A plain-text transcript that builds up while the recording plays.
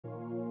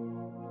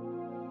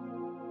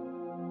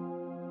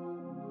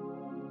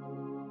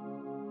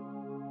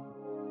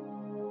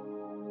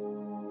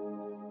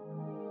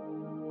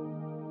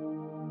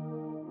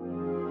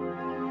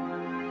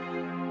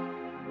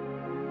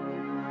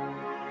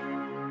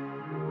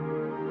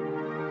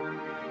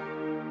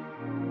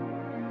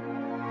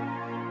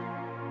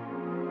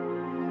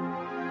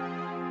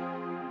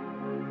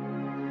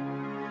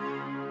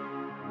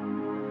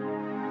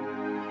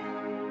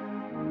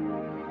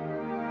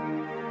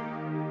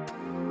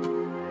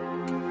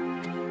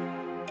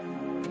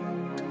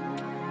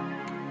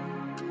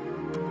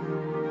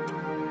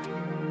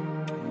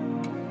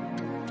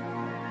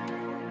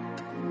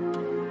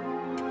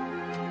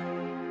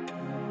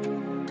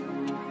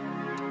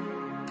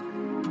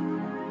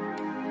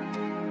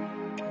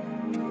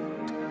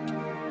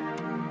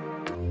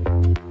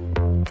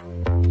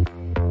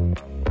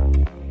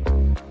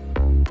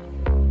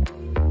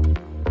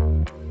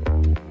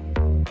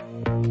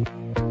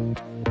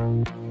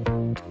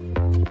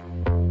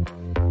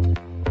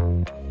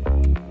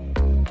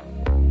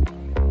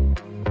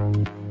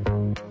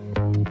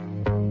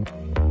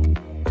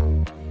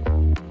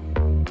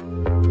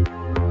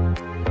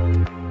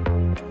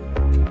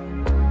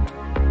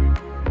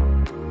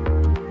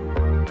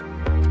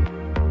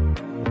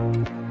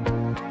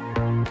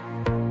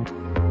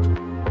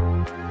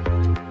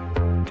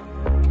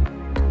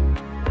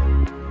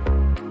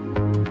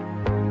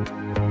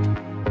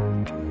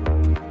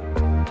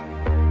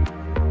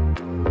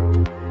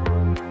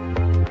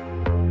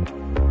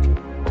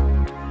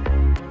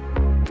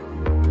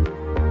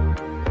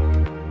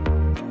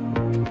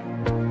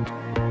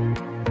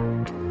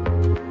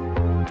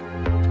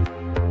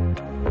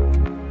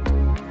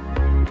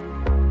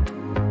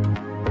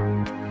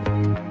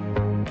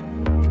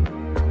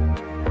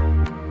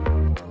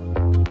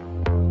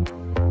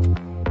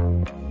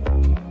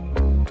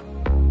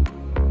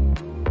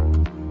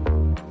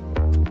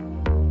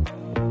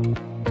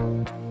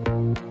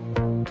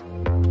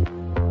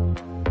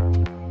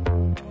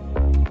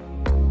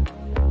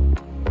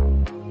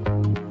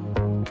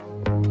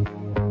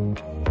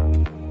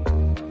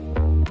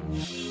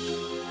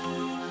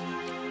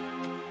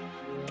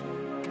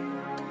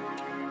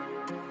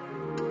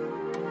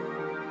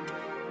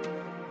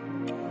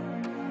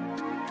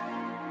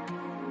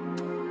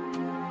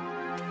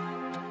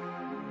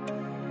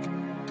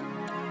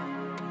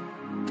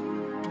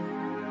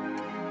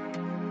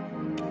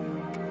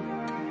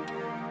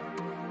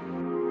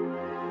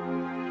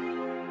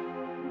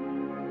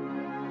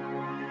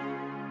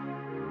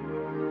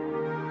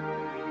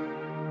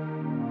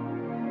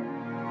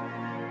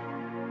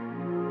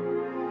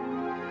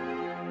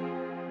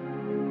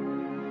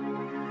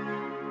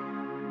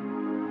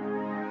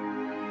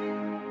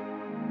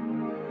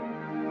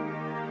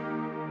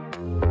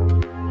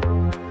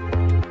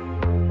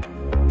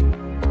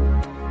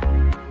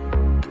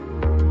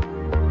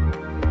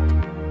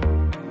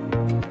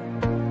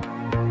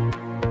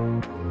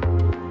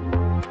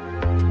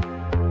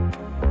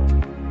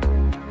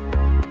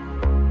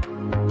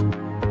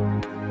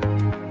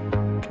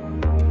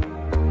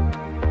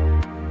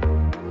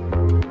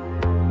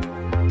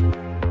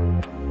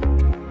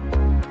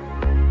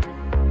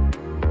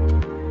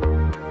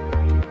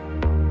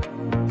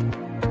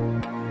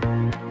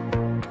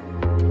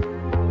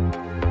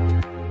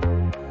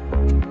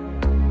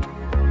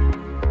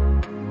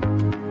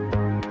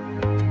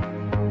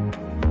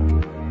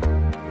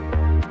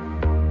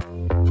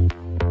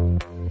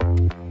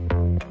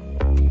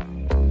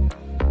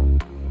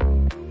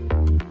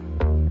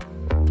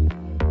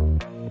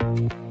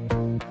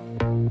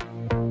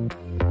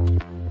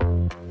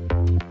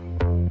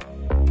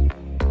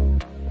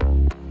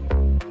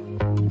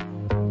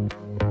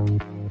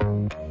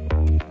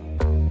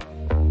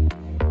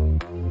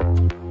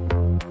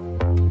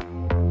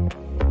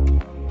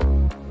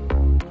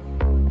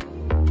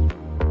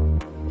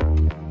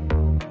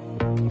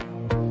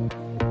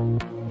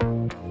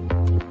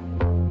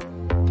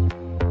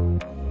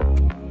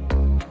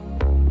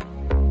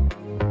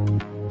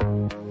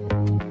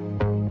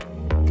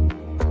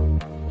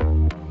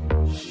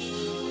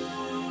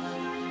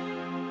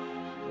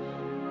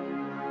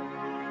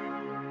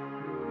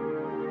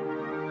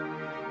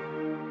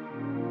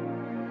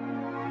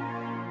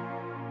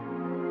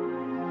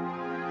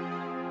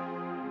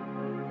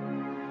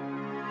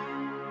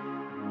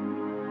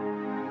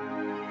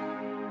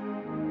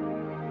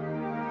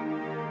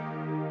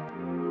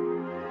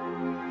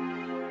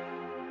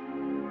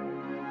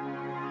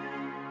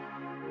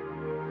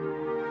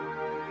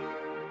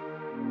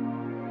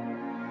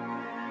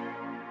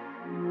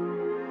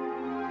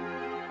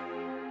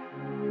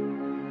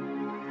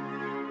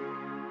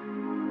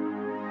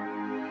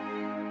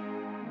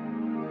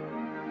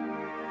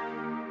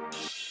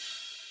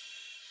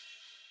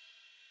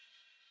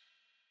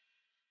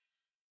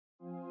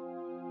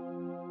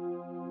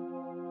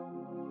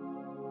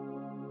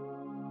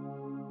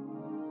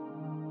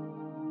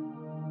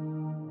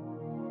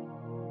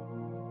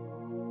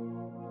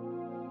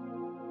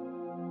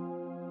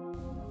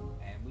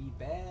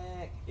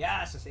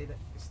Yes, I said it.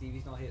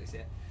 Stevie's not here to say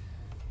it.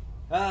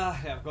 Ah,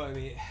 I've got to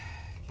wait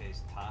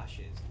because Tash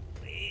is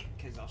late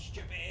because our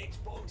stupid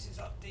Xbox is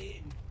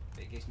updating.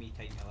 But it gives me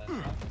time to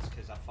learn buttons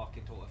because I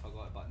fucking totally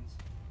forgot the buttons.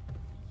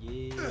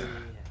 Yeah. In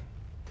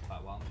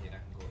fact, while I'm here, I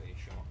can go to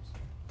shops.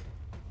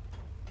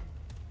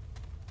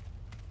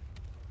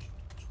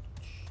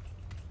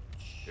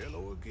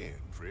 Hello again,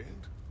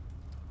 friend.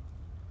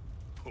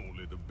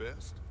 Only the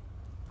best.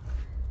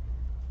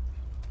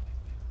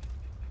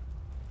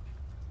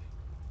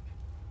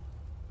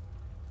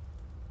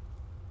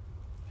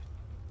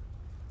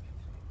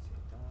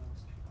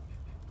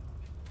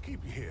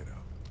 Keep your head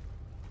up.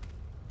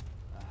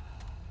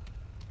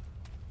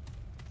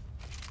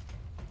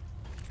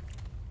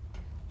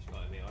 She's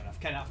got to be on. I've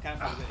kind of forgot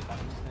the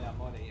buttons now.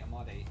 I'm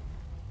alright.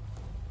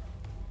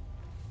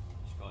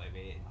 She's got to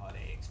wait and her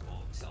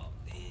Xbox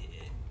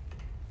updating.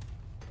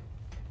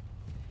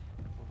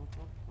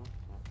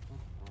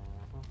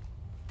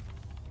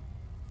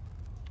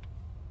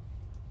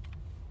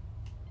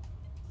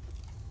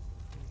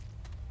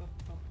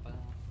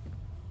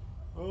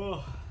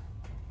 Oh.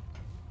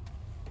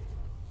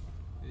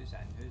 Who's in?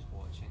 Who's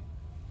watching?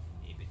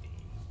 Nobody.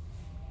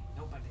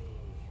 Nobody.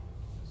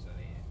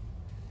 Sorry.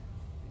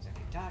 Means I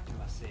can talk to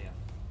myself.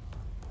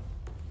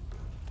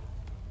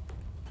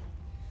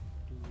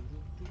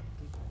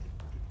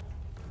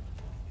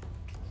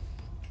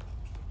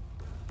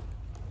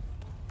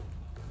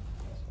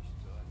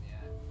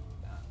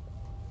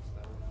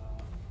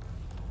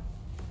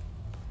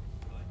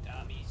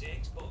 Damn, these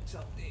Xbox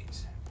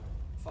updates.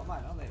 Fuck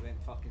man, I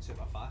went fucking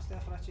super fast there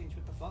for a change.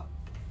 What the fuck?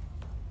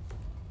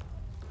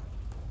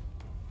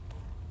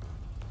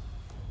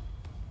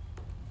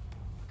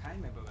 I can't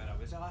remember where I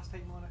was the last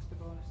time, honest, to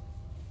be honest.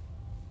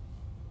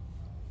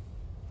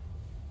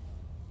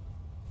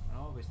 I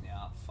know I wasn't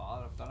that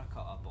far. I've done a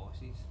couple of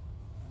bosses.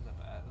 That was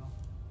about it though.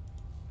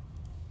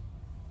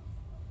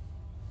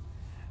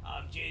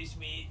 I'm just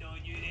waiting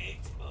on your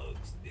Xbox.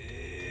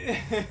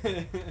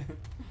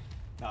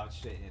 No, it's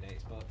straight in your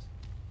Xbox.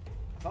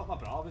 I thought my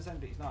brother was in,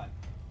 but he's not in.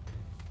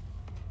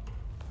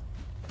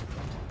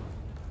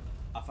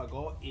 I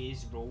forgot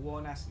A's roll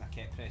on this and I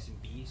kept pressing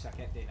B, so I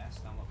kept doing this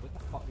and I'm like, what the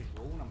fuck is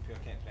roll? And I'm pure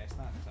kept pressing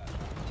that.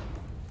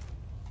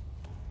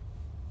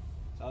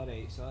 It's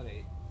alright, it's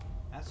alright.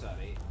 That's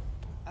alright.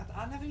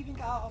 I never even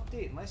got that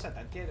update unless I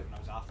did get it when I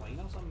was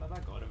offline or something. Maybe I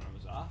got it when I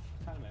was off.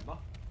 I can't remember.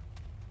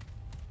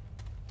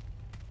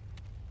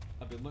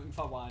 I've been looking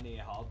for one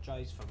hard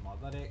drives for my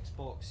other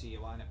Xbox, see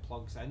one that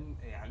plugs in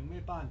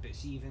Hangme Band, but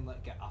see even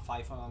like get a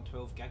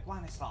 512 gig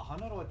one, it's like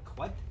 100 odd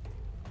quid.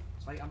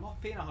 It's like I'm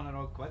not paying 100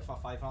 odd quid for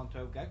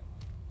 512 gig.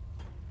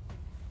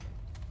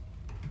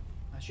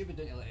 I should be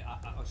doing it like,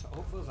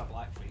 hopefully there's a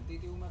Black Friday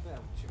deal maybe, I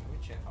should go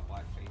check for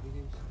Black Friday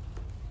deals.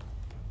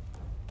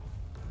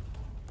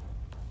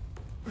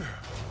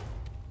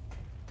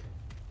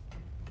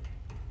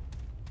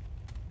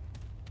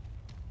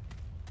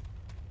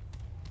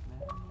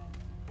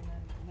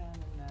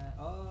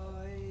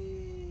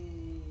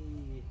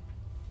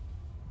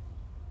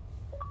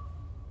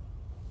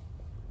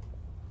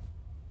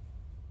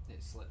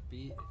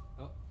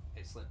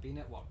 It's like being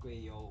at work with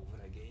you all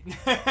over again.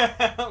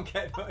 I'm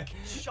kidding.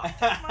 Shut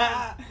up,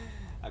 man.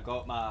 I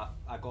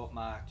got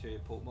my two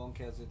Pokemon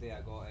cards today.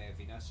 I got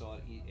Venusaur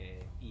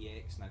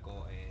EX and I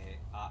got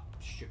a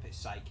stupid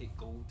Psychic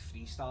Gold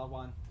 3-star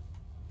one.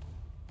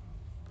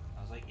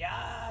 I was like,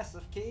 yes,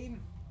 I've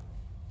came.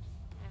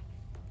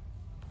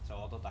 So I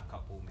ordered a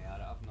couple more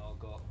that I've not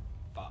got,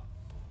 but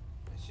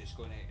it's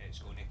gonna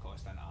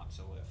cost an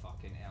absolute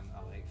fucking arm.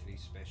 I like free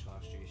special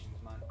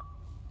illustrations, man.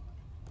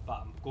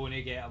 but I'm going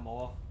to get them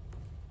all.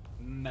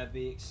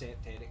 Maybe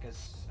accept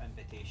Erica's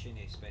invitation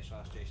to Special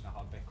Illustration of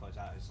Hub because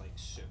that is like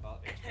super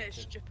expensive.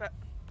 It's stupid.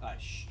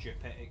 That's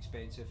stupid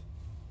expensive.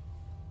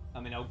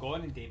 I mean, I'll go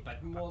on and do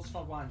bidding wars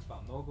for ones, but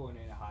I'm not going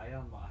any higher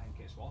than what I think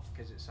it's worth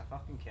because it's a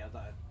fucking card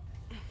that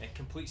it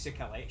completes the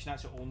collection.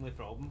 That's the only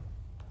problem.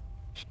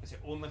 It's the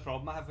only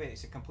problem I have with it.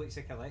 It's it completes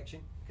the collection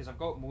because I've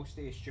got most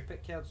of the stupid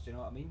cards. Do you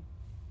know what I mean?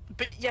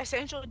 But you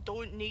essentially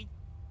don't need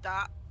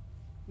that.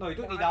 No, you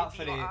don't need that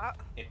for a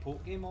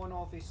Pokemon,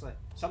 obviously.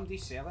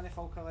 Somebody's selling a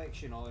full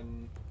collection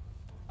on,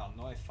 or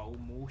not a full,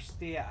 most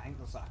of it. I think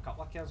there's like a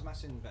couple of cards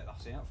missing, but they're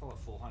selling it for like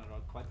 400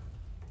 odd quid.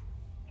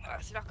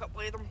 I see a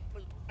couple of them,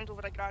 like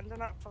over $1,000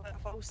 in it for like a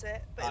full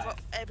set, but it's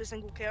like every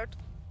single card.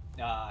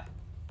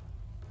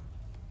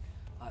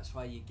 That's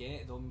why you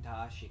get them,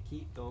 Tash, you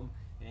keep them,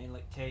 and then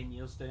like 10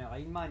 years down the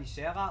line, man, you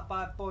sell that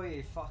bad boy,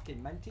 you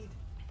fucking minted.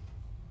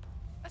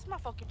 That's my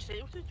fucking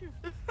childhood, you.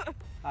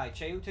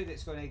 Childhood,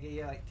 it's going to give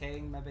you like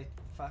 10, maybe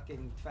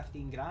fucking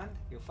 15 grand.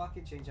 You'll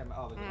fucking change them.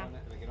 Oh, we're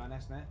going on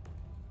this now?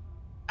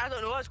 I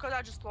don't know, it's because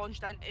I just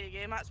launched into the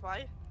game, that's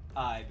why.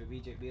 Aye, but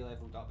we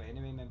leveled up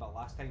anyway, remember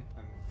last time,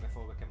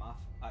 before we came off.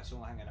 That's the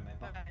only thing I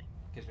remember.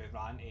 Because we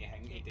ran to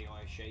hang to do all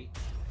this shite.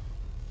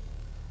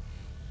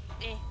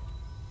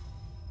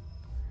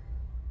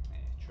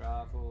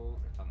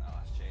 Travel, return to the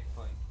last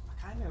checkpoint. I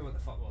can't remember what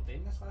the fuck we were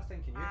doing this last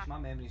time, can you? 'Cause my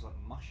memory's like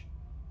mush.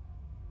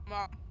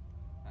 Nah.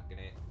 Oh,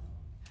 great.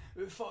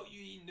 Who the fuck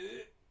you eating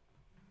now?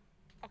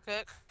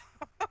 Okay.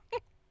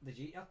 Did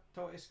you eat your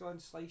tortoise gone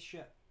slice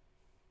shit?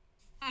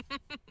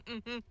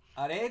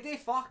 Already?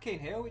 Fucking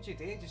hell, what'd you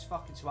do? Just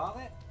fucking swallow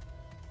it?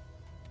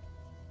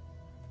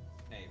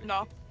 Right,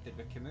 no. Did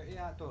we come out of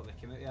that door? We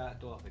came out of that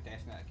door. We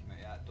definitely came out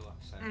of that door.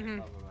 So we were here and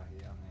then...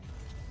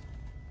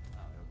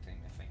 we'll time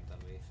to find our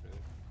way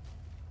through.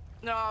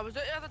 No, I was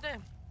out the other day.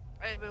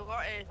 We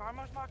got a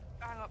farmer's market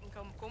hang up in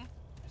Kilmacombe.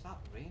 Is that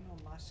rain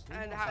on my screen?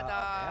 And or it is had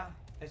that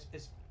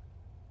is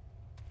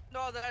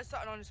No, there is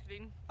something on the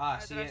screen. I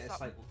see it, it's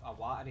like a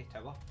watery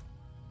tower.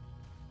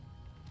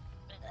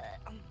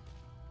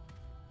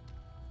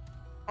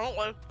 I don't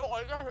like it,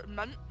 it's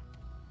mint.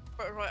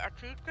 But it's like a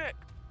cheesecake.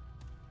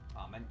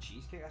 Mint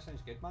cheesecake, that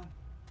sounds good, man.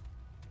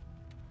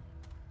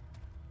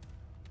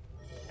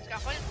 It's got a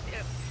funny,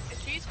 a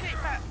cheesecake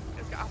bit,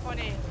 it's got a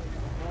funny...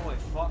 Holy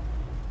fuck.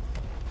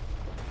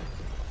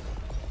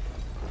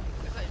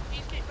 It's like a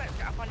cheesecake bit, it's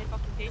got a funny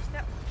fucking taste in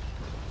it.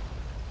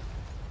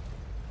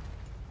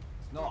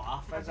 It's not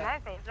half, is it?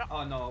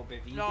 Oh no, it'll be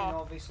vegan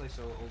obviously,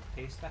 so it'll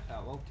taste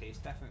different. It will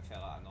taste different for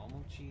like a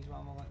normal cheese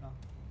one, will it not?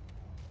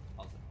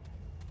 Or is it?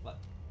 What?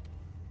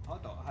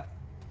 Hold on.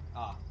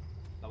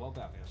 There will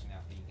be a version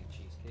of vegan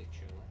cheesecake,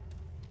 surely.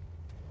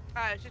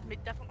 It's just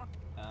made differently.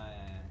 I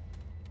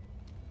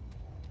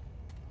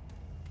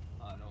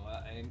know,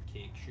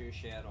 cake shoe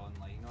share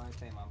online all the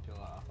time. I'm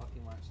like, I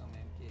fucking want some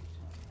cakes.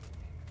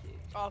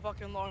 Oh,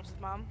 fucking Lawrence's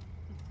mum.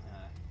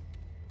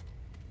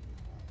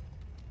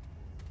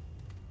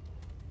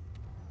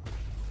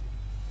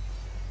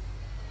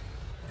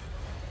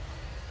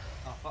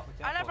 Oh fuck,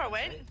 I never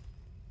went.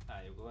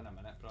 You'll go in a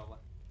minute probably.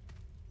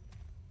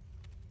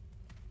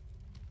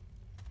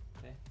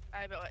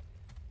 But like,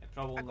 I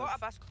got a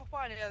Biscoff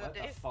one the other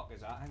day. What the fuck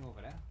is that thing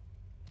over there?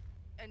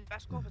 And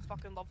Biscoff is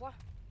fucking lovely.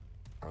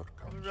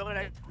 Outcomes It was really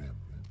nice. grim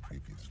than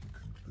previously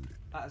concluded.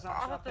 Is that I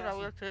short have to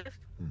really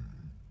taste.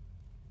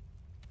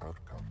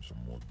 Outcomes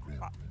are more grim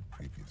than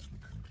previously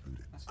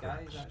concluded. This guy,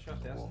 is that short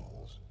The person?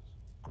 walls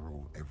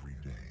grow every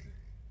day,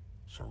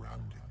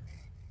 surrounding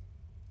me.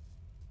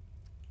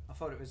 I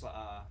thought it was like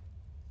a...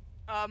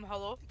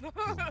 Hello?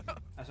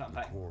 That's not The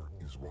bad. core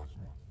is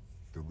rotten.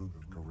 The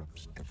root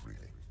corrupts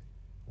everything.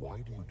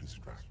 Why do you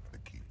distract the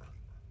keeper?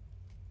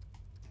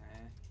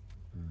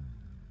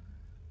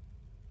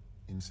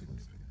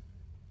 Insignificant.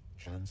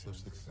 Chance of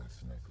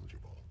success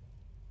negligible.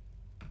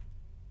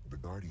 The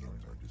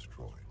Guardians are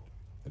destroyed.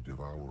 The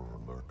Devourer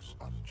lurks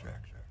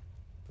unchecked.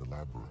 The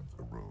Labyrinth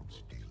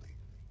erodes daily.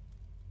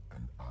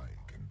 And I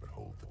can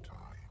behold the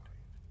tide.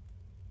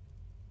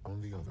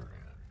 On the other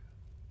hand,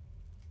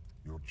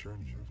 your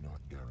journey is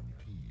not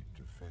guaranteed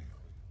to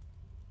fail.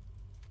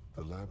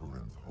 The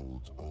Labyrinth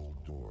holds all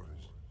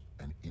doors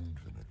and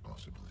infinite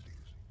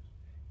possibilities.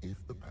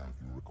 If the path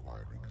you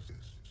require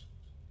exists,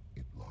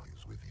 it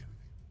lies within.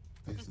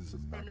 This is a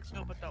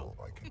maximum help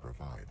I can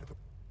provide at the...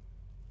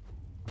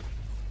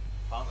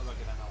 Apparently we're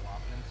getting a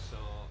labyrinth, so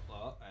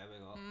look, there we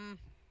go.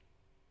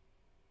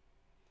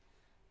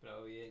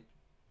 Brilliant.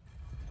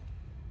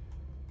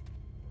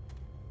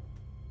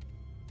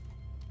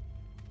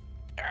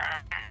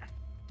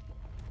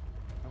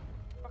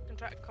 Fucking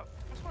try to cut.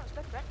 This one's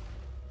different.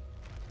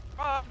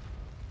 Head.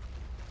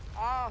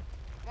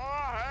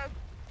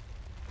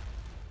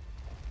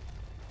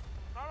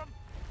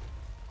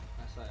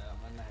 That's like,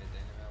 I'm in the head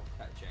anyway, I'll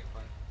cut a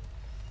checkpoint.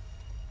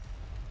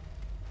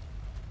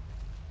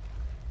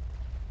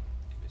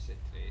 What's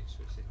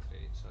the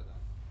traits, I don't know.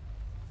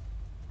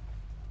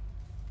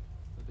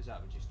 What was that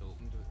we just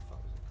opened? What the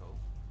fuck was it called?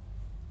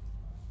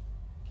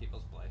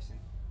 Keeper's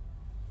Blessing.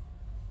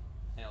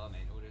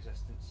 Elemental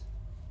Resistance.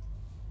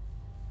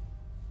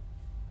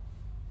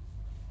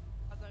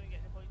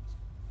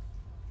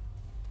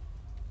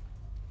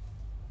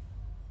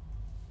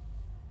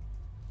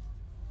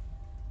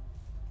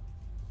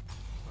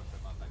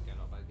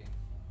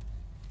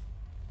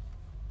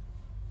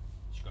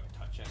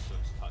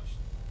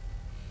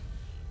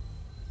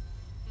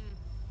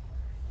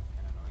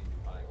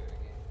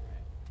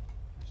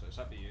 it's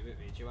up to you, which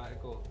way do you want to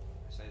go?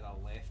 It's either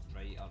left,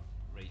 right, or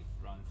right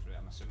run through.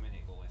 I'm assuming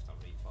you go left or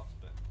right first,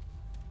 but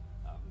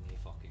I have no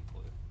fucking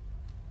clue.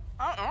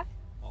 I don't know.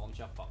 Orange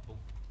or purple?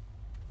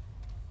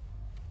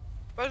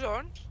 Where's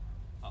orange?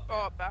 Up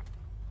Oh, up there.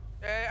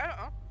 I don't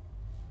know.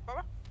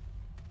 Purple?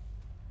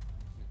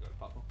 You go to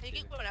purple. You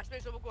keep going this way,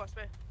 so we'll go this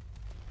way.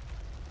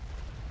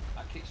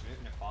 That keeps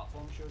moving, the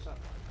platform shows up.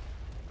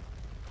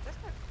 This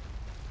way?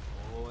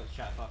 Oh, it's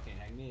trying to fucking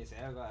hang me, it's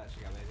there, I've got to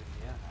actually get away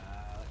in here.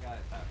 Look at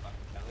it, trying to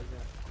fucking kill us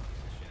there.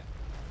 Piece of shit.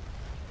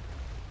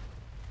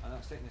 I'm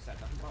not sticking this at a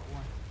different purple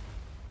one.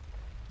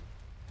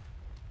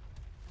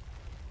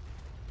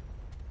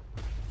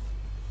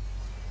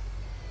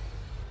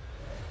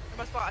 I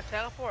must got a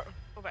teleport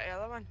over the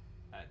other one.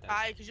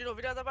 Aye, because you're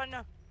over the other one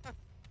now.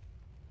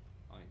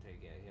 I need to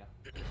get here.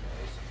 Somebody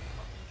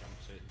fucking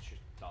jumps out and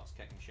starts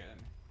kicking shit at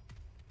me.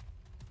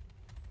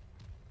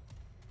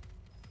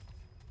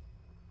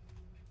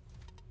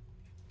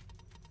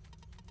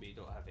 We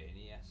don't have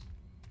any, yes.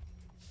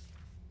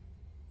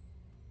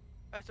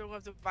 I still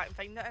have to go back and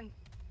find it in.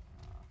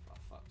 For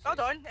fuck's Hold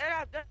sake.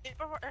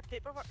 on,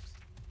 paperwork's.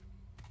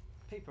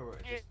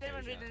 Paperwork Yeah, just they were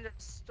tells you. reading the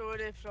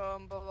story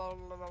from blah blah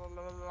blah blah blah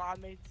blah blah blah.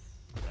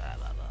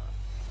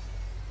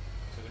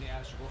 So we need to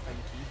actually go find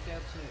key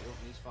cards now to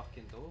open these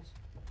fucking doors.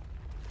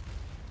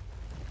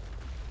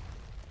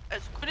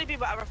 It's gonna be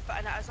whatever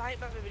fitting it is. I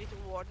think maybe we need to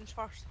go wardens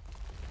first.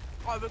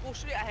 Or we go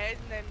straight ahead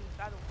and then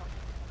I don't know.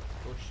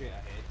 Go straight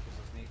ahead because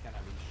there's no kind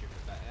of wee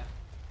stupid bit here.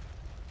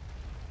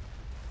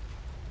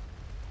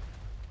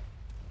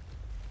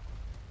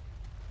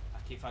 I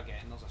keep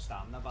forgetting there's a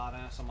stamina bar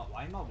in it, so I'm like,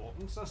 why am I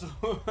walking so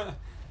slow?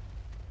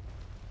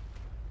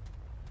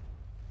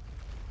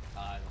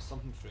 There's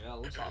something through it, it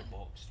looks like a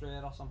box through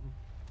it or something.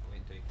 I'll wait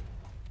until you can...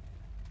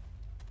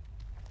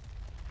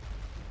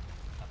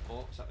 A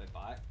box at the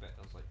back, but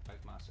there's like big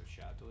massive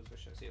shadows,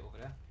 which I see over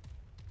there.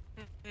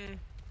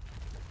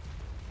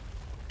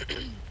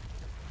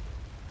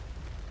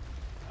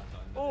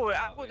 Oh,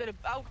 I'll go to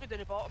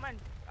the bottom end.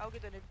 I'll go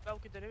to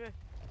the way.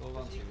 Go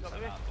on, see what's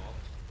in that box.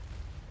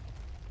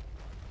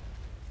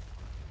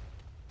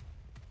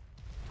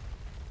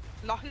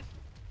 Nothing.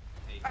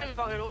 Hey, I haven't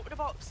fucking opened the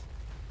box.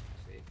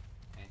 See?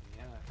 Anything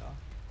here at all?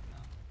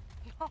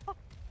 No.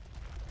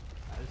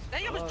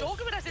 Then I was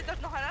joking when I said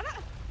there's nothing in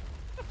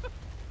it.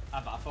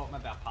 But I thought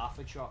maybe a path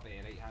would show up the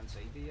right hand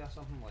side here or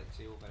something, like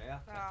see over there.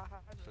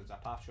 So there's a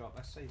path show up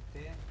this side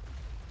there?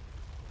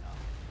 No,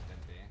 it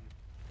didn't do anything.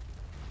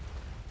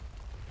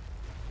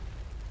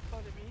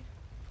 Pardon me.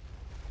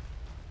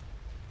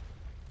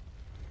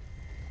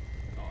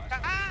 Oh,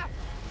 that's Ah!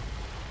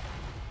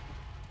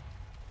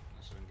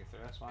 so we can get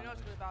through this one. You know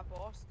it's with that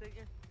boss, don't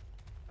you?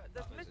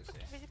 There's What does it say?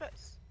 many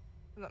bits.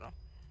 I don't know. It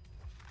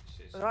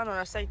says There's one on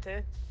our side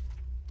too.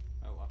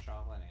 oh, we're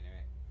travelling anyway.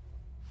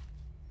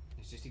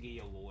 It's just to get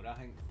you lower, I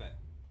think, but...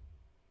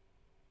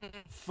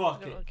 Fuck I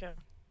don't it! really care.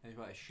 I just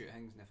want to shoot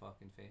things in the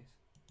fucking face.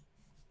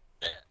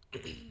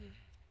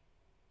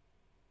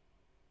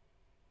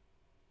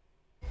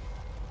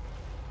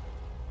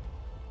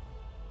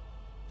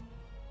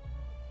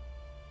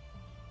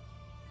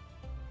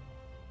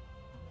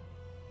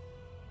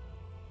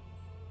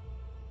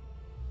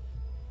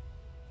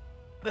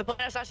 We're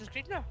playing Assassin's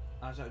Creed now.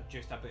 I was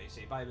just about to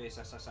say, by the way, it's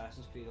this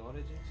Assassin's Creed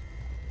Origins.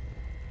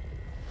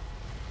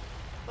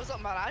 What's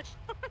up, Mirage?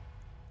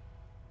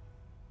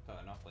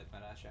 Don't know, played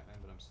Mirage yet,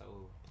 but I'm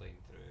still playing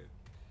through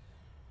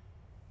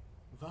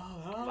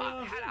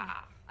Valhalla.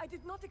 I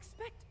did not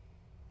expect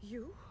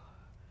you.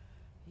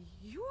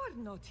 You are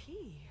not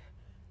he.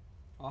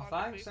 Oh,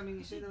 thanks. I mean,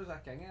 you said there was a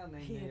king and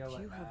then Yet you're you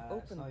like, have nah,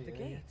 it's opened not the you,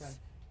 gates. you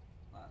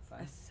That's A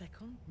fine.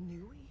 second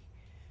Nui?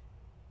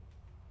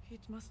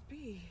 It must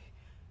be.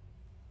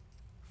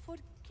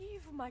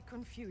 Forgive my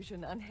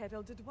confusion,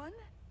 unheralded one.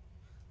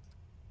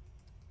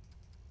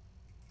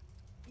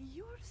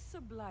 Your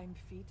sublime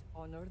feet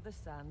honor the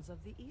sands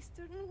of the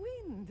eastern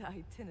wind,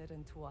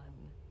 itinerant one.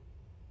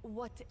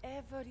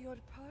 Whatever your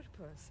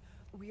purpose,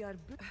 we are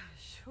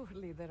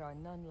surely there are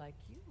none like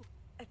you.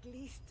 At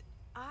least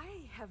I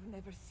have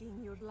never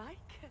seen your like.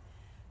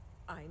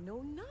 I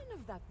know none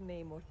of that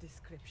name or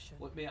description.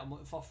 Look, mate, I'm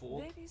looking for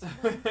folk. There is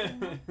one I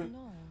not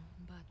know,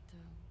 but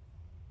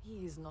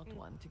he is not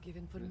one to give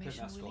We put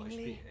information that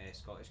willingly.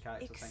 Scottish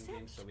characters in Except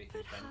games so we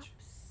can perhaps cringe.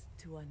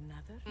 to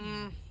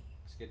another.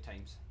 It's good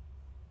times.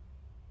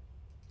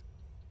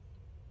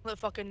 Like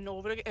fucking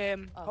over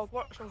again.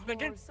 Hogwarts over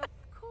again.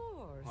 Of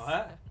course.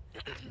 What?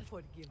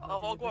 Forgive me.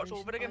 Oh, Hogwarts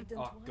over again.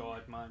 Oh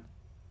god, man.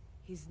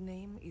 His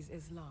name is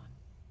Islan,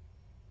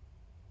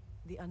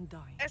 the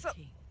Undying It's a-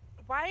 King.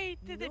 Why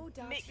did No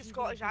they doubt make the he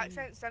Scottish will be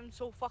accent sound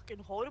so fucking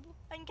horrible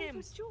in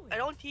games? Overjoyed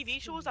And on TV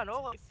shows, I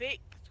know, like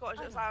fake Scottish.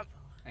 It's like,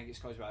 I think it's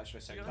because we actually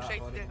you sound know, that straight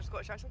to horrible. the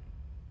Scottish accent.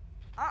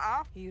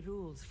 He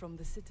rules from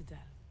the Citadel,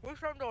 We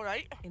sound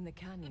alright. in the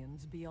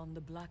canyons beyond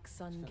the Black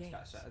Sun It's Gate.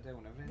 got a citadel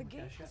and everything. The like that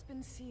gate shit. has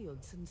been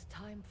sealed since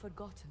time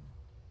forgotten.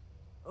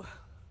 Oh,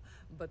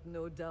 but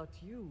no doubt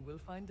you will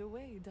find a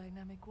way,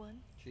 Dynamic One.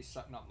 She's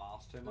sucking up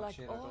Mars too much Like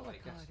here, I all don't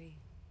like this. Akari,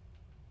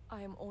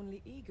 I am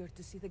only eager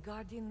to see the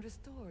Guardian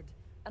restored,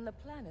 and the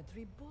planet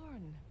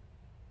reborn.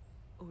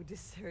 O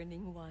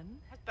discerning one.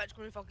 This bitch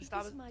gonna fucking It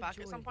stab is us my back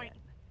joy at some point.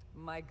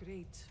 then. My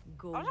great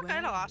go I was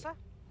kind of last.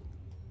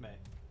 Mate,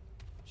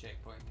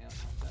 checkpoint here.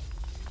 That's it.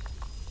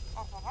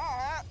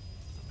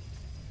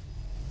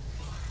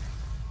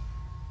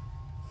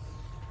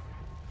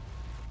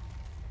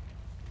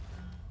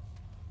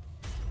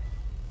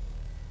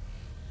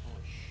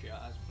 Holy shit,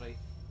 that's bright.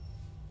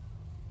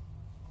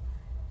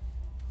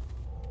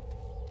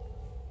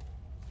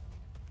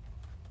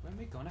 When are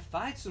we gonna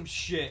find some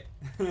shit?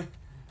 I don't.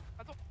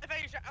 If I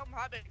shit, I'm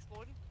happy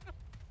exploding.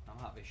 I'm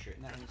happy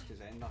shooting at things because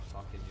then they're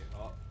fucking you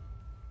up.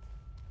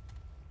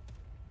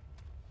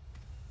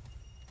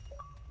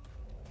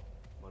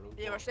 World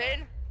You were Walker.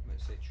 saying?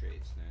 What's the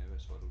traits now?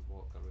 What's World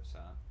Walker? What's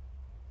that?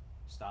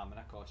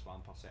 Stamina costs 1%.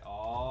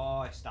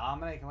 Oh,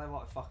 stamina! You can level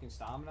up fucking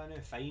stamina now,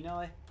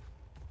 finally!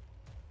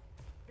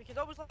 We could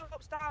always level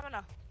up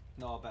stamina.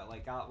 No, but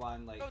like that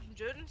one, like. Build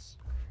endurance.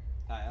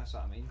 Aye, that's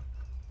what I mean.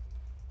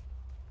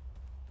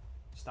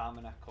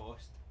 Stamina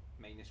cost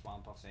minus 1%,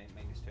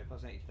 minus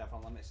 2%. You could have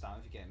unlimited stamina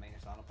if you get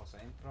minus 100%,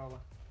 probably.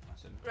 I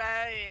assume.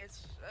 Right,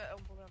 it's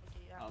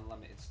unbelievable, yeah.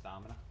 Unlimited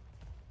stamina.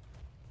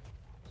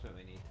 That's what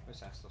we need. What's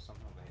this? There's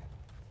something over here.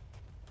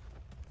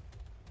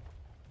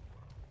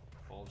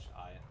 Forged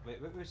iron. Wait,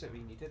 what was it we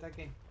needed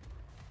again?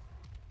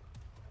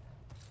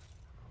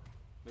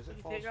 Was it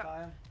You forged take it.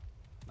 iron?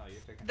 No, you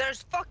took it.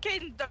 There's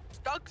fucking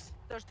dogs.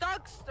 There's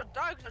dogs. There's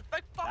dogs. There's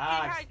big fucking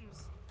Dogs.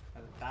 hangs.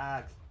 There's a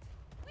tag.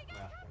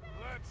 Where?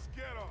 Let's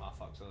get him! Oh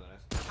fuck, so there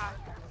is. I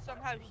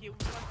somehow healed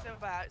myself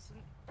by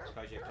accident. It's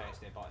because you pressed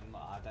the button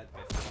like I did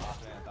before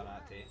after I had done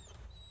that too.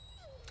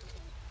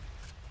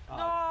 Oh,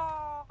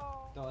 No.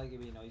 don't like the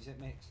wee noise it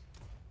makes.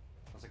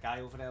 There's a guy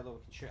over there though, we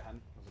can shoot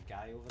him. There's a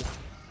guy over there.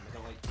 And we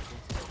don't like people.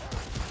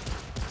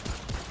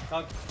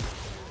 Doug!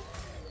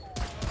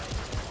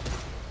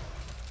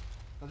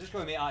 They're just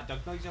going to make that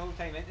Doug noise the whole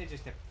time, ain't they?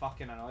 Just to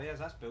fucking annoy us,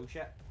 that's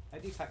bullshit. How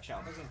do you pick shit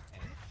up again?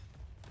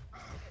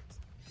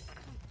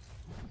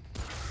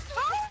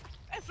 Ah!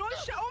 It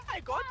throws shit. Oh my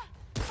god.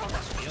 Oh,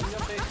 that's spear in your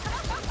face.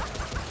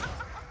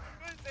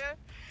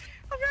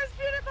 I'm gonna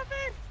spear in my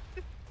face.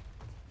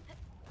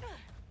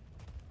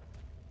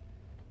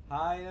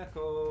 Hi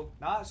Nicole.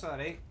 Nah, that's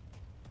alright.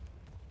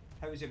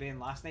 How was it been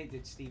last night?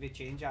 Did Stevie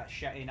change that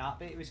shitty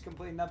nappy he was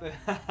complaining about?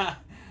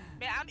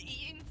 Mate, I'm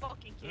eating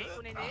fucking cake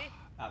on a day.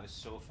 That was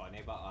so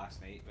funny, but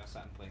last night we were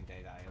sitting playing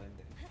Dead Island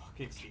and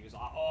fucking Steve was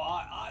like, oh,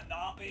 I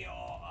nappy,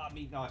 oh, I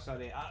mean, no,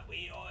 sorry,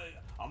 wait, oh,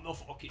 I'm not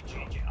fucking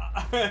changing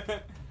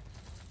that.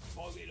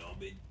 Fucking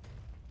Robin.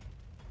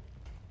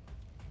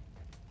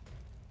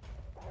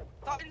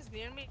 Nothing's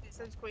near me, it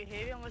sounds quite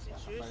heavy unless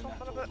it's you or Found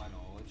something that about. my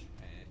knowledge,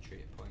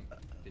 trait point.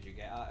 Did you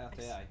get that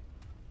RTI?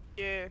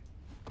 Yeah.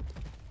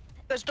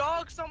 There's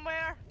dogs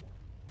somewhere.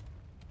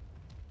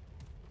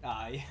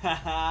 Aye.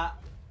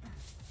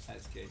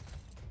 That's good.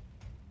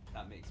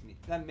 That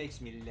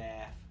makes me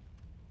laugh.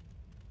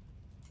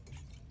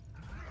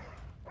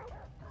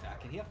 Yeah, I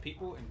can hear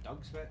people and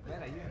dogs. Where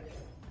are you?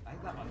 I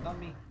think they're under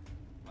me.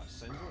 That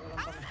sounds like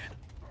they're under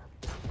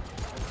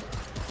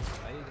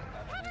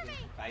me.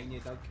 Right, behind you,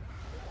 Doug.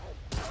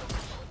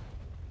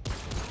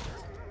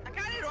 I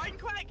can't run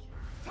quick.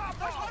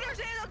 There's hunters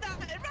in on that.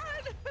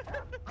 Run!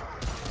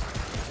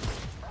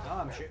 No,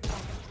 I'm shooting them.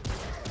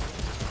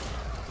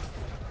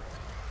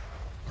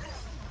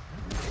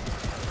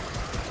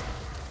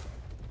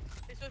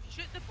 So if you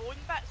shoot the bone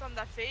bits on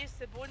their face,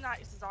 the bone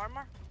acts as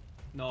armour.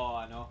 No,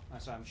 I know.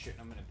 That's why I'm shooting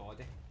them in the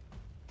body.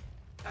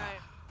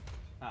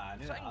 I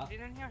knew Something that.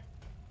 green in here.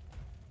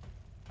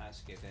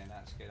 That's good then,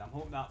 that's good. I'm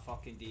hoping that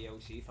fucking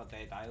DLC for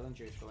Dead Island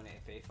you're going to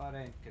pay for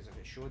then, because if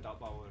it showed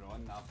up while we were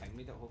on, I'll ping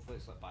me that hopefully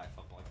it's like Back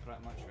 4 Blood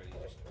pretty much, where you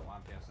just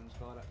one person's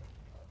got it.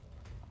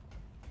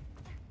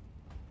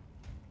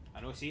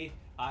 I know, see,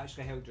 I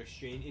actually held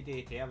restraint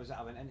today too. I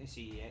went into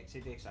CEX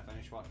today because I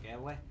finished work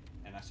early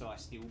and I saw a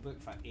steelbook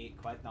for £8 and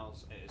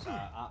it was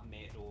at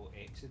Metro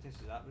Exodus,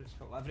 is that what it's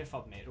called? Every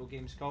third Metro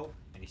game's called,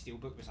 and the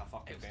steelbook was a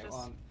fucking belt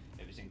on.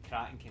 It was in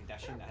cracking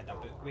condition, it had a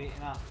book weight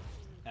in it,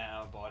 and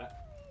I bought it.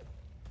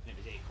 And it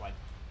was £8.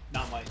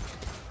 Now I'm like,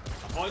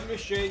 I'm on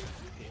restraint,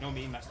 you know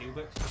me and my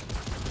steelbooks.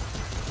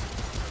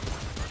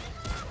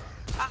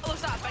 That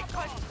looks like a big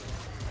cunt.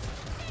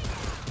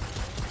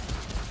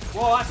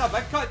 Whoa, that's a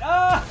big cut! Oh!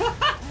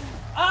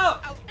 Oh!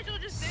 I literally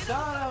just said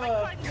Son that of was a a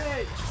big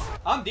cunt. bitch!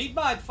 I'm dead,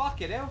 man,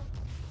 fucking hell.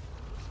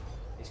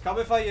 He's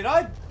coming for you,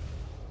 run!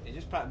 He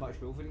just pretty much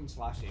Wolverine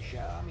slashed his shit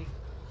at me.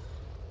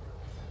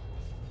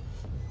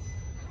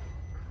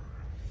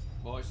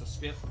 Oh, it's a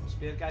spear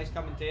guy's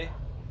coming to you.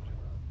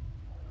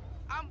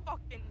 I'm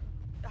fucking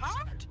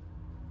hard.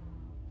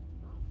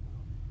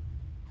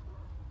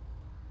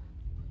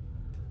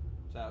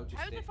 So I'll just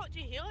How the fuck do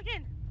you heal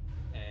again?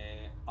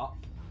 up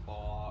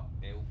or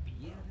LB, I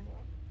think.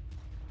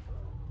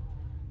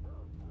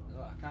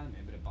 Oh, I can't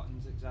remember the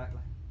buttons exactly.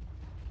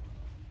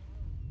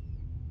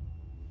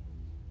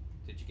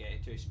 Did you get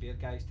it? 2 spear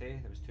guys too?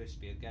 There was 2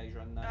 spear guys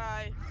running there.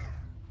 Aye.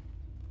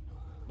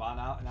 One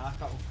out and a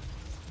couple.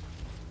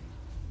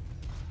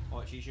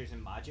 Oh, she's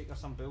using magic or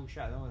some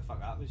bullshit. I don't know what the fuck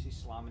that was. He's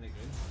slamming the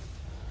ground.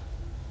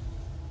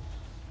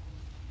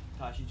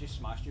 She just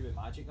smashed you with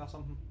magic or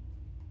something.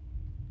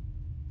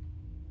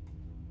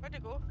 Where'd he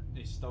go?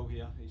 He's still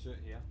here. He's out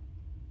here.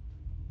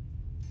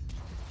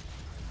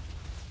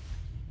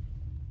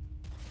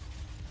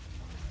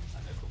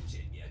 And it comes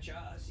in. Yeah,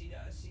 chat. I see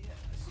that. I see it.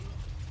 I see it.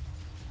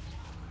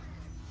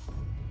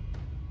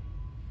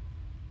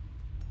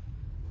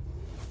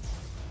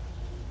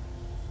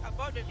 I've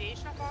got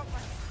radiation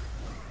apparently.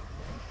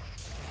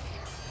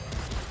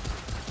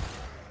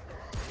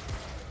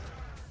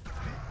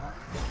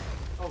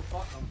 Oh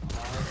fuck them.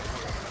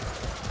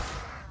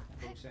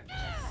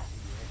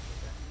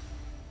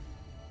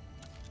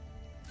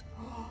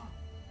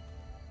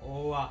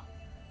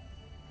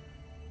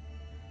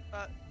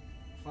 Oh,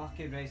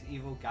 fucking Resident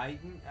Evil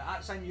Gaiden.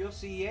 That's in your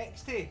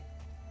CEX too.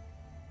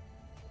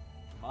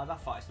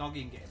 Motherfucker, it's not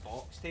going to get a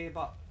box too,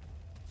 but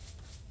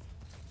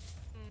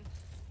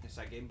it's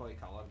a Game Boy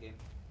Color game.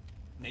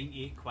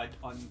 98 quid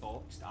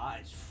unboxed.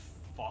 That is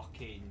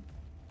fucking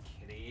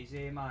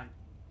crazy, man.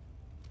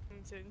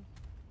 Insane.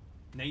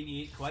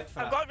 98 quid for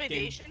I've got a Game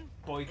radiation.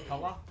 Boy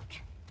Color.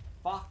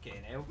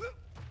 Fucking hell.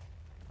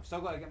 I've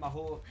still got to get my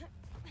whole.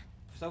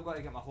 Still got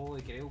to get my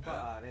Holy Grail,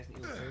 but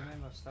Resident Evil 2,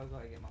 man. I've still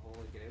got to get my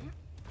Holy Grail.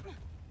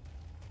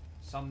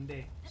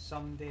 Someday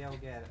I'll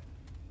get it.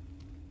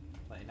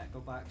 Like a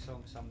Nickelback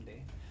song,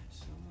 someday.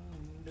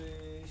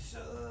 Someday,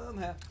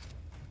 somehow.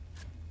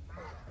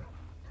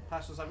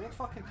 There's a weird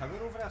fucking tower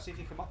over there, see if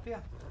you come up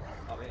here.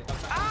 Oh wait, it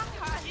does that.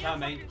 Never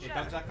mind, it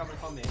does that coming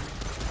from me. If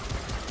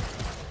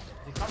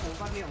you come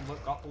over here and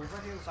look up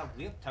over here, there's a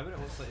weird tower, it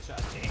looks like it's got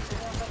a deck over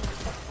there.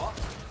 What the fuck?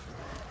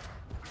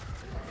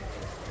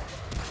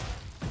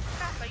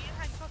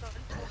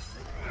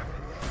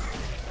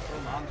 Oh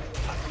man, I'm just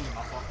packing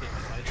my fucking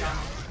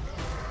sledgehammer.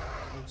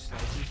 Old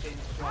sledgy thing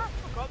as well. I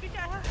forgot we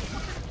got her.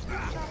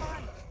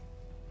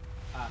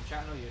 I'm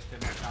trying to use too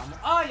much ammo.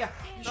 Ah, yeah!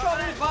 You shot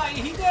me by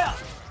he there!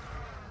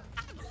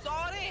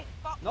 Sorry!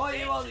 Fuck No, sake.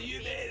 you wasn't, you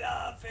made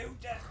that, I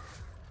felt it!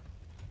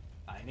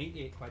 Aye,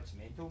 98 quid's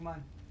mental,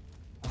 man.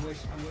 I'm going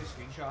to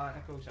screenshot that,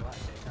 Nicole, so let's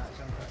send that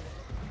to him.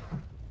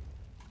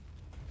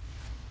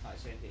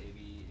 Let's send it to the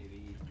wee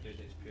dude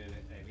that's pure,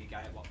 wee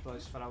guy at work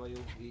does for a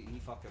while. He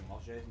fucking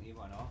loves Resident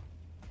Evil and all.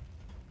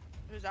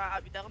 Who's that?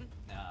 Abby Dillon?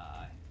 Nah,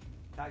 aye.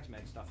 Tags me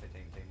and stuff at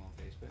time on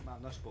Facebook, man.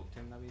 I've not spoke to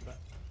him in a wee bit.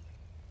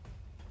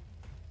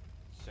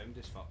 Sound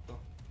as fuck though.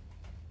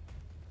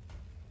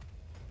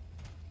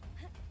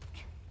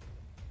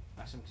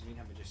 That's him because me and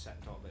him would just sit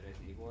and talk about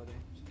Resident Evil all day.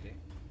 It's great.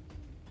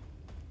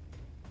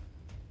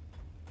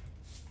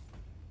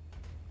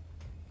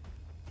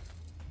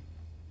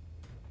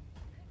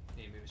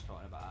 Amy was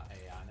talking about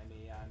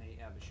anime night.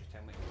 I was just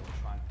telling me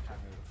which one. I can't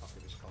remember what the fuck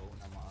it was called,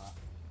 and I'm like,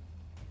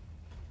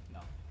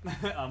 no.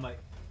 I'm like,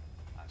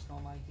 that's not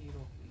my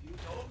hero. You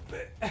don't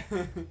bit.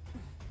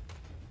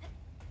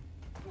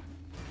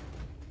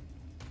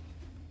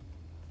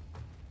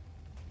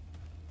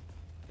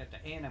 Get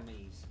the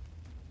enemies.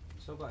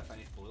 Still got to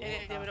finish blue.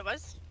 Any idea what it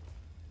was?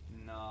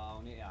 No,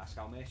 I'll need to ask.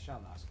 I'll message her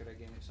and ask her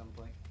again at some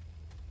point.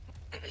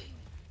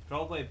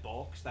 Probably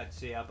boxed, I'd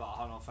say about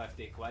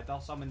 150 quid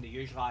or something. They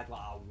usually had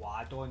like a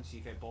WAD on, see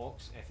if it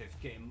box. If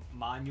they've got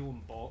manual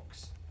and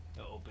box,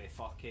 it'll be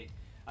fucking.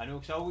 I know,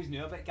 because I always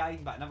knew about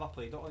Gaiden, but I never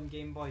played it on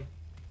Game Boy.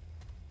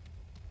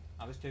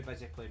 I was too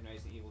busy playing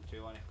Resident Evil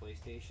 2 on a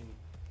PlayStation.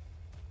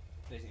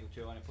 Resident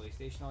Evil 2 on a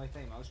PlayStation all the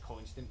time. I was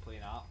constant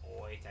playing that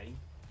all the time.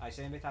 I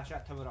sent me to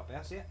that tower up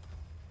there, see it?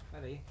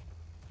 Where are you?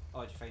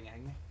 Oh, did you find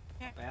anything?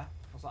 Yeah. There.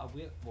 There's like a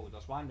weird. Well,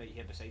 there's one right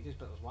here beside us,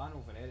 but there's one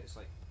over there. It's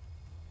like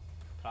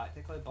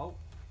practically built.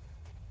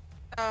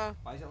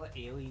 Why is it like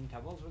alien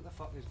towers? What the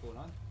fuck is going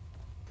on?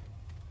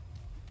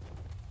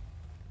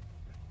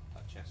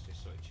 That chest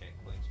just sort of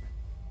checkpoints me.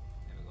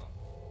 There we go.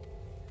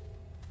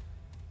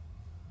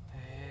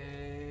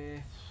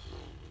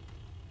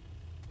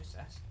 What's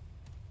this?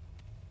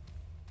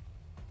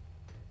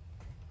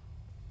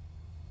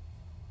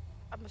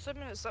 I'm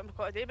assuming it's something we've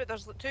got to do, but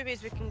there's like 2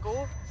 ways we can go. I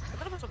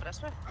don't know what's over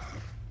this way.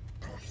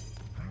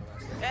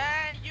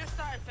 You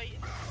started fighting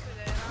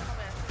today,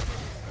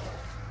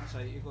 That's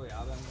right, you go, yeah,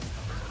 I'm going to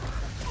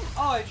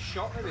oh, it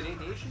shot me with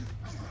radiation.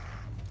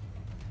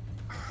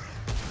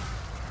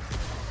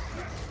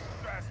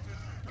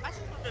 I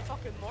just want the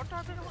fucking mortar,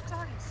 I don't know what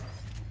times.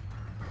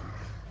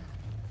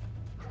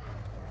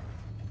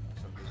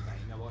 Somebody's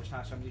behind. I watched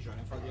how somebody's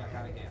running for you. I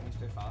can't get him, he's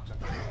too far.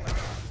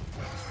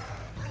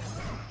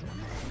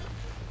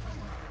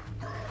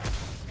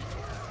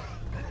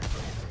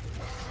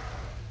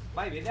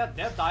 By the way,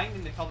 they're dying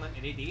and they come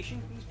into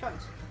radiation, these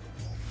cunts.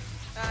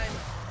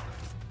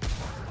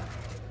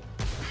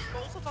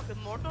 Also fucking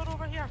Mordor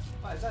over here.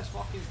 What is this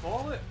fucking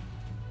Fallout?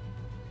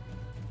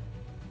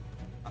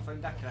 I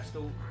found that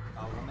crystal,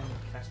 a woman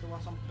crystal or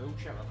some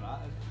bullshit whatever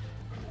that is.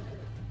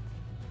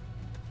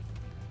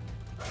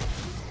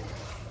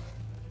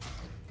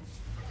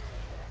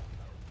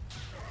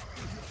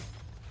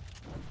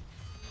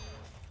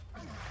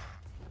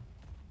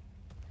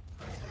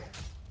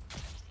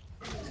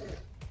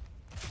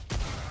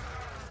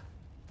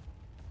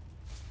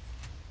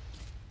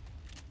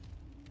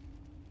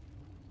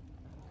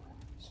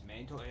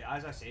 mental.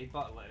 As I said,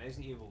 but like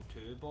Resident Evil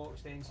 2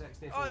 box then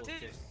 64 Oh, is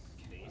dude. just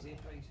crazy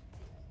price.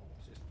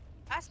 It's just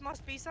This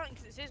must be something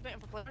because it says waiting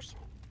for players.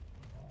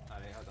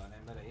 alright, hold on then,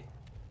 where are you?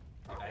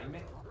 You behind me?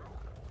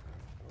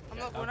 I'm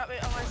not going up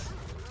it unless.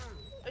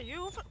 Are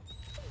you over?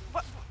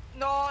 What?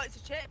 No, it's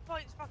a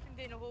checkpoint. It's fucking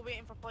doing a whole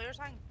waiting for players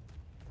thing.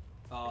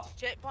 Oh, It's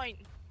a checkpoint.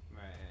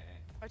 right.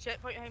 A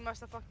checkpoint thing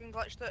must have fucking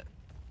glitched it.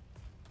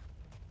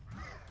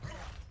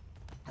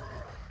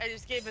 It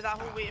just gave me that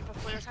whole waiting for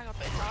players thing up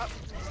at the top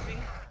of the screen.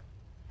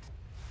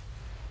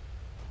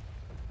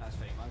 That's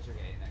fine, once we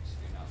get to the next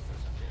screen after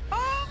something.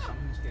 Ah!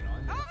 Something's going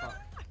on, what the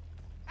fuck?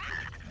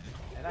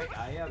 Hey, that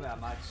guy here with a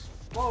mad...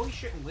 Whoa, he's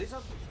shooting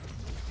lasers!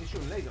 He's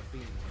shooting laser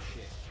beams and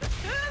shit.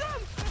 Two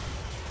of them!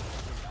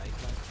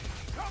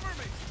 Cover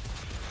me!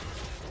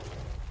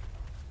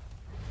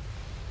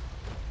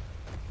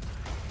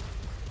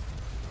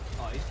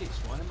 Oh, he's keeps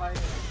spawning by me.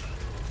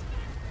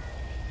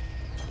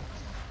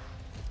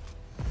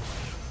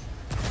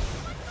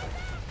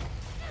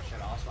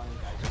 Shit, I'll spawn you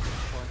guys at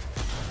this point.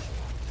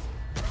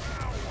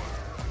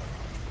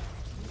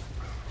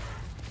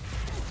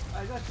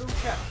 Why is this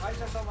bullshit? Why is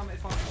this unlimited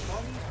fucking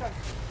spawn these guys?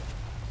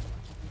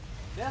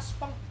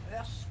 They're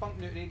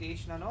spunking out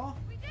radiation and all.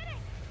 We did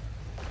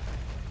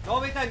it! No,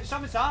 we didn't.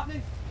 Something's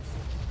happening.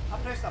 I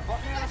pressed a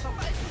button there or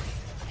something.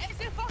 It's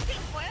a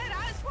fucking flare,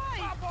 that's why!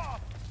 Pop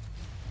off!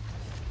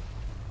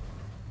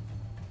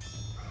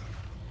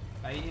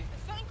 Behind you.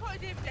 It's something called a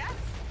Dave Death.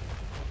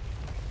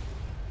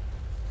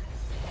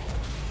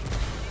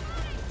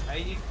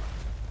 Behind you.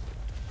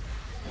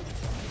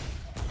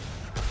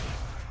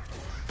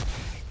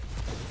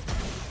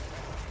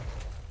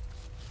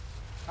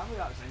 Can't believe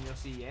that was in your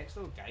CX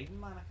though, guiding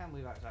man. I can't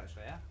believe that was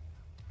actually there.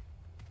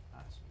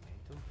 That's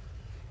mental.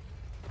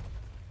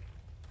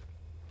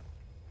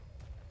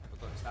 Have we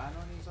got to stand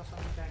on these or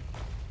something, Jake?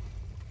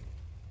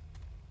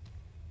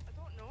 I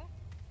don't know.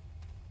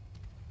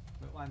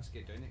 What ones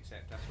get down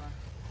except this one?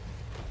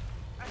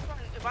 That's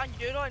the one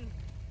you're on.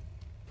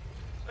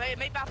 Right, it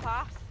might be a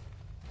path.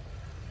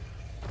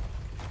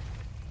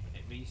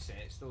 It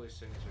resets though as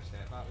soon as we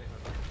step that way.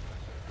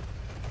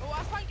 Oh,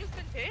 that's one just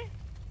in too.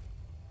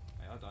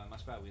 Right, hold on, it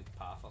must be a weird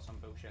path or some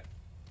bullshit.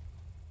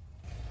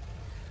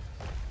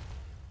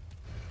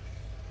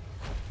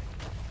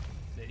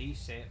 The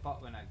reset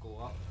button when I go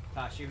up.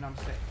 That's even I'm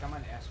stick. Come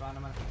into this one a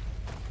minute.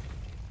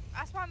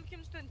 That's one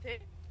comes down too.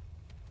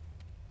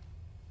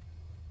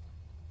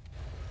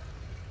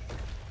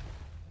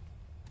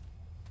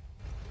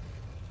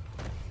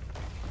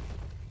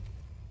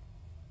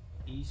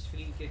 He's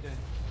free, get down.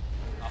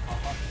 Up,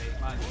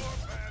 right, man.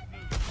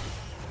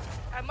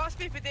 It must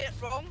be if we did it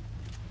wrong.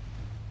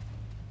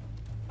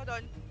 Hold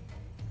on.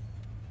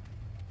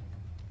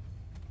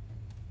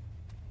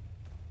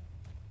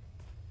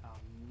 I've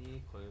no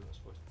clue what we're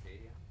supposed to do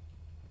here.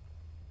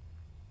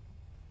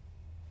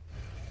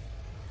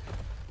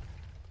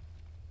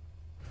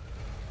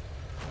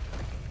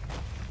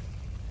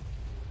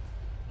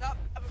 Nope,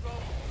 I was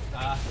wrong.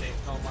 Ah, right,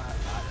 no man,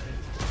 that's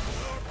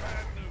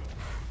it.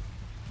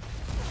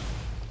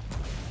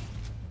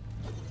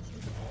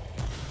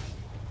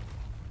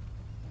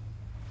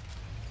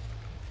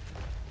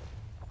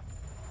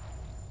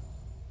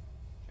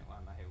 Can't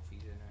let my health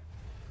ease in it.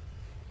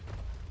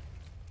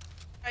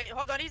 Right,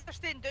 hold on, he's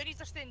staying down,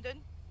 he's staying down.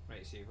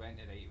 Right, so you went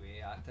the right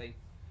way that time.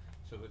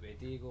 So what way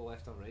do you go,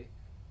 left or right?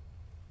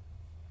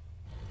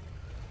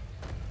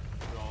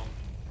 Wrong.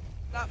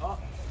 Nope. Oh!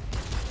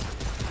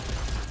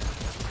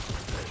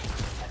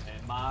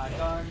 And my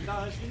gun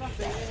does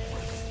nothing.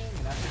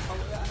 And that's just pull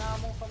out an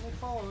ammo from the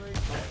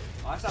forest.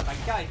 Oh, that's a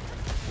big guy.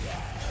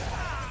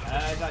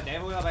 There's a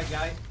devil, a big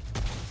guy.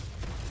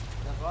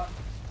 Guess what?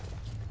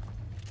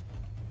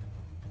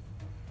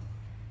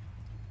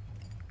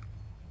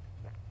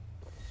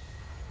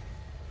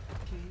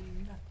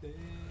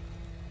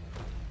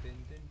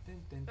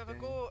 Do we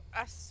go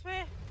this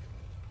way?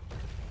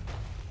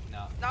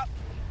 No. Nope.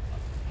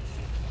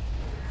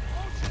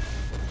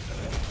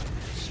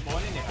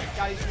 Spawning the big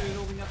guys moving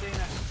over when you're doing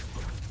this.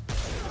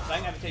 I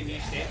think every time you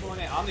step on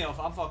it,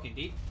 I'm fucking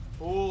deep.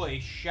 Holy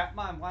shit,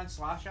 man. One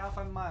slash off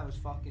him, man. I was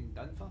fucking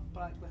done for,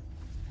 practically.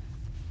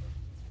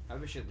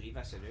 Maybe we should leave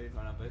this around,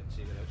 run about and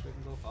see where else we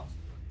can go first.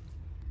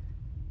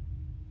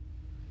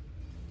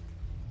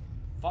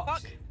 Fuck's Fuck.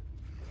 sake.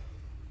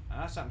 And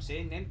that's what I'm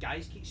saying, them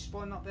guys keep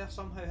spawning up there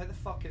somehow. How the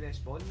fuck are they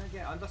spawning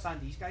again? I understand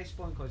these guys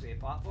spawn because of the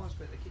platforms,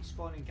 but they keep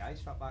spawning guys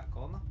for that back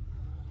corner.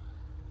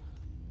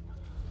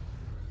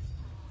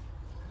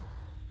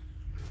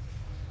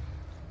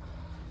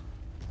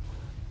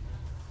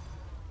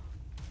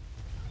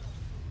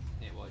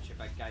 Yeah, watch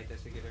a big guy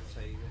does to get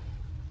outside.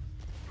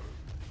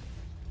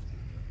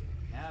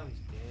 Now he's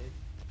dead.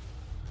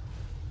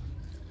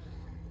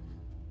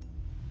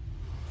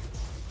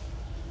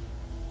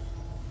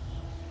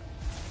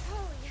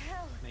 Holy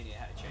hell! I mean, you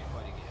hit a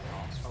checkpoint to get your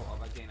hearts filled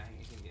up again. I think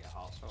you can get your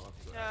hearts filled up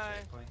if you go to a Yeah.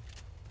 checkpoint.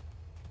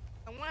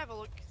 I'm gonna have a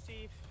look,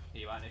 see if...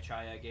 You want to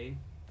try again?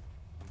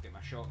 I'm getting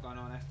my shotgun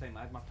on this time.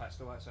 I had my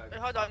pistol outside. Wait,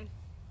 hold on.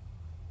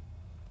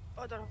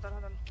 Hold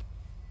on.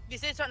 You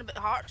said something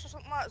about hearts or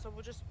something like that, so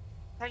we'll just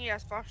thing you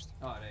asked first.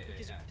 Oh, right,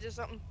 Because yeah. you did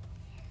something.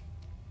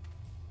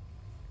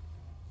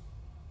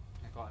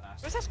 I got an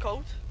ass. What's this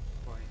called?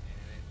 Point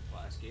anyway.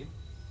 What, this game?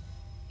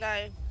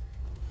 No.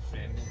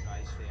 Remnant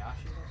Rise for the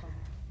Ashes or something?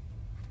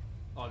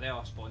 Oh, they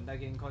all spawned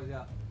again because of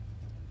that.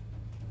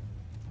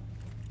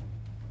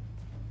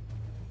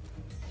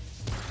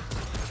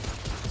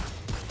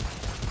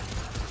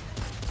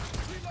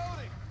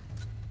 Reloading.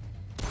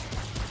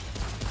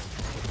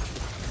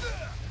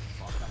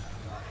 Fuck, I'm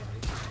into that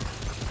anyway.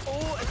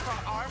 Oh, it's for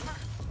armor.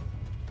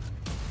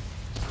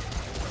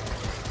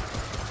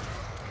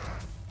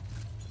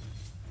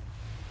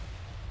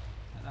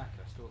 And that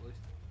crystal at least.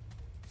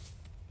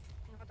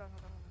 Hold on.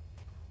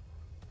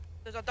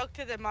 There's a dog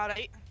to the my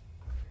right.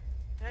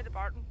 Head of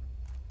Barton.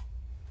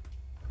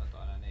 I don't know,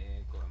 I need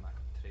to go to my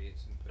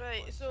traits and put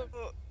Right, points so in.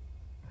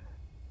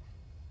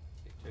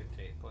 Get 2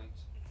 trait points.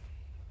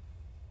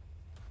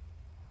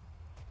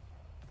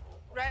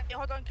 right,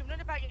 hold on, come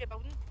round the back of the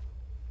building.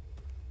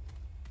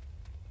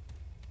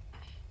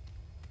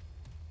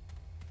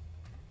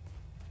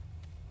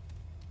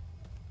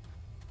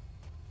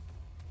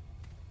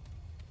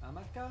 Am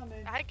I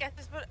coming? I think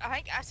this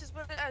is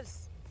what it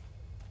is.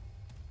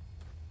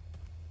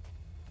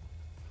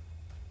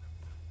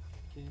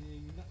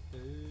 King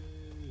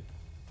Nutty.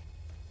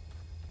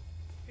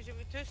 Because you've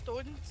got 2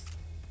 stones.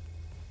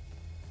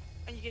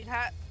 And you can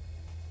hit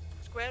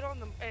square on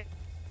them.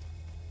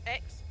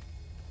 X.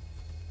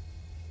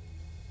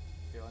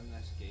 Beyond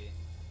this gate,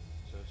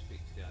 so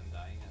speaks the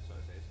undying, that's what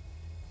it says.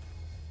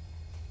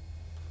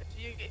 So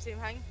you get the same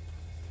thing.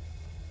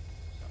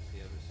 It's up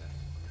here, what's this?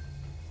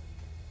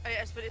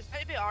 It's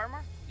meant to be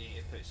armor. You need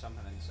to put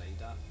something inside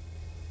that.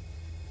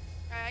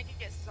 I think it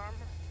gets his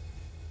armor.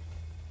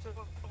 So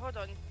hold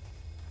on.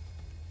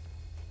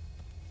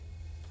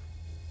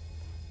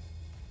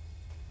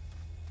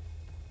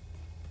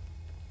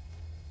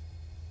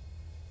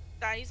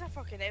 Dan, he's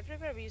fucking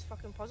everywhere with his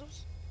fucking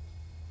puzzles.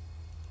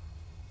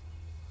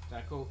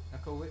 Nicole,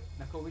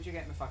 what'd you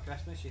get me for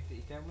Christmas? You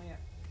tell me it?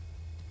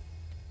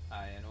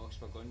 Aye, I know, so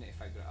we're going to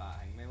figure it out,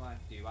 hang me man.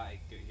 Do you want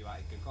to Google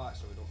it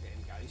so we don't get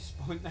any guys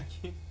spawned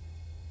again?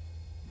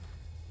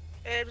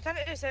 Return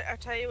to the centre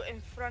tile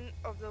in front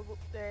of the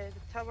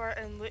tower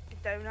and look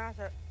down at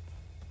it.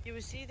 You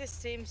will see the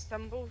same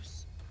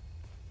symbols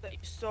that you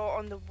saw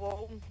on the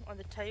wall, on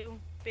the tile,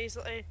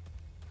 basically.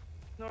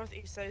 North,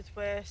 east, south,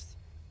 west.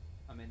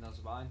 I mean,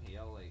 there's one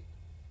here, like,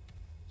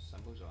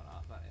 symbols on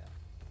that bit, yeah.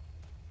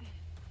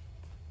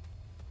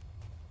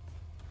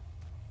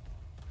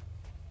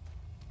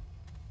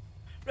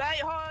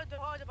 Right, hold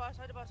the bus.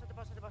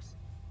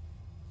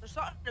 There's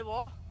something on the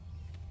wall.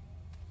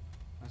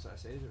 That's what it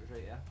says, it was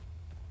right here.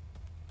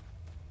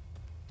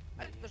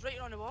 There's writing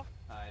on the wall.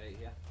 Aye, right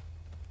here.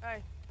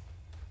 Aye.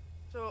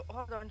 So,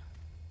 hold on.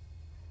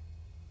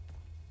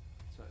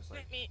 So it's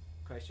like, Let me...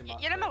 question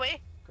mark, You're in my way.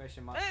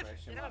 question mark, Move,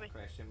 question you're in my mark, way.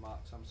 question mark,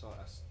 some sort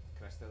of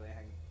crystal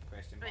thing,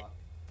 question Right. mark.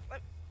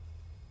 Right.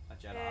 A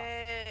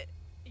giraffe.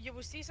 You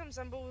will see some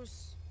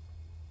symbols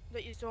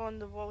that you saw on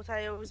the wall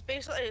tiles.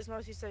 Basically, it's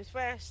north, east, south,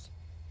 west.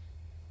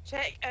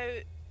 Check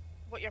out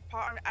what your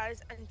pattern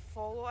is and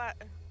follow it.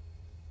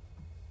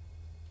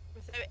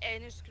 Without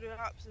any screw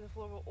ups, and the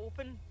floor will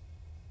open.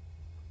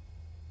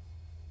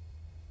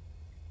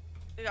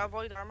 You gotta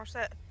avoid armor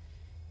set.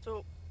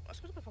 So, I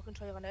suppose we're fucking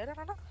trial and error,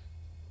 isn't it?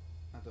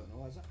 I don't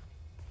know, is it?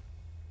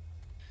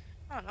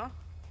 I don't know.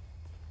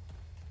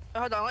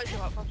 Hold on, let's do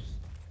that first.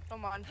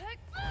 Come on. How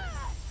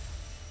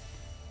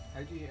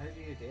do you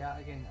do that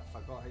again? I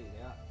forgot how you do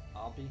that.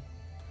 RB? Is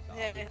that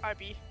Yeah,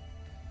 RB.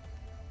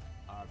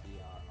 RB.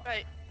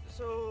 Right,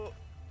 so...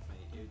 Right,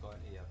 you go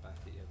into your bit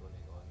that you're going to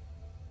go in.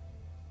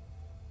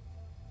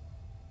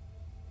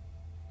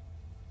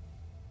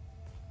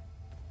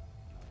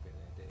 I'll get the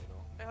data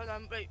wrong. Right, hold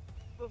on, right.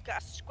 We've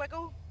got a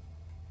squiggle.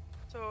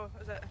 So,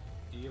 is it...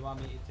 Do you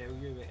want me to tell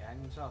you what the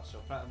things are? So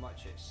pretty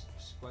much it's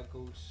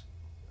squiggles,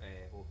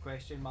 well,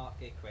 question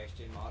marky,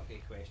 question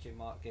marky, question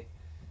marky.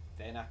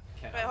 Then I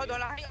can... Right, hold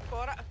on, I think I've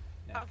got it.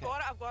 Then I've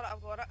got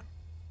it.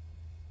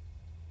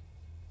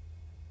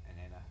 And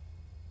then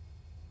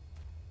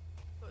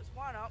So it's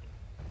one up.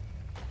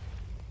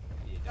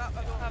 you No, I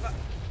don't have it.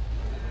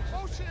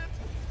 Oh shit!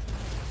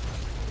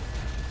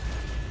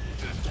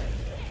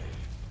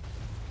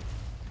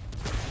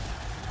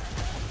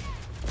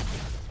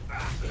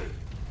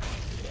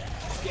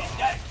 Get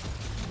down!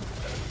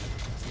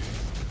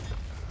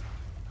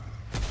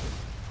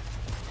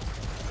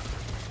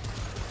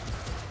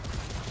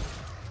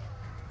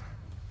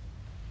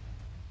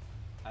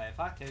 If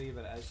I tell you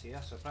what it is here,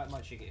 so pretty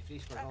much you get 3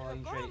 squiggle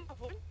lines, I've got it right? on my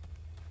phone.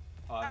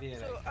 Oh, have you?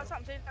 So Right, that's cool. what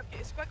I'm saying, I've got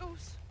the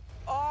squiggles.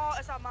 Oh,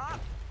 it's a map.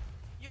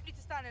 You need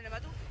to stand in the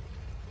middle.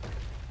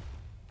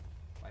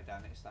 Why do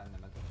I need to stand in the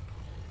middle?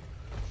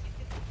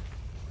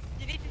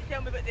 You need to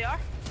tell me what they are.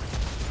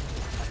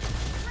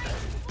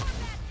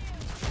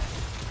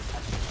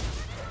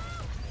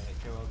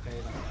 Cool, okay,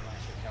 then I'm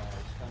actually killing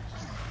those stunts.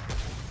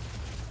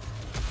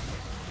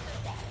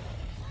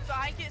 So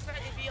I think it's meant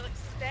to be like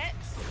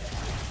steps.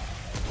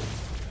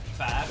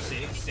 5,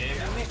 6, 7,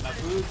 8, my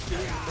boots do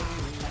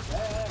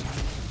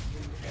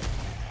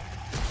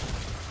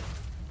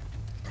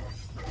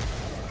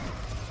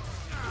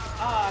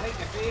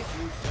Face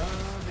you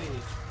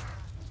savage.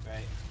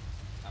 Right,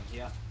 I'm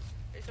here.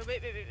 Right, so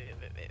wait.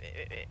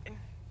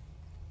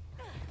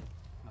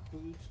 My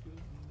boots go me.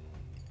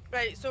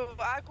 Right, so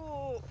I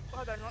go.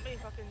 Hold on, let me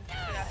fucking do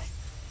this.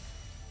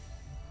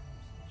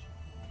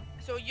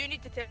 So you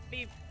need to tell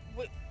me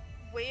what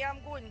way I'm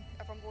going.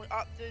 If I'm going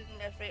up, down,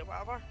 left, right,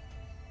 whatever.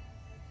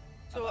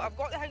 So I've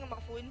got the thing on my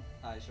phone.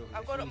 Aye, so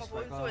I've got it on my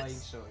phone, so it's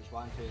so it's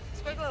 1, 2,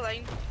 3. squiggly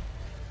line.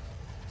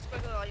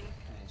 Squiggly line.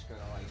 And then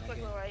squiggle line Squiggly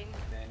again. line.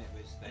 Then it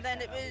was the And then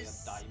it kinda weird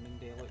was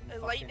diamond-y looking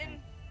fucking lightning.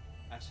 thing.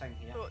 This thing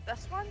here. So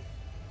this one.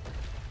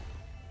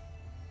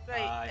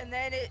 Right, Aye. and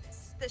then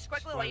it's the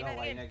squiggly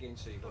line again.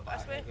 So you go Go back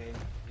this way. again.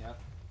 Yep.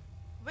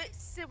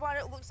 What's the one?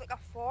 It looks like a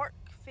fork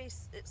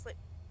face. It's like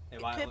The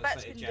two one that bits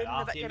looks like a going down,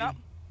 giraffe, the bit you going up.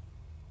 mean?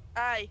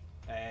 Aye.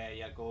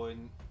 You're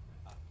going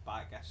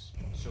back this.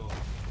 So,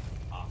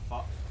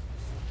 fuck.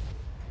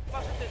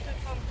 What's it do?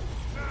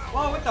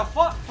 Whoa, what the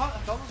fuck?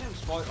 Tunnel's in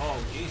spot.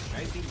 Oh, jeez,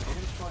 right, even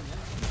getting spawn, yeah.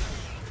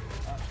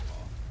 That's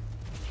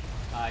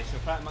off. Aye, so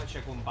pretty much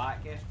you're going back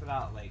after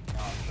that, like,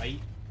 right,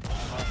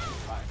 whatever,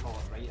 if I call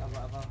it right or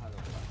whatever, I don't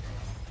know.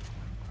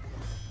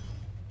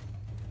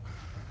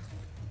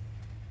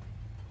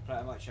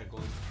 Pretty much you're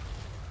going.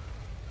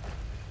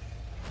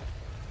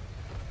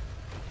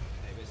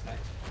 Hey, what's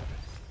next?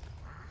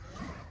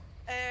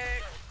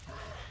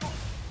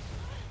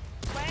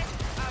 When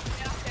I've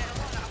been up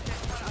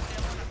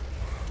there,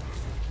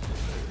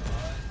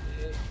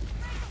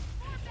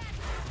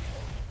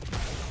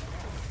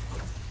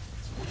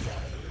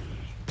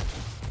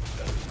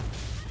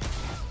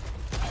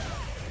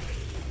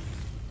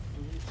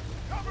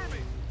 Cover me!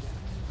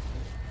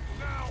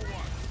 Now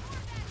what?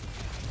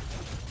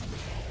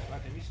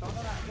 Right, can we start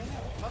on that again?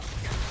 we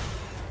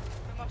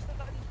must have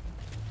done.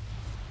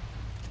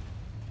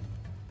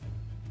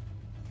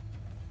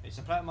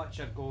 So pretty much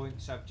you're going,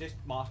 so I've just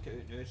marked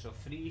it out now, so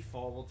 3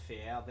 forward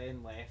fair,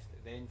 then left,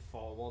 then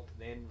forward,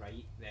 then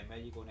right, then where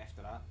are you going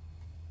after that?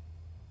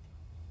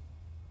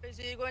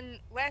 So you're going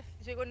left,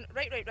 so you're going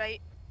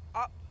right,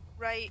 up,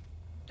 right,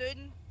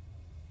 down,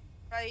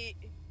 right,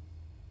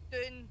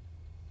 down,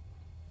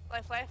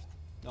 left.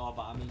 No,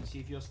 but I mean, see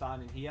if you're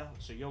standing here,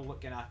 so you're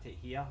looking at it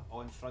here,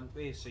 on front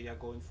way, so you're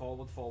going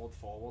forward,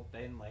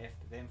 then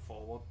left, then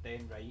forward,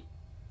 then right,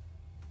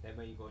 then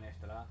where are you going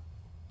after that?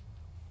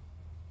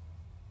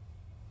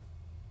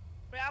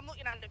 Right, I'm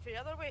looking at it the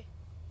other way.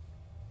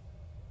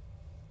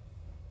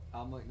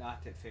 I'm looking at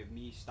it for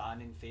me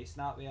standing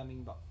facing that way, I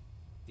mean, but,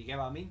 do you get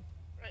what I mean?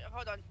 Right,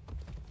 hold on.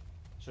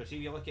 So see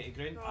if you look at the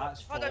ground, So,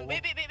 that's hold forward. on,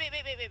 wait.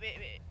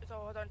 So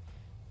hold on.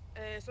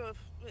 So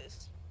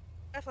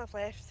it's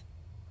left,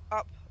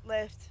 up,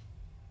 left,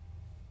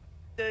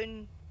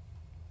 down,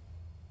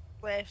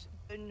 left,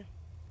 down,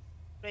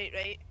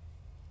 right.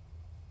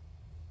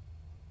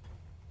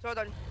 So hold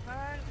on.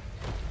 1,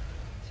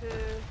 2,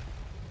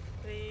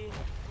 3.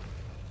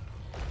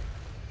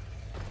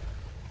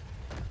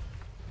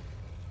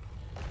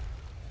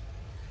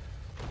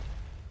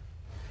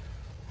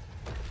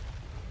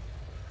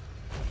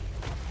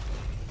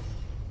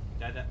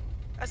 Did it.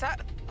 That's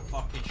it.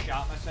 Fucking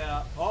shot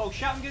myself. Oh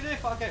shit, I'm gonna do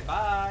fuck it,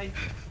 bye!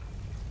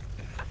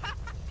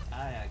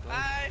 Aye, go.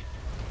 Bye.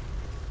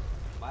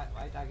 Why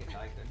did I get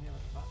dragged in here?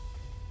 What the fuck?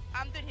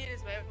 I'm down here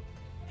as well.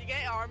 You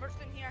get armors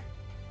down here.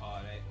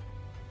 Alright.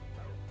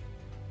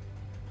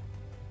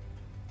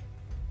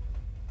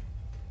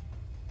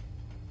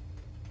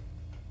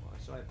 Well,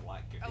 it's like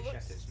black goopy shit,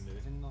 looks- it's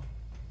moving though.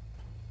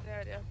 There.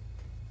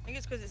 I think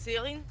it's because it's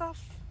alien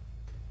stuff.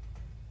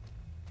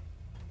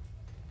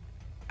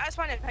 That's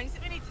one of the things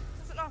that we need,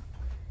 is it not?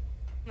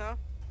 No.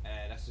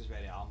 This is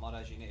where the armour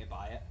is, you need to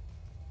buy it.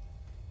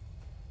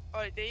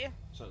 Alright, do you?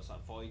 So it's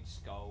like Void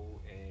Skull,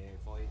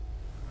 Void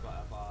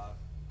whatever,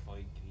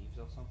 Void Greaves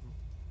or something.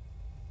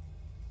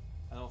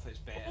 I don't know if it's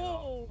better Oh.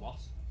 or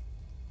worse.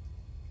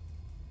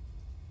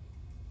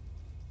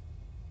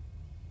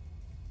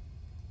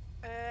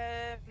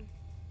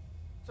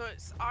 So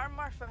it's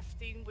armor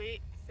 15,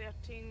 weight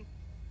 13.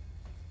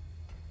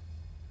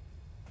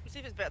 Let's see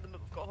if it's better than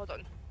what we've got. Hold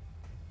on.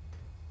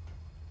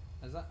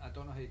 Is that? I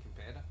don't know how you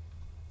compare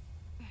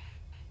it.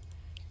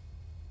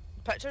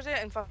 Pictures of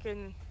it in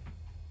fucking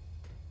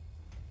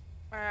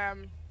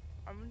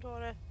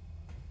inventory.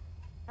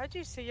 How do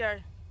you see your?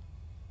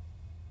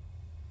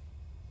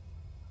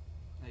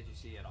 How do you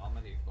see your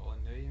armour that you've got on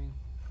now, you mean?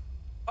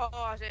 Oh,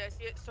 I see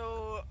it.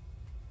 So,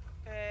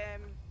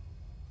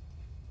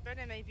 bearing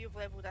in mind you've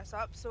leveled this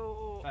up.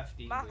 So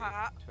 15, my weight,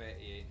 hat,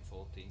 28 and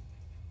 14.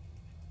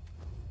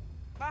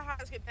 my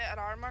hat's got better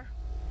armor.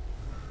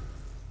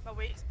 My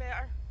weight's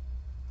better.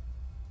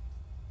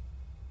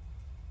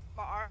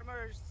 My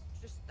armor's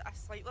just a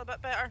slightly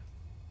bit better.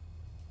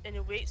 And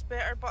the weight's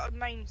better, but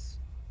mine's.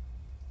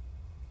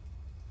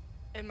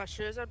 And my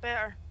shoes are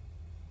better.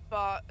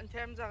 But in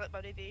terms of like my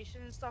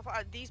radiation and stuff,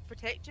 these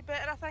protect you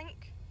better, I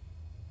think.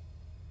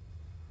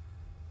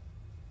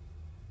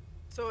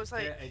 So it's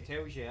like It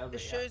tells you the what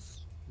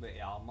shoes.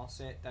 the armour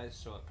set does,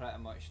 so it pretty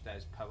much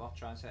does power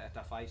transfer.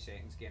 After 5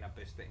 seconds, gain a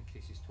boost that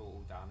increases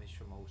total damage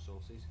from all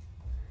sources.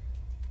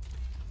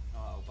 Oh,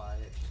 I'll buy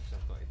it just because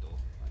I've got a door.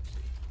 Let's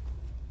see.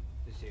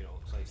 The zero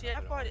looks like. See,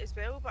 I've got it as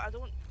well, but I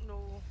don't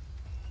know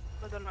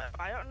whether or not to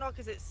buy it or not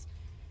because it's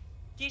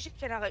gives you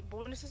kind of like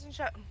bonuses and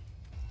shit.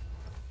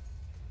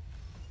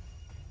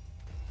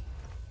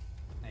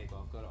 There you go,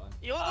 I've got it on.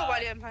 You don't know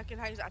what I'm fucking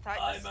hangs that attack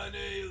I'm this. an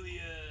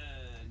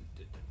alien!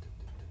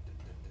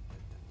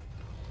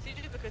 See,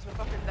 just because we're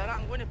fucking done it,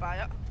 I'm going to buy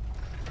it.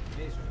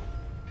 May as well.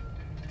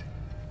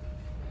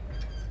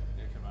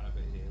 You can run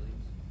about his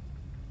aliens.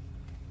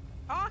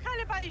 Oh, I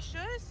can't buy his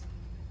shoes.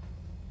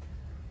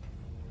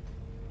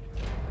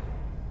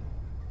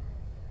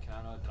 Can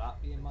I not drop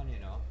you money?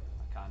 No.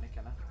 I can't,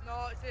 can I?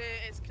 No,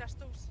 it's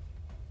crystals.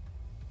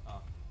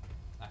 Oh.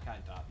 I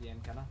can't drop you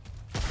in, can I?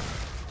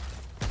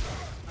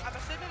 I'm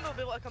assuming we'll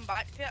be able to come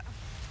back to it.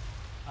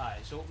 Ah,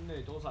 it's open now,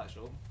 the door's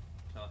actually open.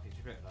 So I can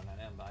just put it run in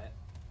there and buy it.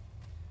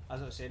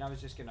 As I was saying, I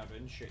was just going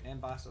around shooting them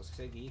bastards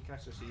because I give you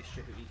crystals, so you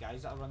shoot at you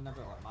guys that are running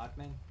about like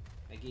madmen.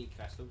 I give you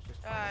crystals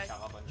just to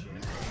kill a bunch of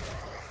you.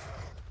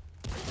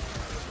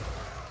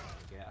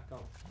 Get a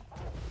kill.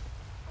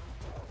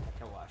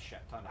 Kill what a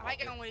shit ton of I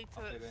think I only need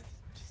to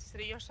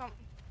 3 or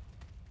something.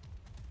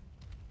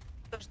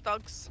 There's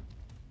dogs.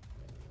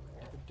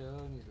 The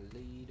dog is a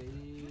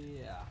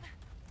lady.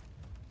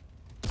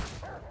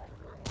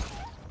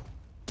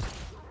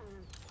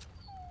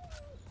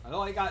 I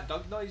know you got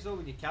dog noise though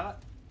when you kill it.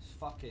 It's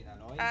fucking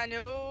annoying. I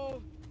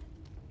know.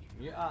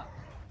 Mute that.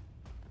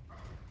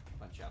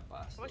 Bunch of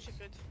bastards. I wish you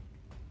could.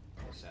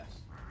 What's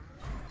this?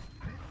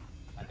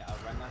 I got a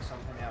ring or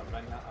something there, a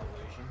ring that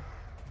illusion.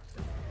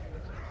 The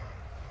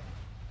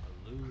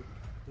ring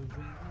of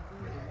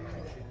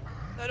illusion.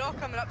 They're all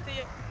coming up to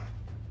you.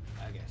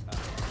 I guess that.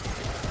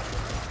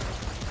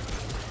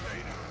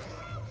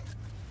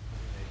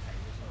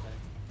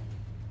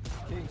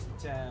 Kingston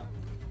Town.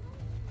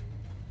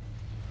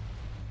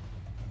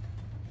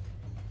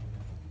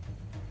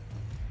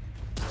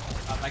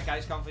 That big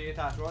guy's coming for you,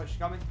 Tash. Right, she's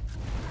coming.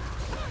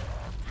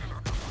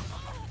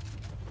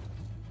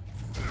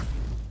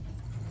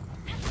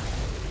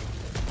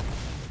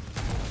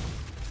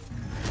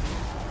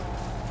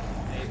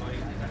 There you go, you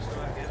got the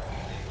crystal again.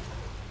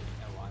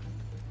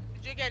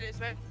 Did you get it as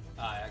well?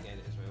 Aye, I get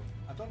it as well.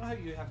 I don't know how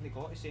you haven't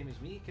got the same as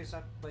me, because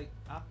I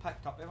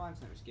picked up the ones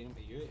and it was getting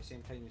to you at the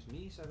same time as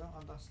me, so I don't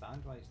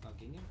understand why it's not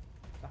getting you.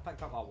 I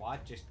picked up a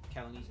wad just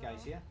killing these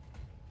guys here.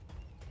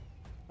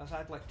 That's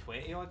had like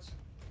 20 odds.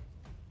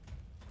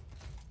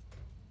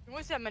 You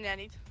want to see how many I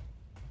need?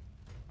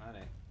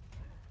 Alright.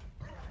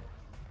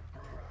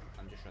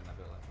 I'm just running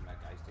about like for my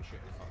guys to shoot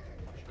the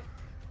fucking musket.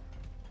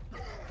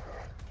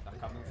 They're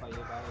coming for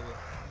you, by the way.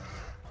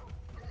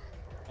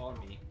 Or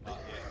me, not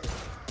yet.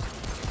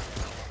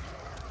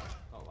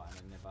 Got one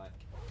in the back.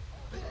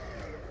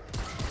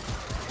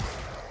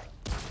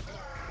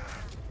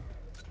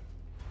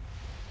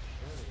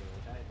 Surely you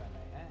will die by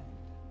my hand.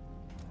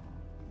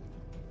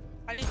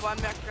 I need one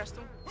more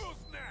crystal.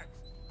 Who's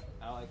next?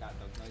 I don't like that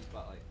dog noise,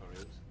 but like for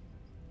reals.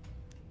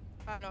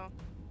 I know.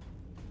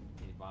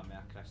 You need one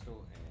more crystal.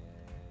 I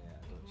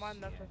don't One see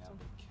more any. crystal. I've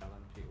been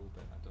killing people,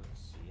 but I don't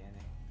see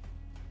any.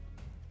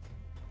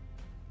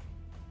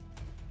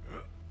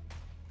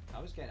 I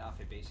was getting off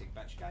the basic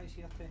bitch guys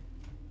here too.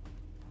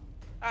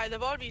 Aye,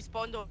 they've all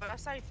respawned over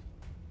this side.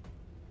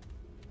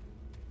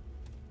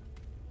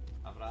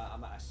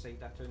 I'm at a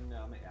side of town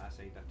now, I'm at the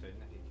side of town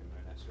if you come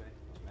round this way.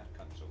 There's more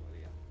cuts over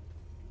here.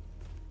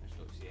 I just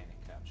don't see any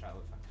cut. I'm trying to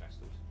look for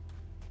crystals.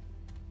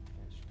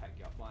 Yeah, just pick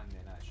you up one and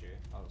then that's you.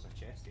 Oh, there's a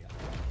chest here.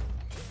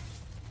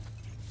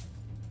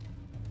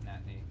 Nah,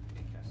 no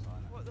crystal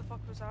in it. What the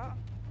fuck was that?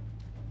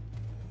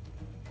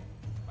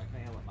 Why can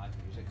I hear like mad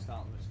music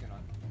starting? What's going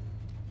on?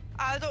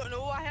 I don't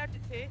know, I heard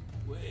it too.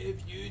 What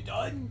have you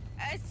done?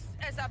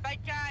 It's a big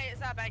guy, it's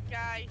a big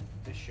guy.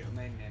 Just shoot him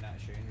in and then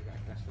that's you and you got a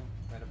crystal.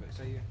 Whereabouts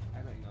are you? I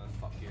don't even know where the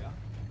fuck you are.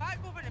 Back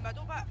over in the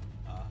middle bit.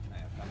 Ah,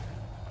 right, I've come.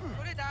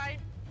 Gonna die.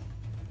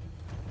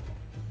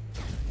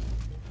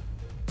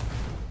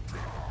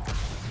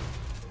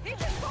 He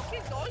just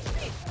fucking dodged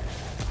me!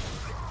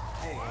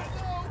 There you go.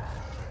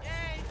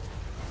 Yay!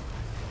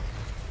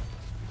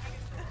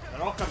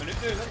 They're all coming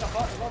out, dude. What the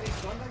fuck? They've all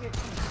these guns again.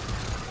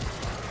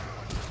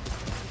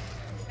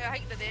 Yeah, I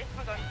think they're there.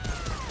 Hold on.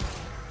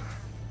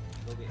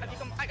 Go get Have you it.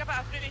 come? I got about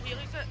a fruity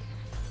healies it.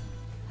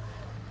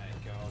 Right,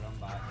 go, run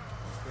back.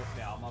 Go for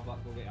the armour, but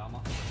go get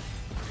armour.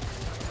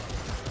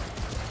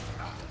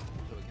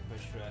 So we can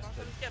push through this. I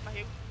was getting my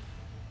heal.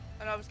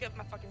 And I was getting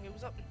my fucking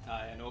heals up.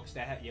 I know, because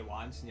they hit you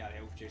once and your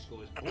health just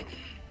goes boom.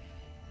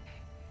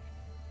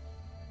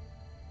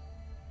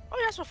 Oh,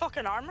 yeah, that's my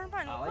fucking armour,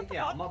 man. I What like the the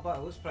fuck? armour, but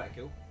it looks pretty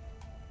cool.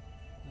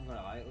 I'm not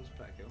gonna lie, it looks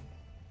pretty cool.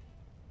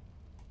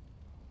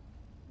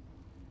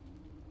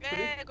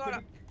 Yeah, I got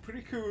it.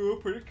 Pretty cool,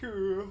 pretty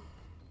cool.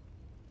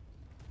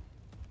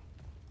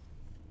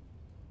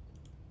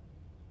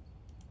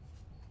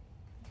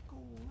 Go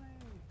away.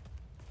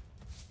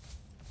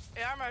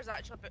 The armour is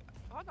actually a bit...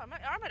 Hold on a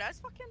minute, the armour is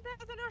fucking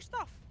better than our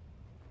stuff.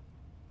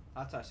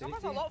 That's a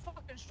Armour's safety. a lot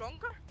fucking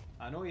stronger.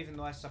 I know, even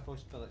though it's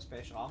supposed to be like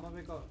special armour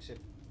we got,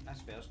 except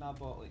this version I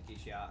bought like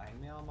gives you out hang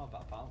me armour,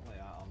 but apparently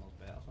that armour's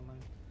better somehow.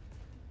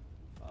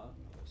 But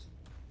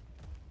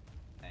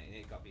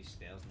you got these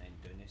stairs and then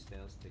down the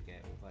stairs to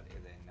get over to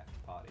the next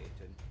part of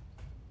town.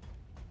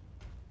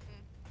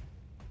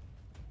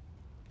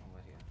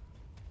 Over here.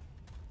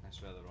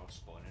 That's where they're all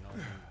spawning on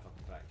and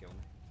fucking try to kill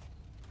me.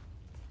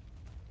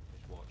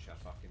 Just watch your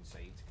fucking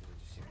sides because I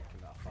just seem to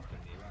come out a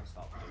fucking neighbour and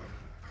start doing it.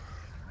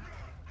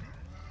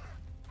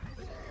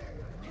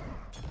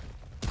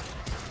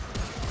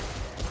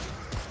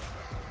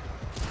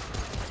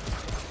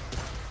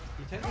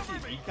 You tend to see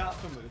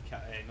recaps them with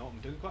knock them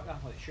down quicker,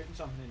 like shooting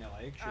something in the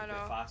leg, shoot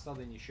it faster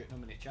than you shooting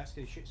them in the chest.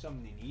 Because you shoot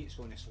something in the knee, it's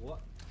going to slow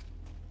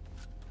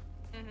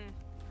it.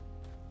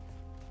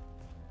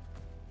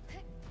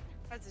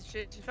 That's a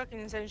shit. You fucking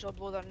essentially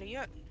blow their knee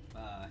out.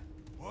 Aye.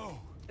 Whoa.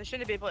 They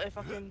shouldn't be able to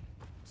fucking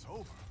It's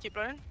over. keep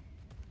running.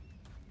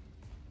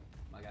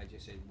 My guy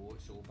just said, whoa,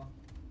 it's over.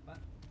 What?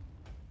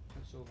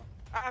 It's over.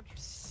 I've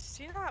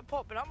seen that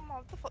popping up.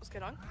 What the fuck's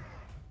going on?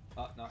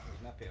 Oh, no,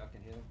 there's no Peter, I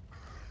can hear him.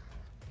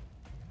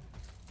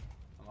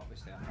 I'm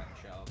obviously I'm hitting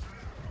shit up.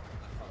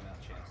 That's probably our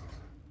chests.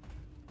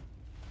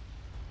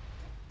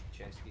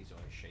 Chest keys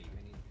always shite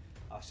we need.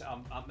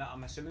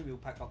 I'm assuming we'll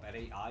pick up the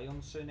right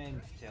iron soon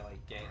then to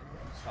like get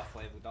stuff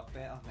leveled up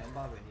better.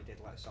 Remember when you did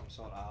like some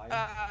sort of iron?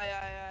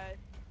 Aye.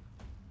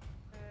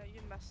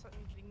 You missed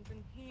something green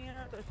in here. I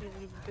don't know if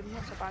you've given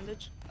us a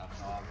bandage. No, I was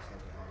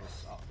thinking I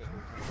was up the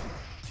whole time.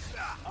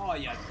 Oh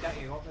yeah,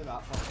 get you up with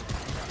that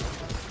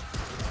fucking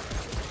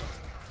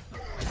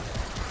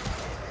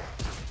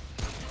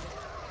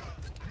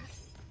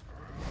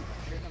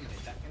shoot them in the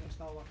dick and it's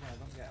not working. I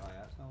don't get why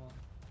that's not working.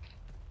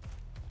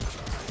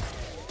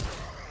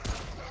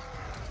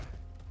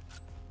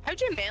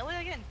 How'd you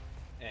melee again?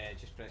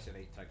 Just press the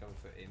right trigger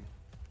without aiming.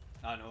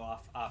 I know,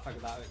 I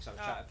figured that out because I was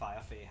trying to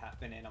fire for a hit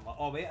and then I'm like,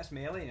 oh wait, it's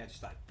melee, and I just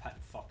started hitting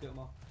fuck out of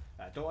them.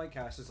 I don't like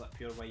how this is like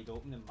pure wide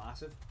open and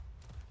massive.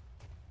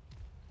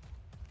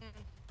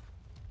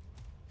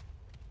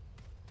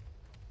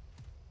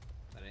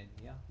 They're in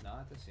here? No,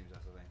 it just seems as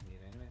though they're in here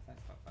anyway, thank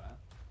fuck for that.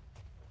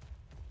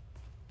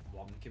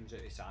 One comes out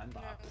of the sand,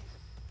 but I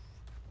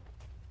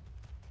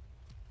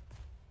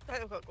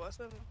think I've got glass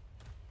with me.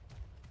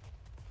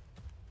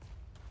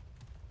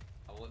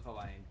 I'll look for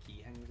one of them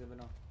key things if I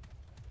know.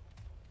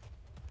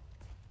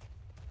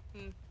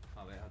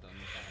 Oh wait, hold on,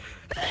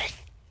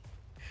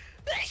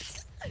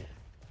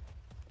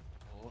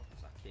 oh,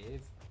 it's a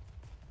cave.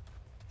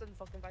 Didn't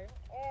fucking fire.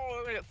 Oh,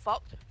 we're gonna get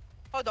fucked.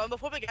 Hold on,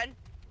 before we begin.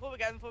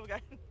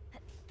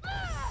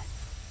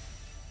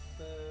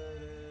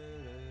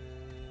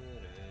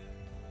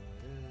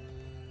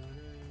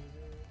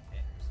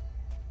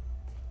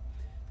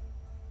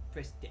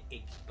 Press the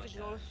X Because button. you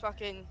know,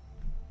 fucking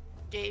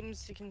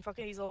games, you can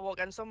fucking easily walk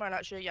in somewhere and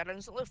actually you're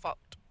instantly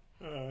fucked.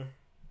 Pretty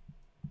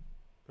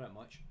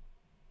much.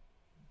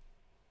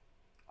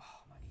 Oh,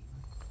 my knee.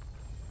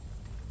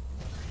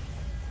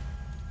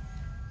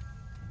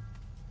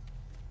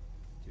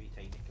 Three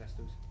tiny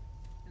crystals.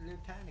 Little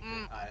tiny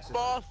crystals. This is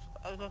Boss!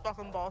 I was a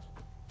fucking boss.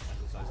 This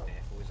is us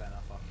defos in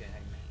a fucking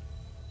thing.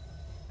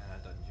 In a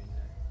dungeon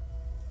now.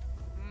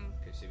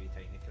 Could see wee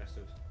tiny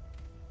crystals.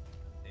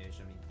 There's I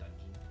mean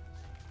dungeon.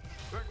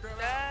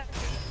 Yeah.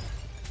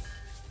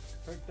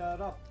 Pick that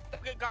up.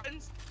 Don't get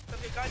guns.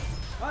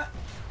 What?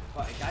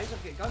 What, the guys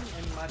have got guns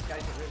and mad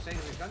guys are outside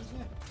have got guns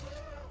now?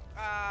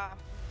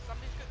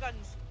 Somebody's got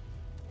guns.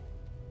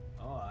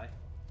 Oh, aye.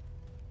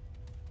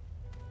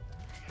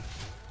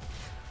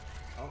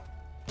 Oh.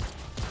 The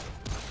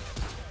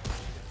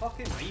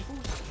fucking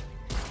rifles?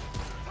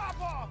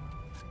 Pop off!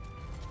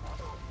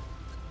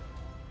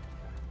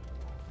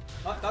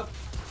 What, Doug?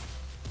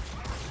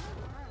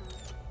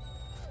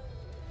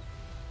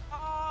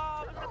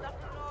 Oh, look at that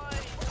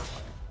noise.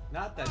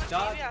 Not the Oh,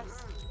 dog.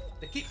 devious.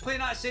 They keep playing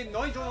that same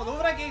noise over and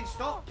over again.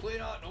 Stop playing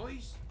that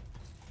noise.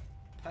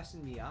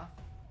 Pissing me off.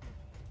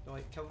 Don't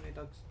like killing the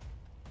dogs.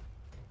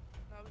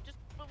 No,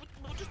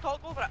 we'll just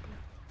talk over it.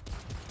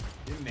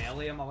 You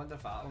melee him, I wonder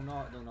if that'll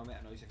not. They'll not make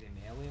a noise if you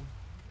melee him.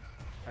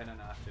 Kinda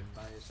not tomb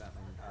by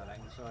something. A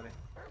ring, sorry.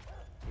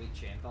 Weak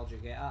chamber, did you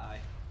get that?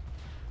 Aye.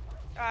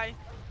 Aye.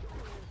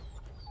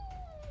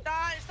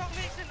 Nah, it still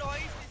makes a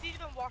noise. It's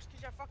even worse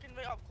because you're fucking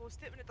right up close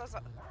to it when it does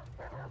it.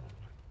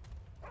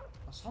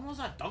 There's almost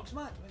a dogs,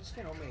 man. What's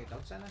going on with the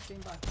dogs in this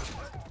chamber?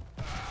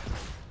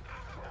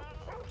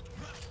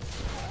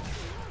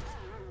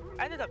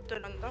 I ended up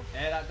doing under.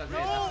 Yeah, that does make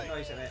a different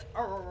noise in it.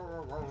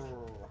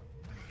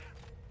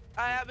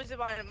 Aye, that was the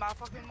one my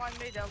fucking one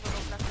made earlier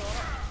on next door.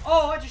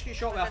 Oh, I just get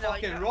shot with a I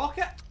like fucking it.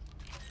 rocket.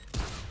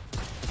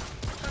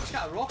 I just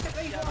got a rocket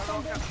rifle or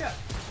some bullshit.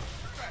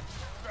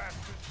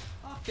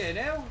 Fucking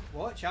hell.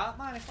 Watch out,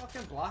 man. He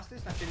fucking blasted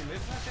us and I couldn't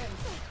move for a second.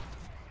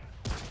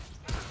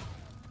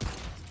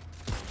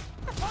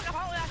 What the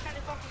hell? I can't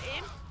fucking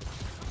aim.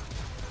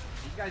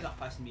 These guys are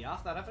pissing me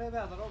off. They're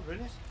everywhere. They're all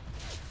ruinous.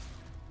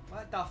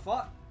 What the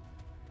fuck?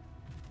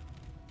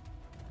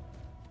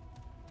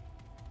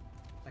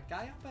 There's a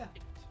guy up there.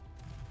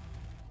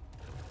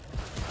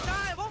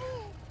 Die, what? Oh, I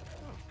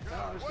was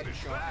God, what getting is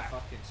shot on the that?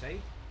 fucking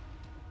side.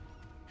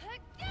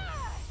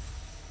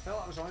 felt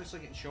like I was honestly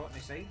getting shot in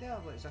the side there,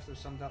 like as if there was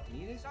somebody up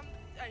near us.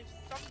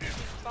 Somebody's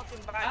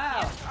fucking back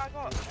Ow! here. I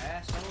got.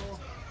 Asshole.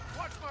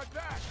 Watch my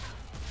back!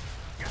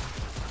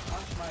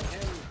 Watch my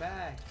hell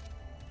back.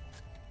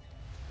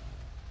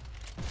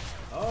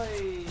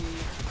 Oi!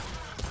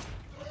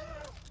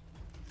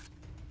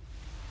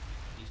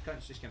 These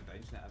cunts just come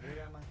bouncing it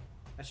everywhere, man.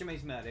 This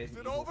reminds me of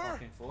Resident Evil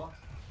fucking 4.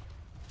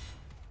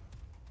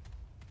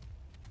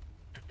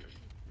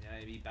 Yeah,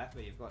 a wee bit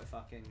where you've got to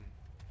fucking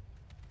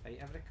fight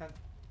every cunt.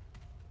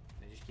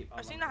 They just keep.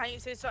 I seen the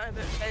height say something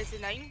about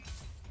Resident 9.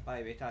 By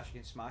the way, Tash, you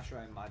can smash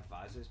around mad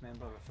vases,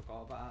 remember? I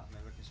forgot about that.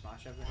 Remember, we can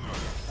smash everything.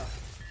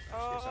 Stuff.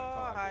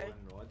 Oh, hi.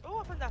 Rod. Oh,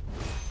 I found that.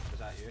 Was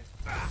that you?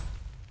 I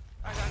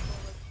got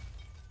it.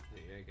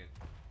 Yeah, good.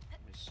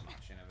 I'm just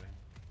smashing everything.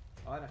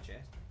 Oh, and a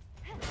chest.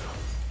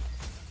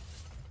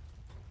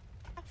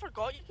 I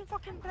forgot you can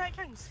fucking break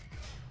things.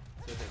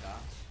 So did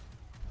that.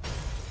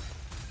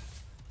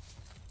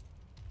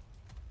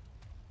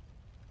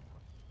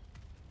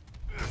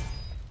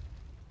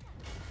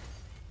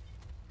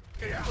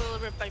 You're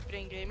clearly a big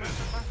brain gamer.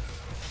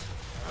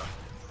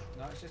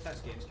 No, it's just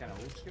this game's kind of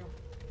old school.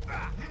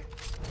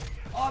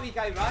 Oh, wee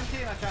guy ran to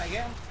him, I tried to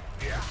get him.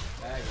 Yeah.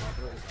 There you go, I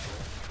brought his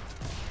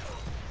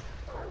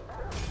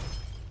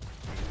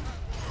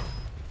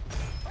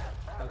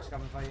Dog's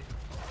coming for you.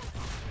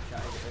 Try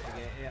to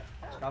get here.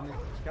 It's coming,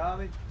 it's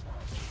coming.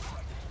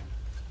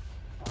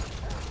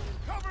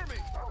 Cover me!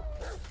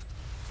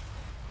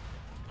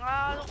 I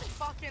don't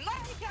fucking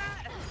like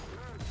it!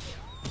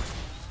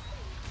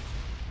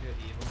 You're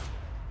evil.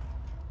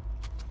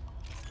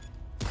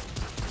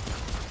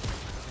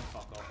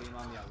 Fuck off, you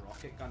man, with a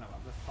rocket gun or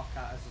whatever the fuck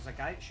that is. There's a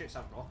guy that shoots a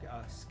rocket,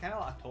 it's kind of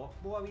like a top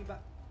bow a wee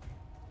bit.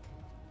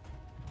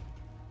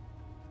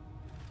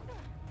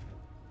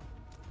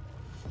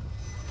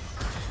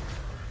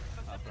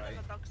 That's right.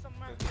 There's a dog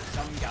somewhere.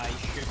 Some guy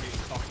shooting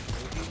his fucking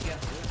rocket here.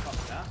 Who the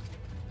fuck's that?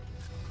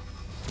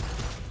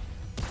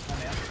 I'm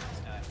there.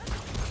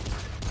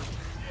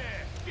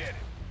 Yeah, get it!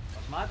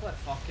 There's mad like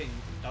fucking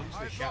dunks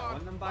the shit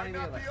on them by the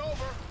way. Like,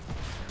 over.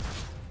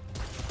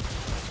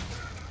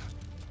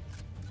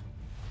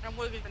 I'm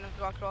literally gonna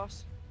go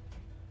across.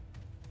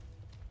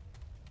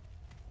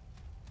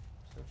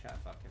 still trying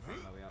to fucking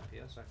find my way up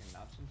here so I can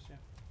nab some shit.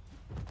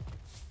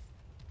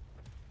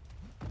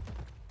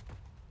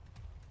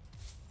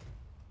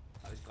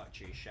 I just got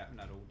chase shit when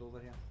I rolled over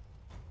here.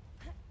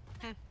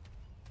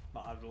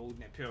 But I rolled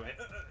and it pure went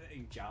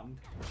and jammed.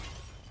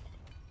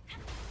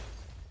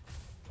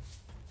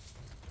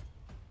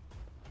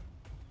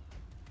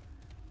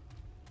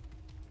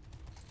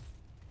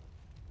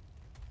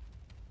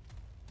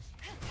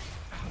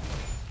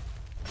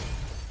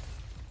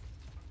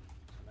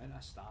 Amount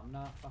of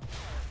stamina, fuck.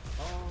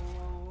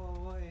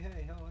 Oh,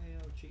 hey,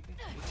 cheeky.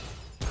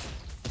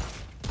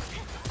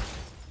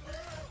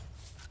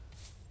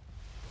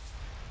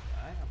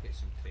 Right, I've got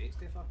some traits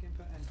to fucking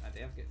put in. I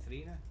do, I've got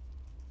 3 now.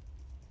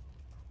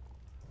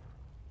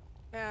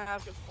 Yeah,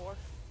 I've got 4.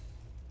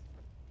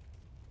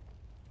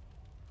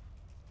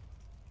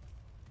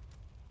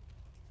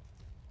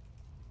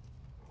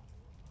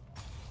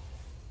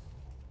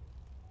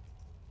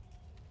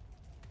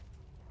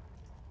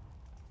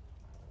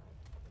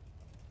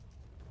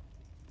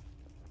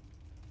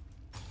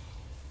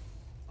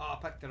 Oh, I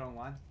picked the wrong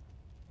one.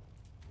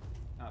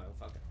 Oh well,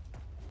 fuck it.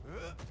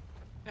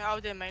 Yeah,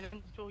 I'll do mine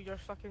until you're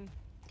fucking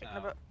kicking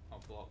a bit. I'll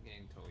block you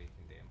until you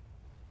can do them.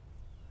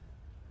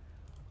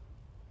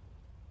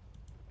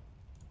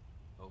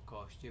 It'll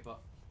cost you, but...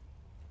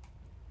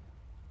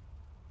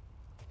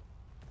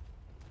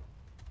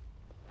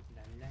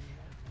 La, la, la.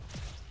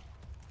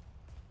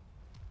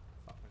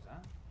 Fuck was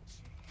that?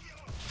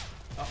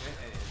 Oh, wait,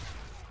 it is.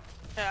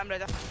 Yeah, I'm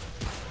ready.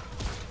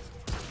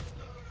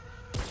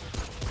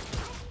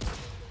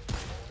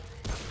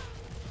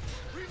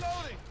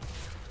 Reloading!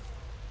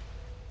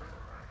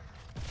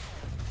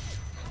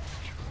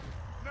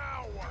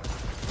 Now what?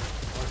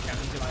 Oh,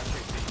 Jimmy's about to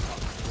shoot me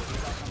fucking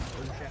got some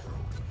bullshit.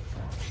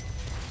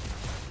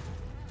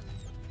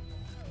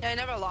 Yeah, it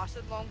never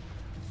lasted long.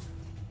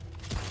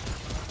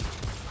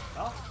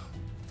 Oh?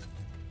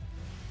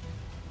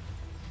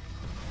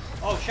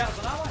 Oh, shit, it's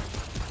on that one!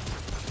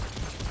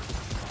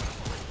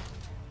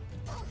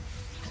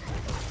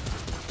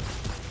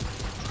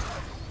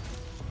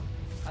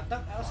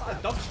 A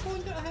dog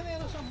spawned out of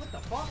him or something, what the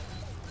fuck?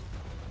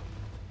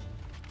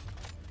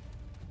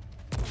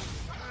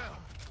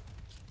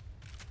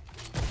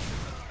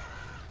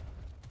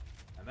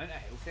 Amount of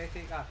health I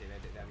take after you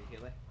read it there,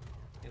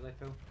 Healy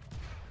pool.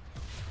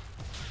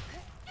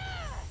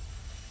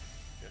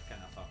 You're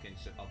kinda fucking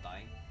super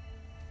dying.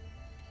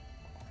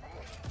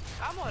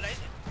 I'm alright.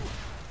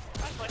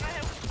 I'm fine, I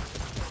help.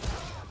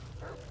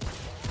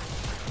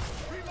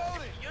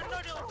 Reloading! You're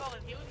not really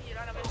falling healed, you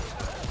ran away.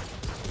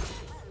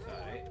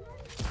 Alright.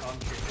 I'm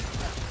shooting.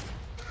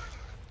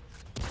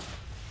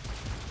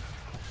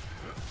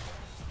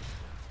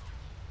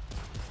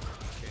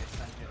 Chest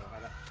in here, I've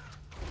had it.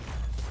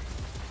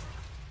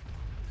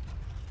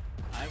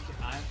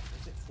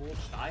 Is it 4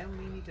 style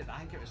we needed? I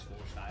think it was 4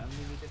 style we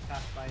needed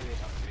cast by the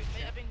upgrade.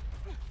 Might have been.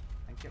 I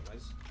think think it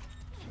was.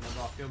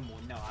 Remember I feel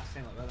moaning the last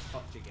time, like where the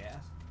fuck did you get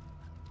us?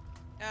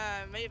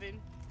 Might have been.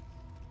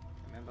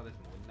 I remember there's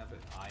moaning about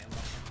iron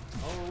or something.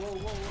 Oh, whoa,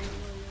 whoa, whoa, whoa,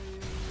 whoa.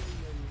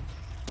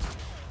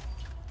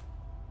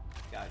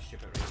 Guys,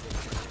 ship it right there,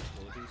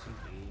 exploding some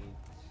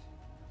blades.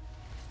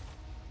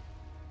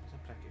 There's a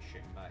prick who's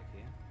shooting back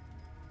here.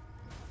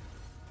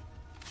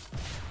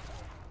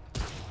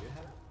 You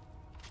have it?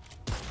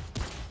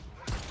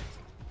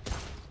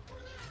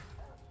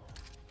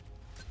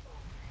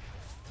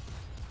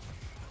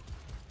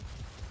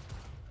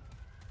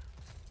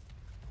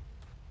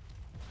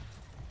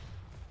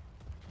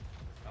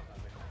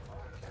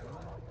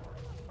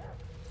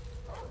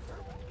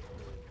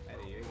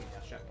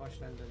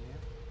 Pushing in down here.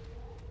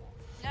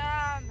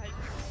 Nah, I'm like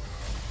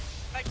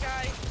that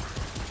guy.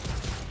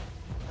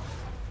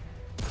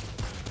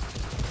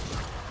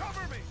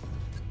 Cover me!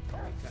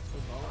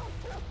 Crystal ball.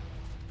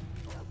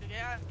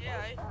 Yeah,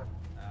 yeah.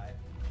 Aye.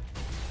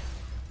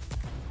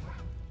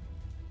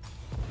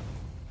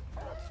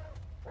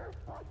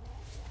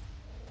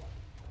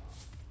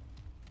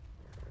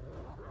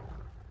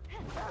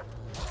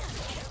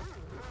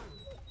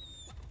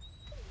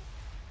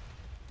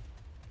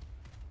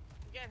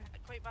 Yeah,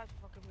 quite bad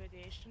fucking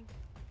radiation.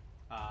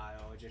 I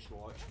know, just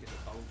watch, get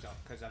the builds up,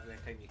 because every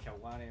time you kill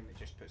one of them, it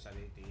just puts a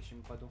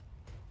radiation puddle.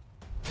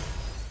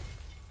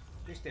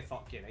 Just to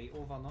fuck you right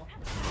over, no?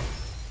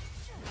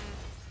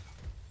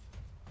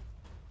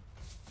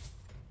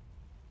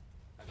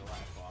 I don't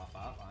want to go off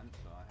that one,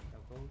 so I think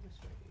I'll go this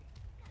way.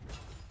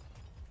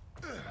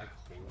 Big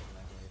hole in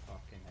the bloody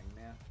fucking thing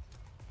there.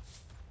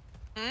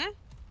 Hmm?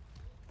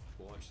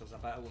 Watch, there's a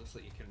bit that looks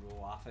like you can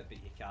roll off it, but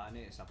you can't.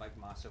 It's a big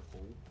massive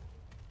hole.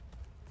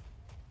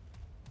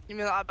 You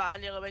mean that I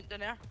nearly went down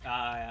there?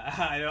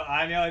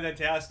 I know the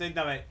test did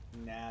I went,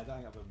 nah, I don't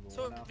think I've been rolling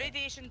So off it.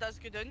 radiation does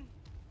go down.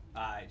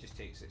 It just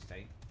takes its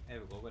time. There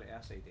we go, we're at the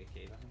other side of the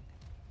cave, I think.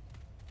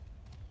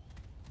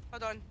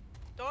 Hold on.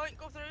 Don't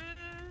go through.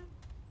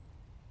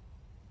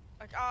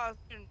 Like, ah,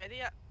 you're an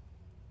idiot.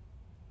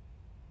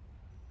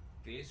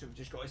 Great, so we've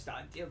just got to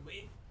stand here and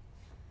wait.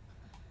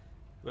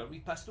 Where are we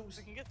pistols?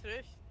 We can get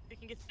through. You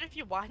can get through if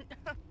you want.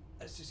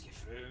 Let's just get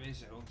through it,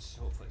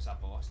 so hopefully it's a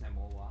boss and then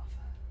we'll laugh.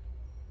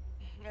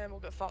 And then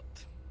we'll get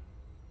fucked.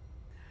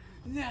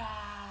 Nah!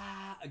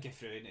 I get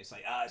through and it's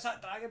like, it's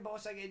that dragon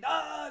boss again.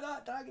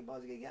 That dragon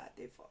boss again. God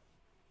damn fuck.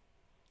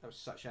 That was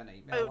such a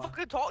nightmare.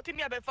 Fucking talk to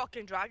me about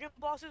fucking dragon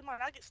bosses, man.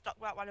 I get stuck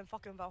with that one in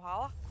fucking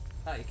Valhalla.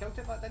 You killed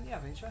it back, didn't you,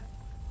 eventually?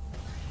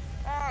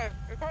 Aye,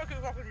 you probably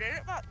could fucking get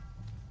it back.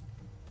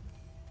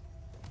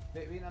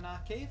 Wait, we in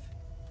a cave?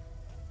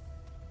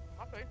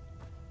 Okay.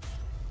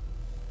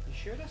 You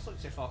sure this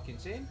looks the fucking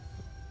same?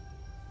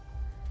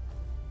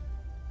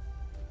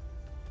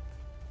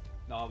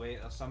 No, wait,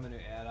 there's something out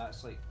there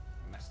that's like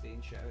misty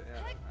and shit out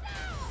there.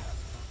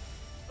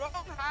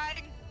 Wrong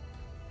hang.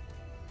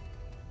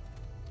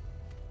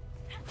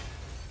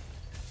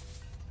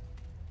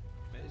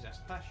 What is this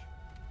pish?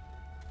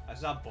 This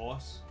is a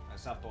boss.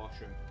 This is a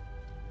boss room.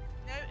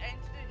 Now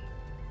entering.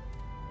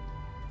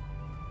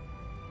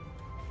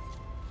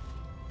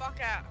 Fuck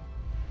it.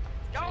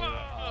 Go!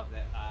 Oh,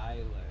 the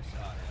eyeless. Oh,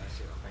 yeah, let's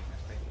see what I think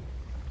this time.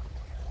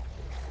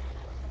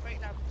 Right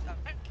now,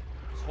 that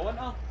It's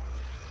Haunter.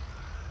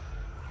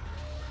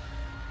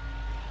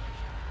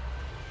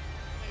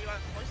 you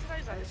want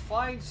moisturizer? It's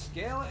flying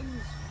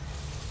skeletons.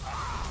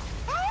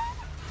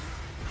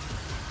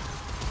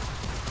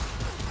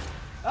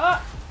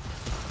 Ah!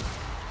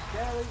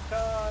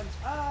 Skeletons!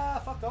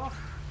 Ah, fuck off.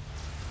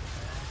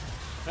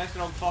 Press the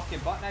wrong fucking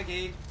button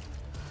again.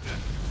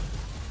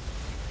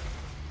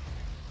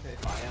 Bit of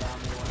fire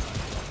on me,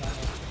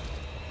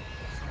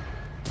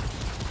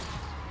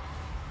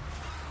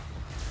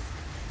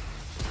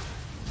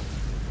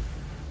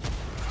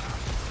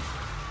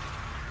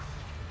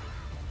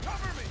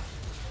 Cover me!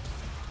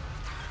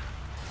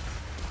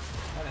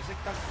 What is it?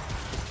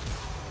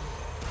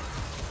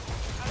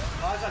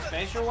 Oh, there's a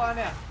special one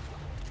there.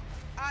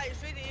 Ah,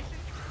 it's radiation.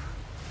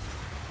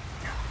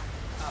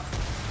 Oh.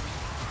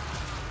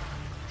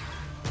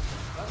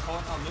 That's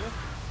Haunter new.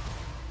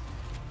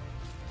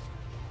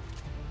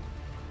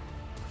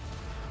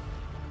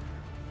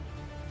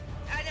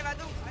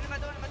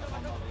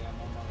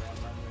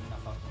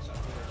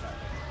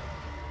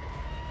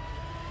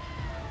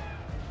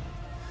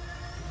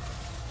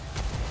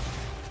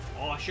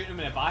 Oh, shooting him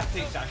in the back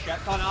takes that shit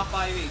ton off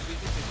by the way. He's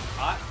weakness is his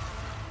back.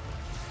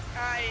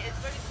 Aye, it's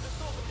very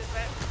so with this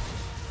bit.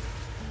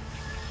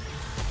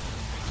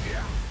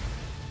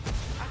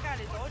 I can't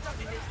dodge, I've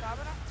got no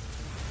stamina.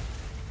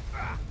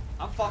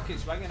 I'm fucking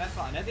swinging this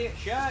like an idiot.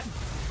 Shit!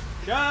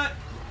 Shit!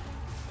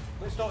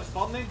 Let's stop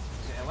spawning.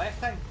 Is it a left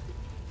thing?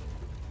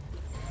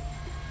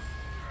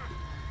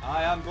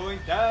 I am going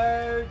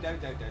down. Dive.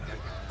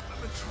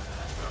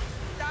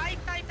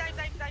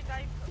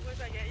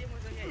 Where's I get you?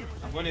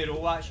 I'm going to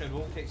roll actually.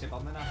 Roll takes the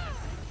burning off.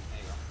 There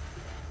you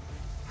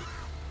go.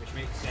 Which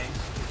makes sense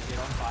because you're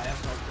on fire,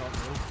 so I'll drop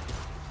roll.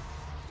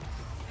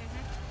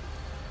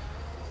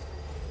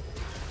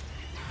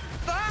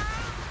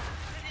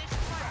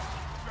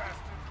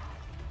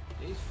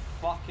 These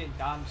fuck fucking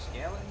damn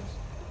skeletons.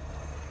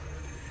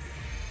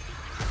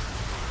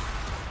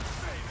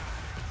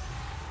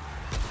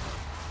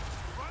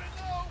 Running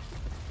low.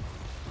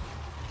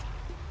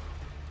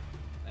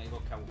 There you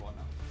go, kill one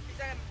now. He's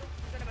in the middle.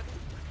 He's in the middle.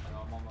 I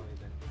know, I'm on my way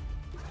down.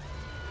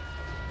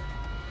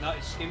 No,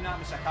 he's screaming at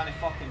me so I can't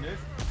fucking move.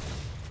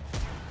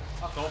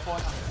 Fuck off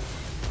on him.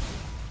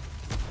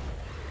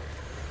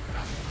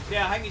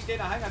 Yeah, I think he's dead,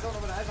 I don't know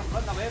what it is, I'm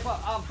running away, but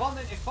I'm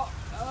burning to fuck.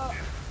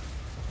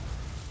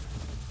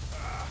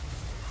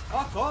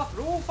 Fuck off,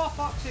 roll for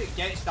fuck's sake.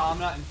 Get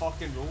stamina and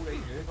fucking roll right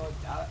now, god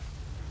damn it.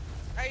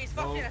 He's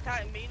fucking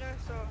attacking me now,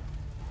 so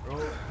Roll.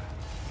 do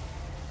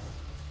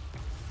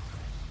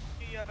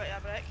you a bit of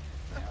a break.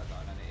 Yeah, I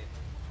got an idiot.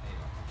 There you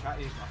go. I'm trying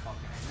to use my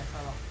fucking init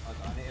power. I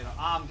got an idiot.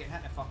 Ah, I'm getting hit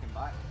in the fucking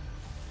back.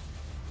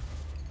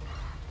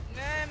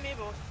 Nah, me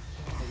both.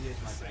 I use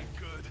my brain.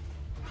 Good.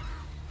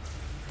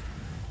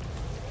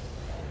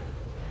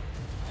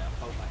 Yeah, I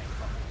felt my head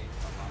fucking game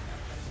for long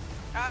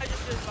now. I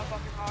just used my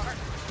fucking heart.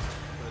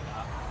 Good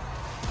that.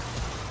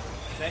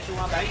 Special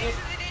one behind you.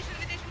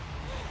 Radiation.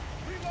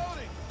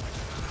 Reloading.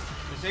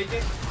 Beside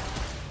you.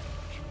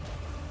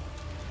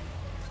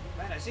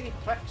 Man, I see any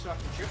prick so I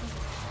can shoot him.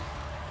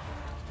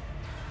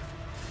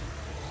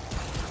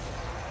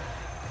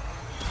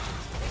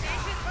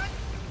 Radiation, man.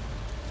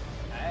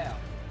 Yeah.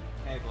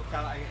 There you go,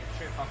 can't I get a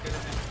straight fuck out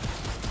of me?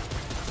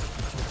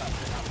 Start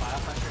shooting that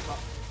fire picture up.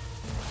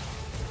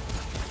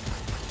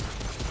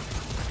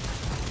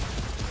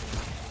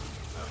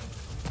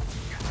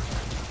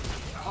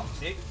 Fuck's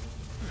sake.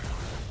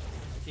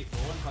 Keep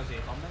going because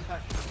he's on them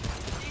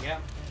fish. Yeah.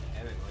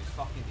 There we go, he's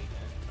fucking deep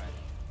now. Right.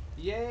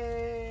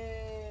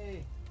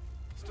 Yay!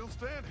 Still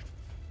standing.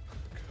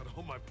 Got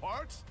all my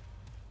parts.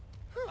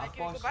 I That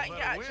can go boss. back and Let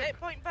get her a win.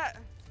 checkpoint bit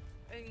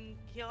and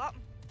heal up.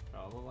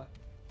 Probably.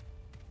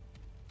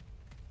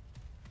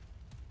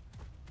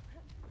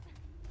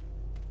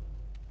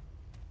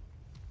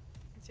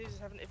 It saves us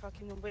having to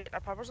fucking wait our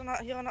powers on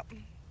that healing up. There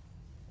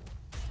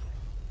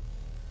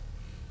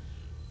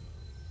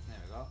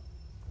we go.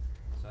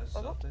 So that's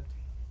Oh, look. sorted.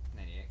 And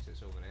then he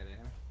exits over there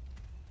anyway.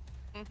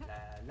 Mhm. La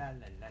la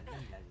la la la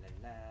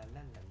la la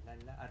la la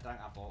la. I drank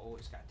a bottle,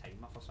 it's got a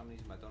timer for some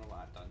reason, but I don't know what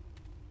I've done.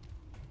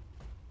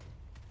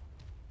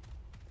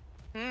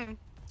 Hmm.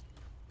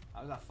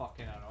 That was a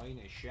fucking annoying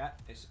as shit.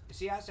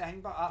 See, that's the thing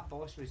about that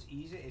boss was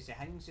easy, it's the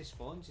things, the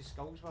spawns, the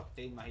skulls were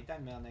doing my head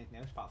down more than anything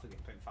else, apart from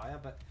getting put in fire,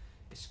 but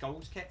the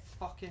skulls kept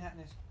fucking hitting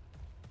us.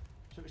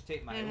 So it was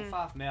taking my health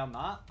off, more than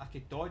that. I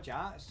could dodge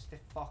that, it's the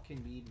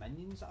fucking wee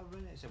minions that are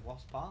running it, it's the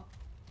worst part.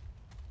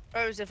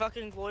 Oh, it was the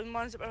fucking glowing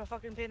ones that were a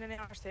fucking pain in the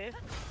arse too.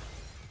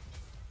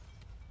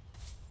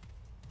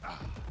 I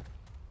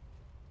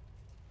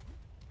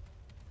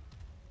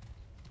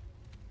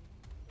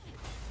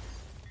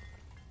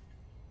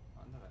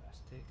wonder where this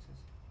takes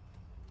us.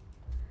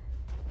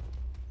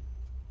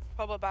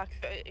 Probably back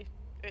out of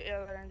the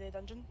other end of the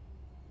dungeon.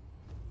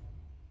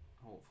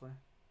 Hopefully.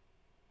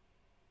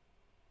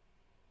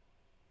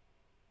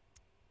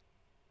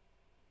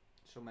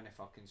 So many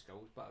fucking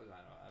skulls, but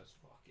I know that's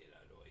fucking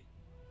annoying.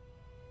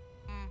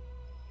 Hmm.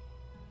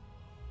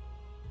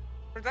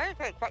 We're dying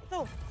quite quick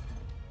though.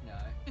 No.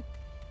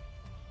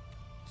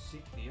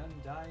 Seek the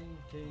Undying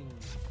King.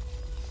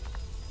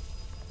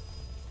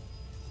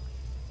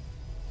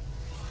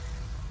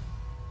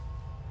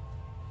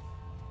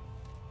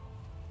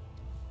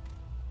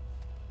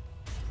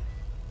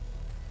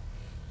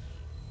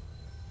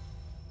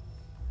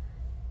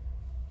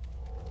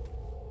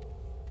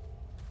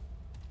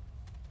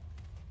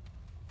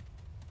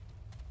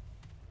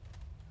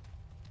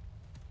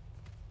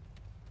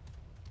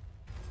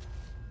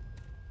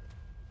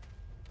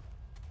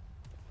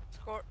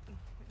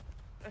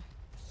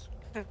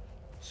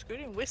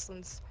 Scooting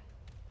wastelands.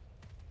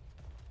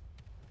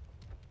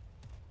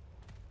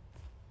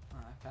 I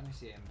can't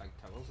see any big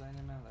towers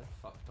anymore, they're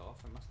fucked off.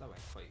 I must have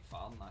went quite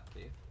far in that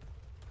cave.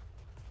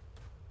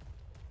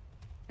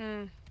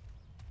 Hmm.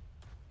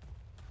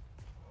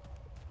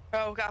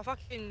 Oh, we've got a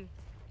fucking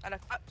an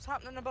eclipse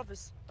happening above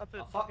us. Up Oh,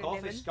 at fuck fucking off,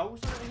 Yemen. his skulls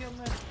are over here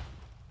now.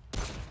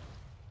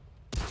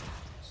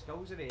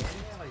 Skulls are the enemy,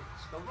 like,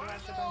 skulls are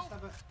actually best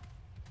of it.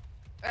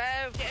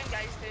 We're getting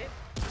guys too.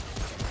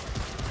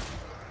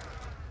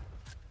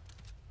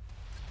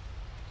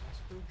 That's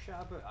bullshit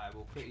about. I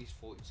will put these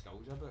floating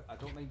skulls about. I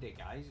don't mind the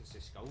guys, it's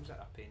the skulls that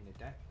are a pain in the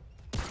dick.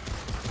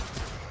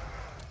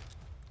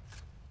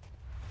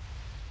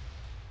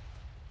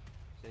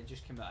 So they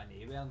just come out of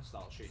nowhere and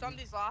start shooting.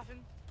 Somebody's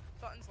laughing.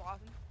 Something's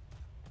laughing.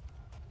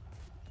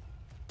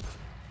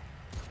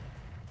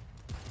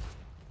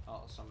 Oh,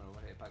 there's someone over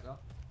here to pick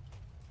up.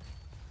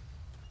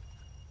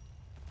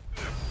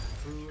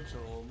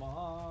 Brutal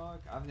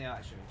mark. I haven't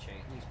actually been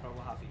checking these,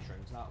 probably half these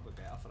shrines and that'll be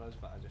better for us,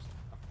 but I've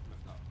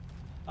not.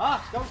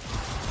 Ah! Skull!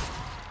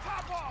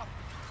 Pop off!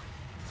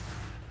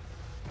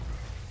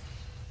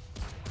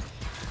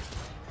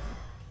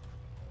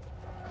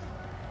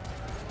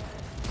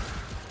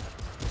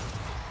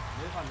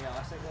 Move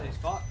unrealistically as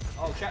fuck.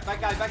 Oh shit,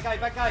 big guy!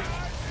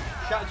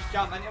 Shit, I just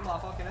jumped into him like a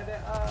fucking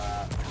idiot.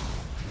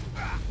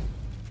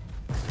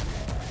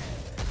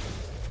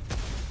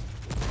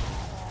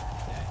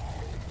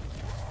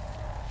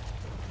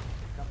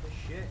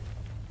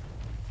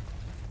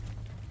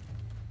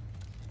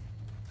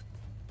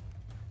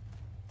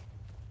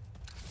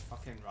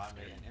 Fucking ran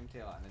right into him,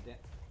 tail an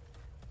idiot.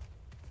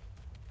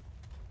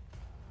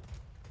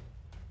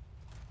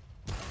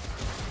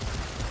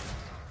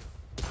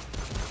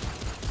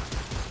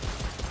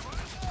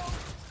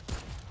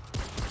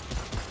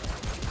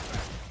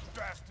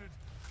 Bastard!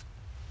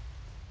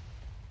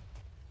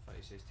 Thought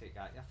he says take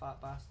that, you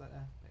fat bastard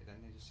there. But he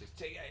didn't, he just says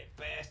take that, you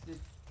bastard.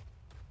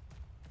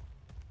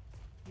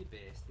 You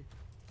bastard.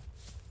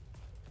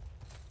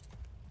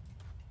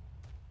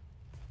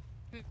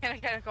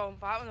 Kind of call him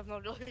back when I've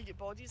not really got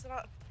bodies or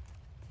that.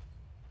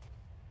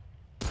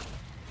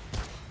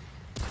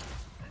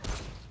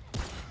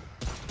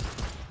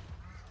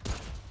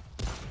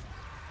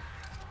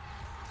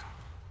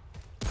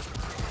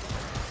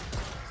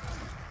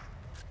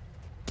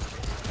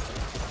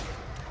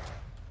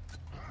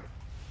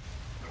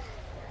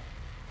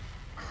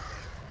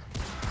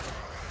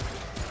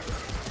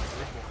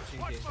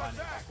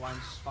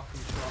 One's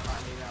fucking shot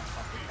at me there,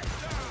 fucking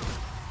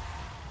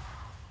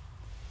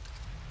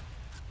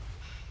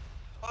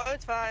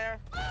Fire.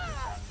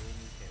 I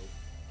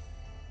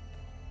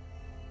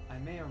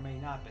may or may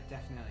not, but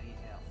definitely need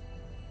help.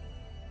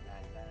 La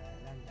la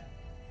la la.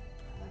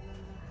 La la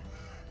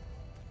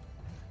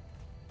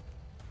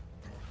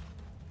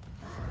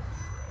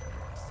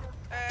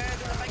la.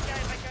 There's a big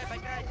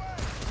guy.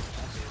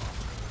 That's it.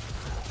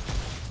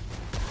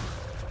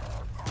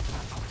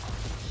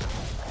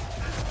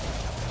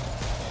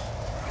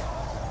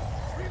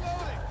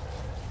 Reloading!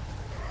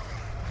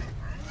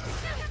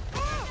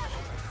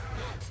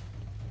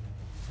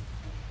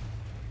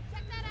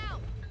 Check that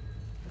out.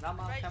 Did that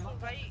mark Right, him so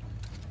up? right.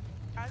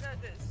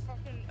 It's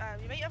fucking.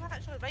 You might have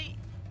actually right.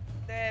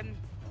 The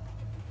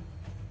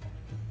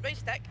right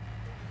stick.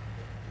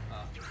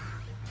 Oh.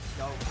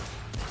 Go.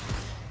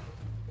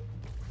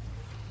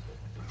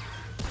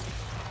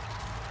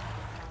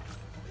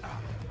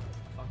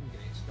 Fucking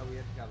great. It's go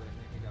weird to go out and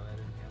make me go out in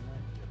here,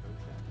 mate. You're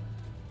bullshit.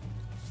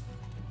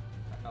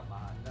 I got my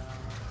hand down.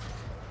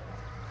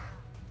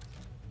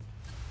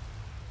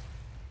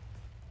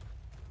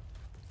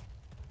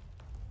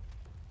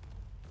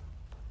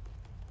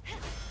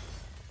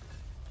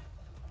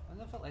 I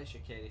wonder if it lets you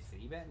carry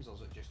 3 weapons or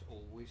is it just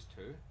always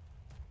 2? So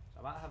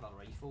I might have a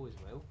rifle as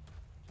well. Do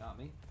you know what I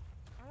mean?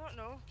 I don't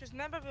know, because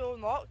remember we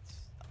unlocked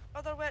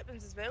other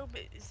weapons as well,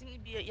 but it seemed to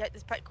be you had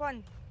to pick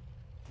one.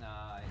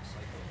 Nah, it's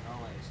like, no,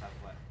 let's have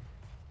what?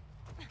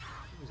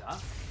 What was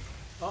that?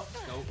 Oh,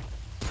 let's go.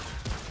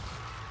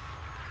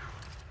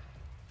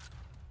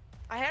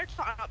 I heard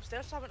something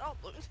upstairs, so I went up,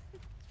 look,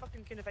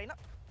 fucking couldn't find it.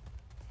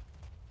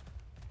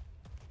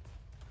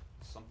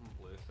 Something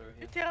blew through here.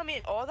 You're telling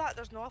me all that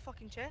there's no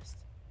fucking chest?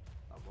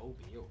 There will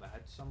be, it'll be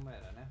hid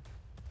somewhere in it.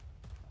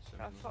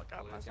 Ah, fuck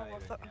that, blue that's guy not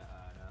worth around it. here.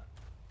 No.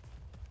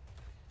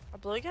 A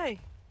blue guy?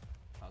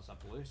 There's a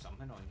blue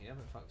something on here,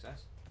 what the fuck's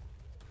this?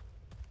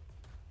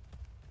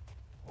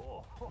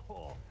 Oh,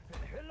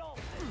 hello.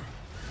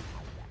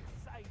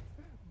 Sight,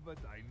 but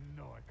I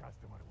know a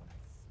customer when I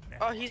smell.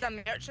 Oh, he's a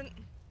merchant.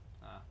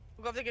 Ah,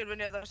 We'll have to go around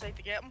the other side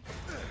to get him.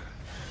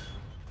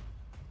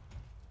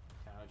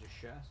 can I just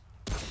shoot us?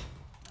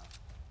 No.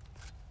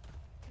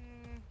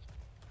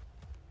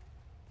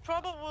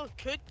 Probably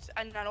could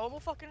in a normal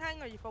fucking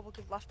hang, or you probably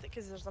could lift it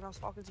because there's enough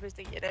fucking space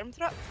to get around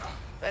through it.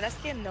 But in this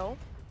game, no.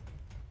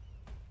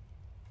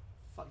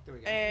 Fuck do we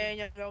get?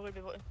 You're not gonna be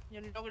able to.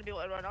 You're not gonna be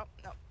able to run up.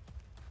 No.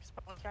 Because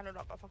I can't run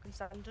up a fucking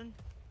sand dune.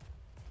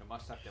 We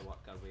must have to work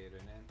our way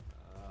around then.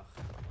 Ugh.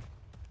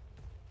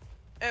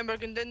 And we're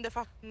going down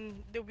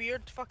the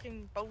weird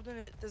fucking building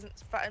that doesn't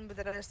fit in with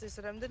the rest of the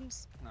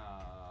surroundings.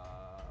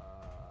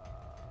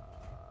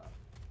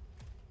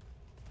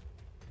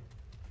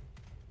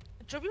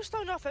 Joe, you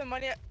still not found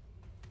one of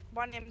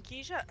them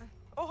keys yet?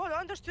 Oh, hold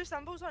on, there's 2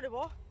 symbols on the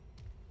wall.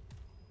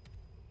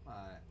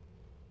 Aye.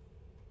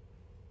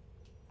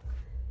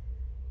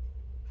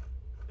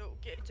 We'll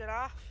get a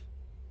giraffe,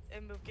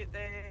 and we'll get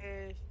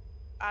the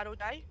arrow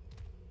die.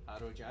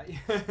 Arrow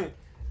Jai.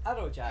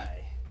 Arrow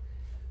Jai.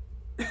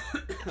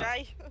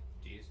 Die.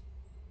 Jeez.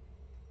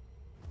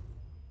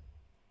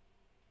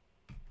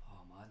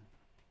 Oh man.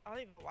 I don't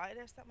even know why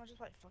this that much, just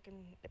like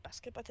fucking a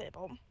biscuit bit at the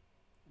bottom.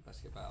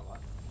 Biscuit bit of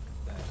what?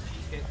 The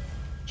cheesecake.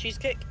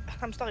 Cheesecake.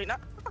 I'm still eating it.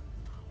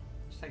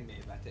 Just take me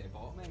a bit at the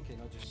bottom then, can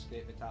you not just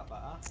scrape the top bit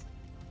off?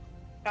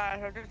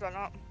 I've just done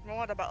that. No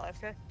had a bit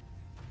left here.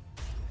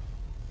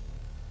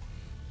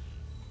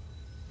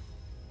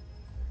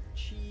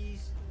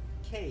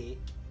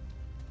 Cheesecake.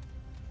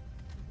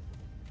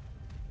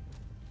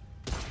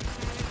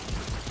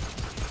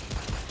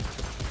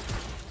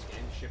 It's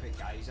getting stupid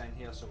guys in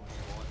here, so when you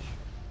watch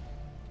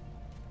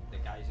the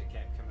guys that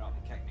kept coming up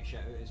and kicking the shit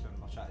out is when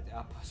we're trying to do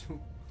a puzzle.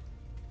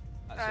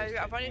 That's I just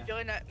got a good, funny yeah.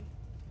 feeling that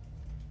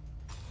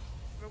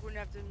we're going to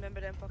have to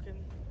remember them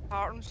fucking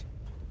patterns.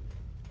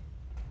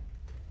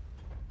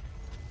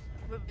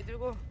 Where do we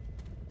go?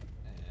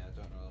 I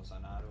don't know, there's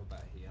an arrow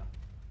bit here.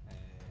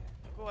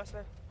 Go this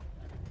way.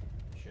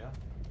 Sure,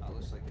 that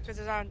looks like it's...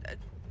 Because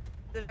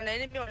there's an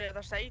enemy on the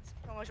other side,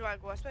 unless you want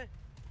to go this way.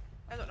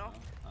 I don't know.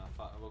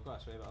 Fuck, we'll go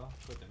this way, but I'll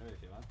go down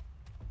if you want.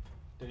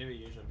 Don't even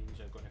usually means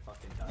you're gonna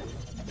fucking die.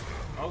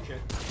 Oh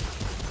shit.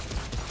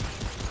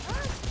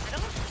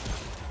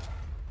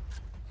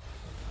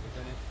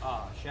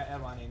 Ah shit,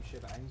 everyone aims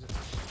shit bangs it.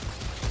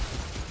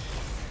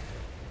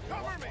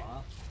 Cover me!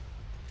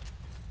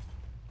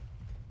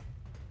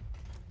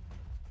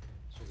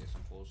 So get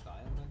some closed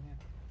iron in here.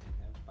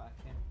 Anything else back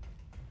here?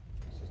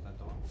 This is the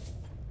door.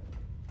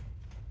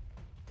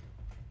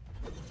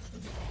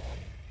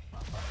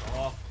 Fuck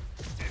off.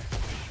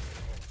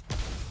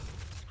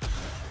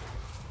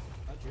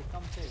 Where'd you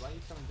come to? Why are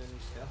you coming down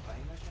these stairs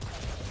behind us?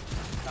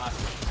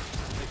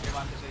 Take me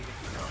one to say.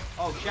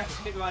 Oh shit,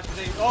 take me one to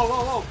say. Oh,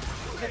 whoa, whoa!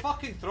 It's a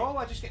fucking throw,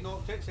 I just get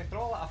knocked out. It's a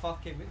throw like a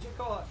fucking, what do you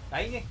call it?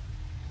 Behind you.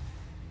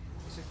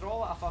 It's a throw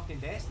like a fucking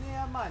Destiny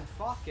here, man.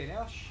 Fucking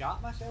hell, I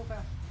shat myself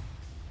here.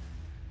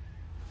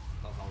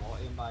 There's a lot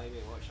of them by the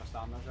way, what's your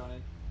stamina,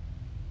 Johnny?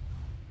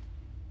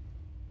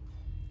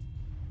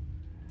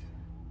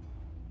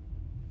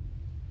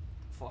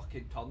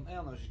 Fucking turn there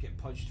and I was just getting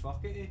punched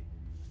fuck at you.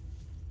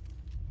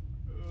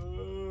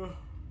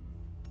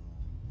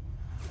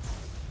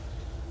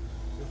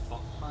 You're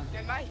fucked, man.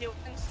 Yeah, my heal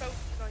thing's still.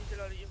 No, you do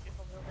you'll get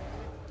full health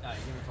anyway. Nah, you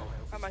give me full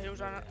health. And my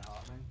heal's on it.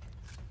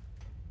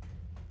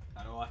 I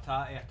know, I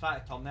try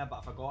to turn there, but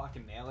I forgot I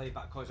can melee,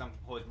 but because I'm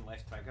holding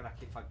left trigger, I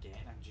keep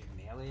forgetting I can just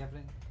melee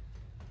everything.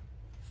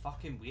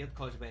 Fucking weird,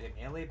 because with the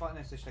melee button,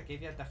 it's just I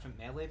gave you a different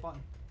melee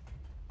button.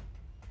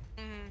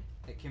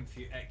 It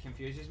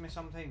confuses me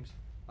sometimes.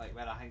 Like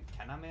where I think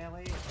can I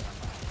melee, or can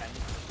I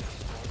just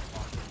stop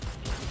fucking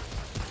aiming.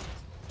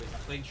 When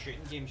you're playing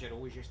shooting games, you're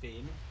always just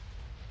aiming.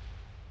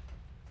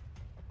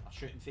 Or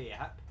shooting for your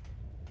hip.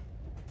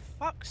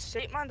 Fuck's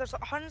sake, man, there's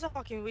like hundreds of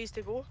fucking ways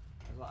to go.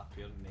 There's like a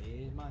pure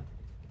maze, man.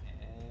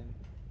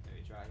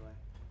 Maybe drag away.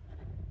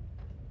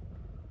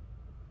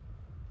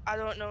 I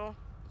don't know.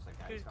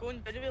 There's Because going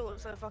down the way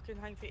looks like a fucking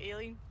thing for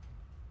Alien.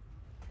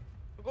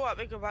 We'll go up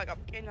and go back up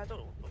again, I don't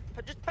know.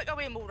 But just pick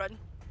away and we'll run.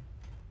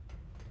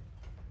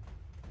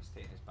 Let's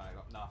take this bag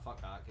up. Nah,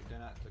 fuck that. Keep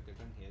doing that. Go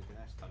down here. Do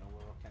this tunnel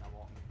where we're kind of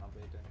walking our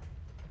way down.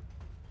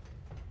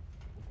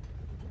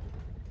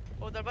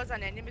 Oh, there was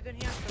an enemy down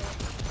here, so.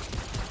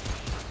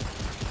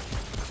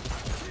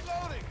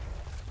 Reloading!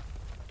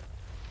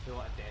 I feel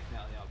like I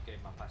definitely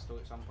upgrade my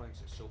pistol at some points.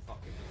 It's so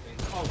fucking good.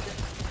 Oh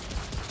shit!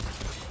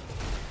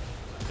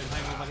 Didn't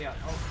hang over here.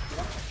 Oh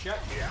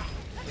shit! Yeah.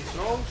 The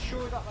trolls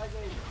showed up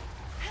again.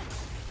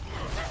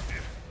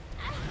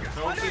 The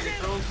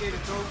trolls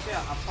here.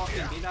 I'm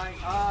fucking be-dying.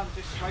 Ah, I'm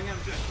just swinging. I'm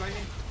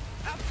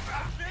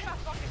doing my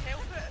fucking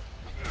health it.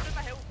 I'm doing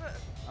my health it.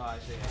 Oh, I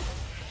see.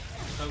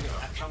 I'm still getting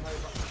hit somehow,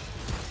 but.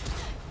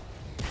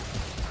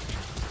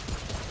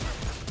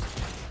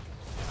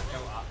 I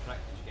killed that prick.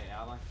 Did you get the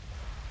other one?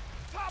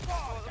 Pop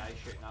off! The guy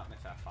shooting at me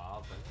for far,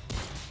 but.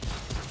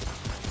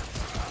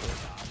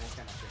 Ammo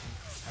kind of shooting.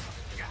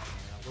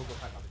 I'll go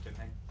pick up the tomb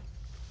thing.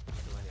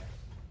 Over here.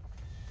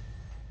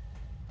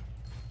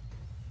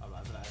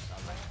 Whatever it is,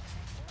 alright.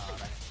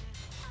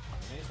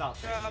 You need to start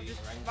Yeah,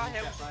 using rings my and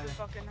shit, health's right? so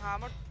fucking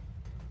hammered.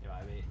 You're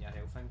right, waiting your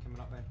health thing coming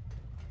up then.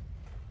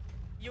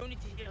 You'll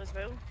need to heal as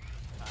well.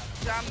 I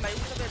I'm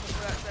miles away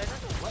before that's ready.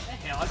 what the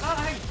hell is that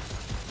thing?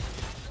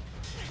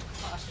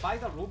 Like a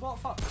spider robot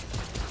fuck.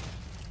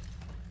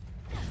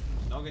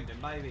 It's not going down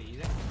by the way easy.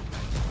 It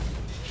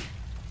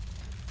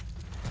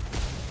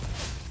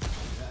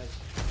is.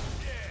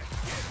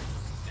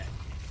 Yeah.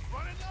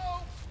 Running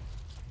low!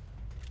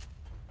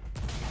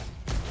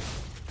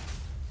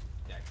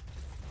 Yeah.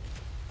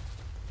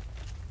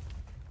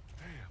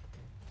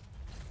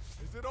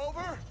 Damn. Is it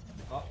over?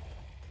 Oh.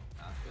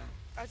 That's good.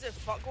 That's it,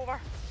 fuck over.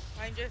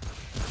 Mind you.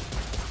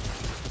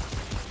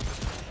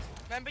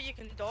 Remember you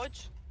can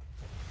dodge?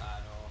 I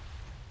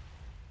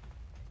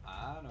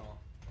know.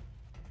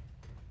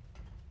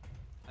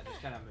 I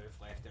just kind of move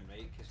left and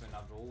right because when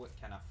I roll it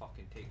kind of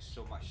fucking takes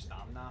so much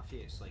stamina off you,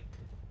 it's like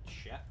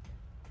shit.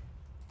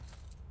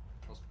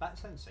 There's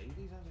bits inside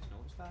these, I just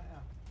noticed that,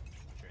 yeah.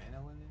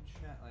 Adrenaline and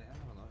shit, like I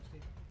never noticed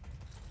it.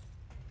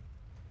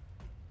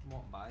 I'm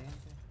walking by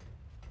into.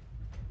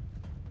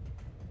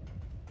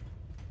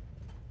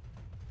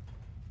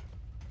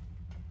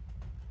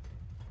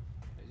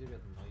 Crazy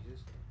weird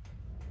noises.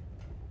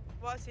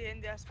 What's the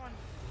end of this one?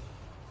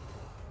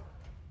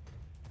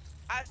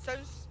 That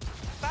sounds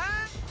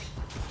bad!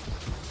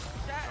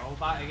 Shit. Roll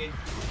back again.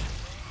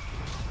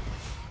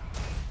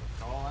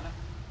 Crawl in it.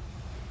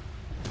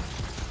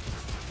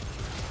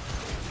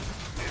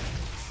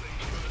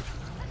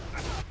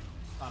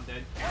 I'm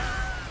dead.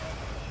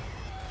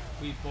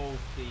 We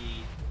both the.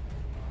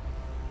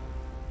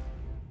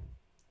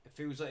 It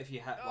feels like if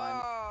you hit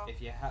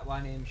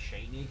one of them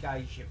shiny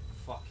guys, you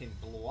fucking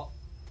blow up.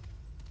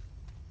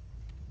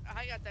 I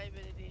think I died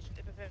with the agent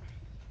to be fair.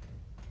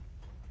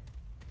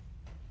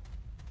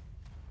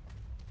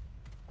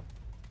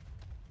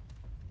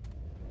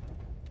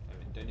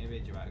 Down the way,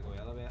 do you want to go the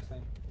other way this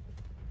time?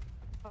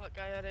 Fuck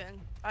guy I reckon.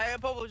 I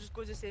probably just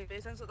go the same way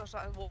since there's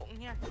something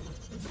walking here. I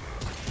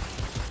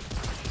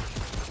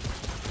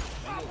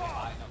need to go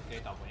back and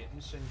upgrade our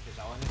weapons soon because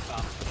I want to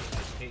start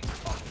taking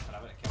fucking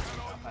forever to kill me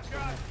with a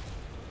pistol.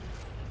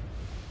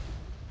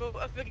 Well,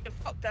 if we get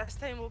fucked this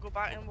time, we'll go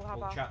back and we'll have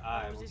We'll a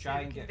we'll rosy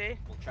try and weekend get day.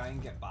 we'll try and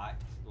get back.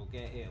 We'll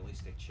get at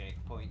least a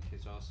checkpoint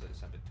because also it's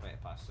about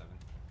 7:20.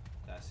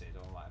 That's it.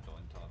 Don't let it go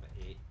until about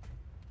 8.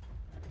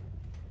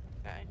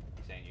 Okay.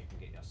 Then you can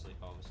get your sleep.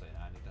 Obviously, and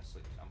I need a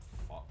sleep 'cause I'm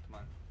fucked,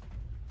 man.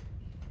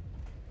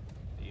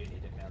 You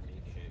need it more than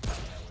me. Shit, I'm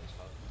always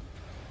fucked.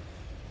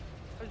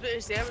 I was about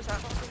to say I was that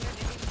fucking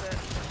ready,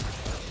 but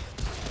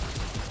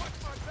Watch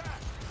my back!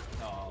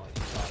 No, like,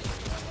 you can't do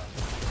that.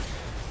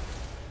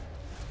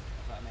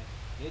 That's what I mean.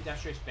 No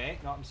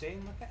disrespect, know what I'm saying?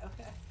 Look at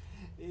it.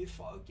 Hey,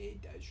 fucking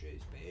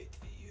disrespect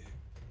for you.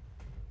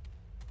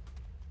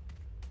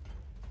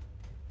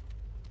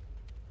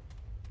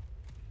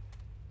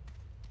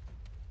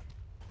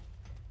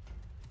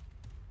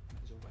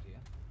 It's over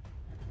here.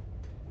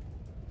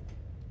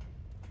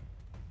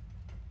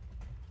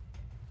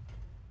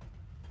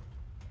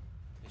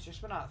 It's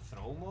just when that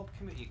throw mob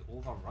come out, you get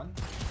overrun.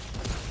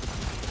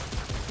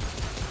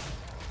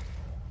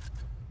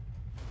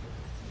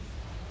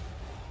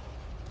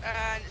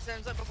 and it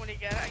sounds like we're going to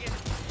get it again.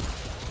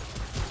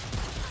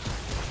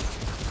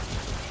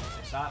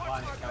 It's that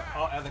one.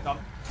 Oh, here they come.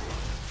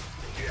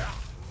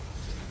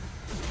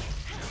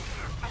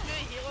 I feel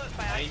like heal it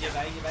by Behind you,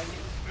 behind you, behind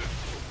you.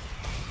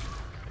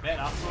 Better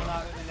not throw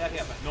that out in there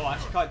here, but no,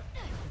 that's cut.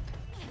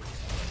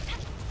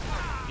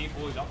 He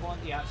blows up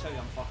onto you, that's how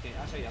you're fucking,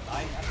 that's how you're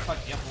dying. That's cut,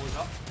 he blows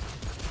up.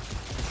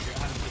 Shoot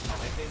him, keep him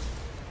away, please.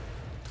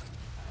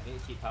 I need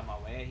to keep him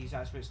away.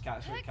 That's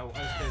what killed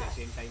us two at the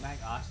same time, I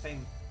think, last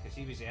time. Because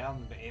he was there,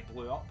 but he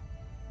blew up.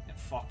 And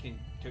fucking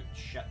took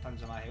shit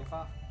tons of my health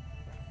off.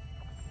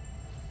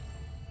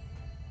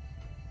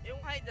 Ill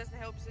height doesn't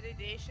help the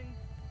radiation.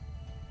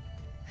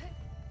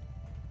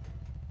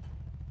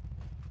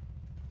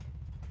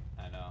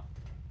 I know.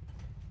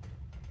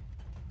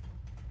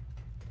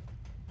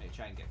 May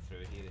try and get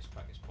through here as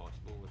quick as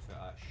possible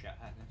without that shit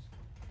hitting us.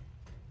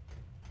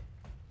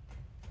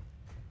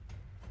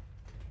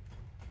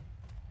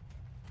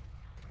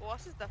 Well,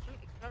 this is different.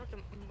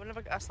 We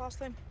never got this last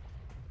time.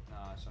 No,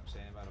 that's what I'm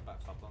saying, about a bit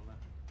fubbling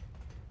there.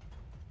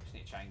 Just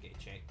need to try and get a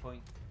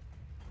checkpoint.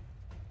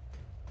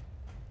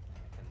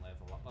 I can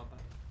level up a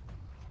bit.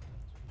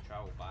 So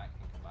travel back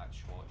and come back to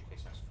Swatch in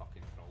case this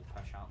fucking troll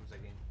push happens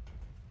again.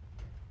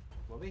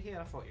 Were we here?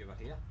 I thought you were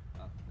here.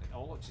 It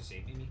all looks the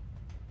same to me.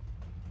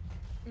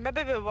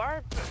 Maybe we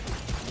were, but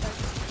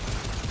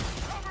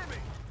Cover me!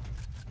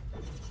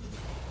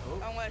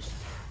 Oh, unless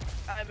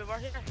we were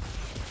here.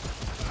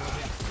 over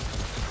here.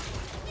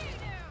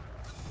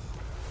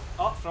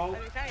 Oh, troll. We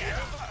can't get any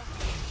better.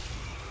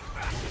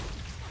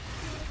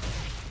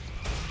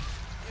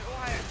 Ill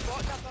height is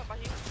blocked up by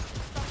heal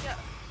stuff yet.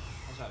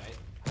 That's alright.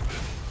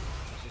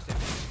 It's just if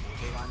the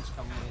explodey ones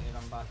come in to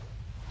run back.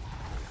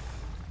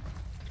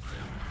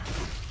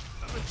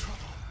 I'm in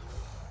trouble.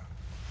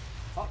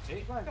 Fuck's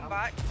sake, man. Come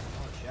back.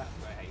 Oh shit, I'm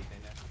going to hide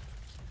in there.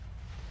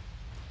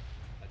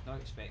 I'd not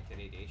expect the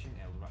radiation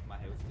to rip my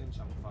health down,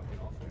 so I'm fucking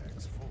awful.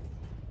 Bag's full.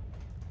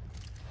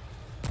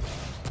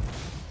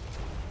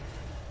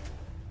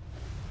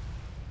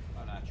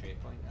 On a trade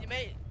point. You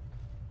might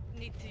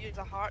need to use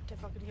a heart to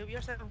fucking heal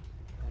yourself. A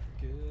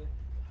good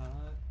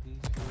heart,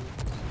 these good.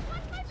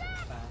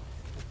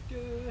 A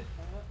good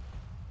heart.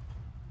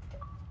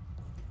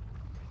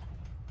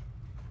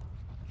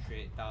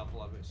 Trait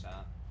dabbler, what's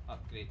that?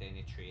 Upgrade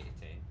any trait to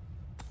 10.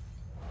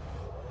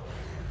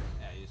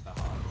 Yeah, use the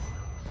heart.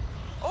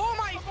 Oh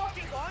my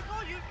fucking god,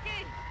 God, you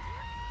again!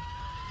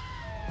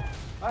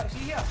 Right, see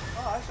here.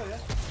 Oh, I saw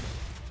this.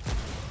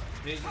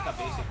 This is just a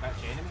basic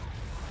bitch enemy.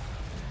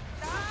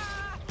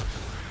 Ah!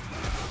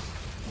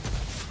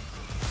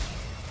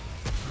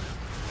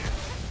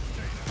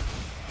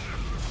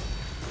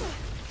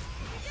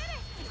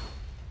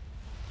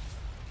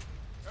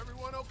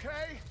 Everyone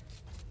okay?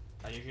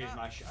 I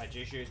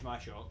just used my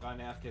shotgun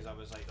there because I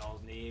was like,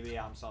 there's no way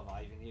I'm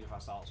surviving here if I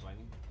start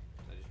swinging.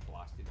 So I just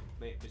blasted him.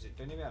 Wait, was it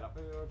down the way or up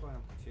the way we were going?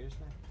 I'm confused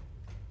now.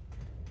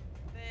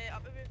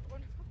 Up the way,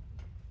 one.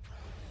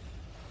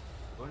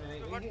 Going the right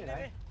We're way working here, the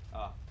right? way.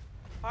 Oh.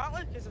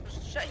 Partly because there was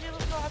shit here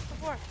we've not had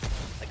before.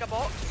 Like a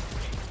box.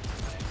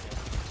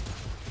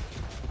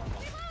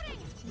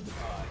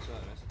 Oh, I saw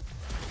this.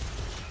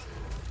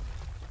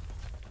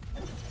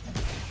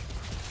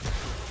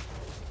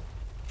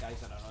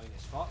 Guys are annoying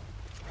as fuck.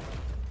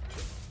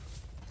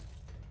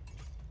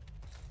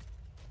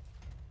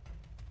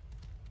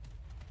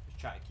 Just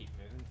try to keep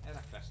moving. There's a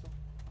crystal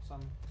or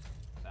something.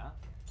 What's that?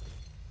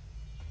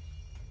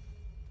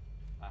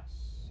 That's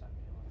what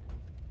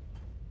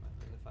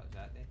the fuck is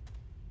that then?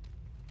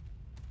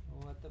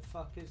 What the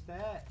fuck is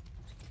that?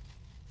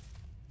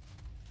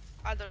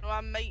 I don't know,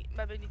 I might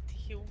maybe need to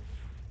heal.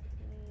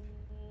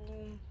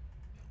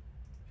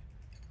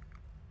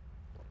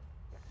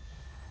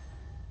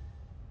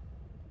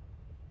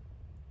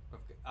 We've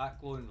got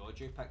that glowing rod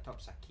you picked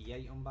up's a key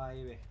item by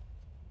the way.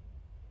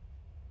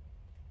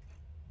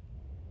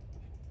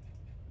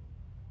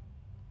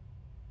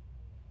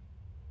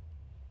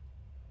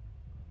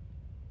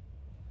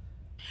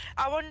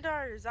 I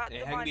wonder, is that The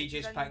the thing one we he's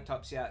just in- picked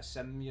up, see that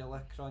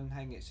simulacron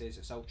thing, it says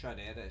it's ultra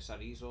rare, it's a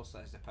resource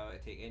that has the power to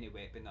take any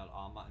weapon or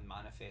armour and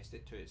manifest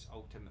it to its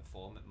ultimate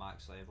form at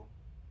max level.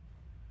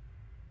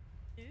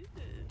 Ooh.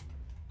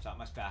 So that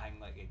must be a thing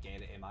like you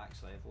get it at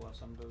max level or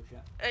some bullshit.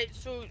 Right,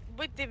 so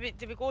what do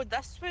we go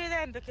this way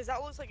then? Because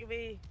that looks like a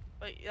way,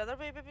 like the other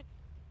way, maybe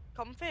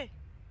comfy.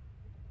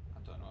 I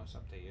don't know, it's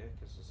up to you,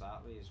 because there's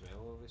that way as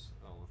well, obviously.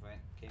 Well, we've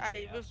came Aye, from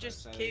here, we've so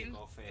just it's came- either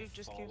go for we've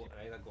just follow, came-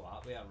 either go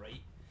that way or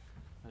right.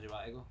 Where do you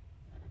want to go?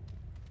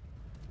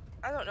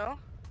 I don't know.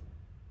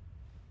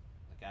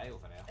 The guy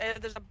over there.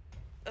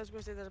 I was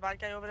going to say there's a bad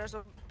guy over there,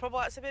 so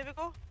probably that's the way we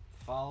go.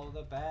 Follow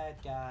the bad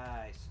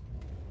guys.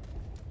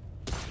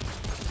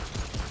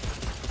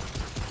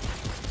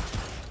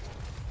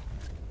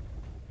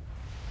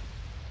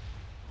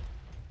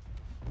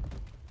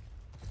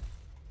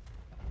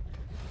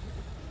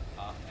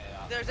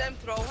 There's them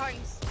thrall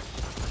hangs.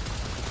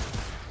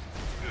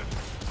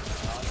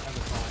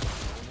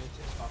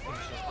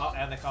 Oh,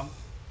 there they come.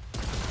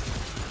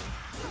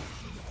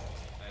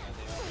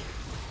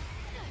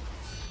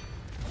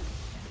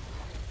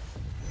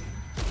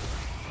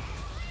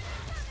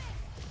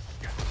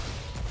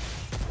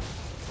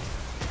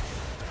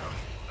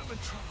 I'm in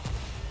trouble.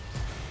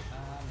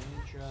 I'm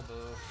in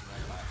trouble.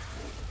 Right back.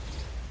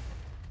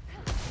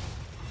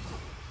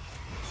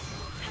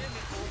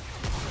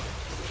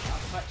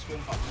 Quick's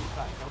going for me,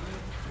 quick, come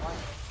here. One.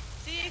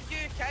 See if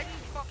you can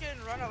fucking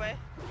run away.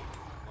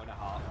 1.5. You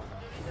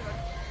need to run.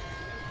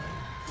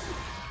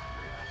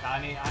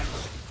 Danny, I'm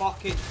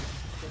fucking.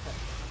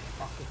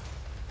 Fucking.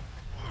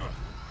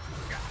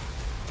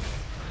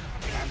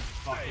 I'm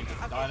fucking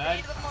I've done got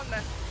it. 3 of them on me.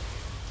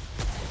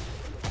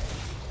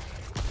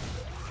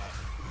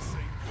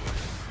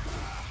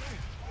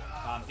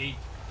 I'm dead.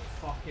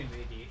 Fucking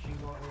radiation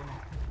got in.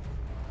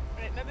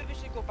 Right, maybe we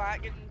should go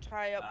back and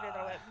try upgrade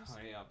our weapons.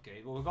 I need to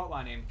upgrade. Well, we've got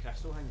one of them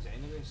crystal things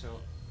anyway, so.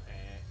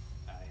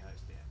 Aye,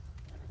 let's do it.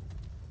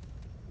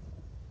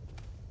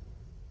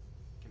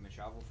 Can we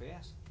travel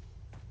fast?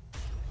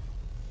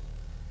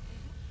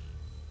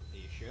 Are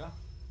you sure?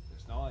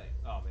 It's not.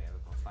 Oh, wait, we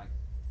go. Thank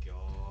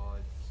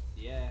God.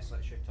 Yes,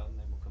 let's your turn,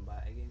 then we'll come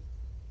back again.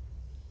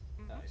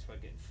 Nice, we're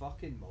getting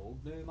fucking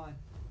mauled now, man.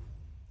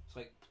 It's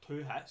like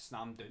 2 hits and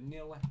I'm down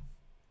nearly.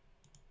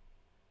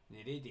 And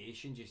the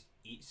radiation just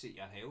eats at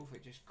your health,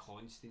 it just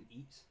constant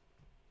eats.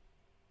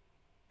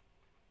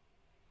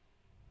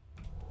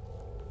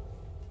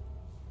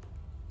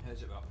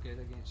 How's it upgrade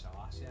against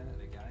Alasia and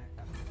the guy? I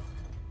can't remember.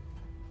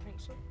 I think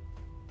so.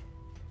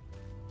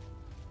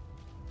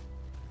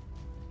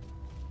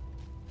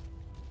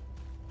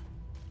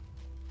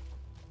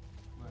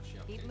 Where's she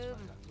Keep upgrades my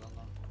moving. guns on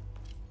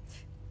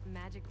there?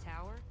 Magic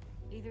Tower?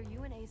 Either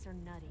you and Ace are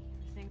nutty.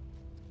 Think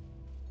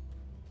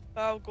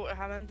I'll go to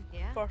Hammond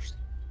Yeah? first.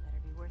 better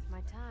be worth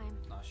my time.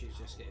 No, she's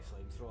just got a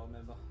flamethrower,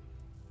 remember?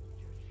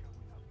 Just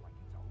showing up like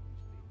it's always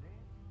been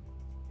there.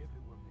 If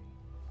it were me,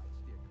 I'd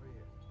steer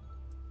clear.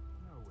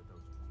 Know what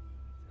those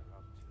weeds are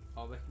up to.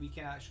 Oh, we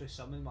can actually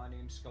summon one of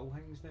them skull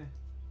things now.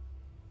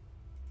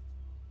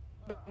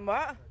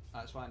 What?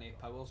 That's one of the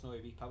powers, no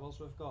wee powers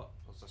we've got.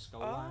 There's a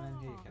skull one in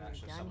here, you can Are we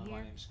actually done summon one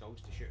of here? them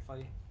skulls to shoot for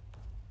you.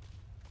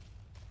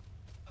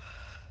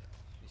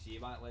 You see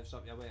when it lifts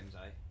up your weapons,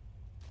 aye?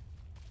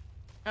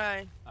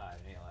 Aye. I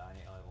need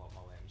to level up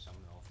my weapons,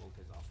 something awful,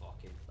 because they're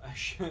fucking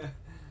fish.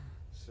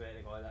 Swear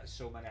to God, that's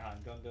so many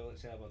handgun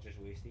bullets there, were just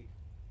wasted.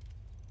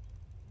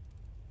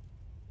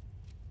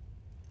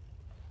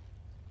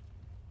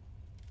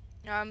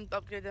 I'm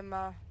upgrading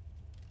my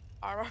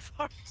armor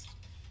first.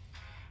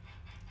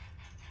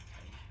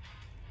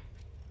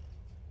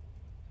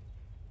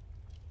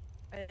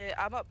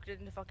 I'm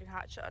upgrading the fucking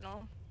hatchet and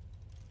all.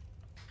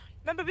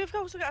 Remember, we've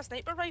also got a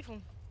sniper rifle.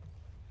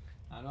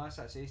 I know that's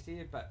what it says to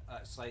you, but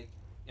it's like,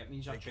 it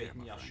means you're Take care,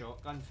 trading my your friend.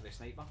 shotgun for the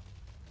sniper.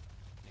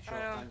 The I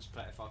know. shotgun's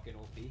pretty fucking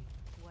OP.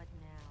 What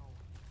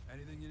now?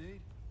 Anything you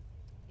need?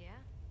 Yeah?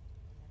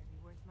 Better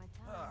be worth my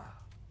time. Ah,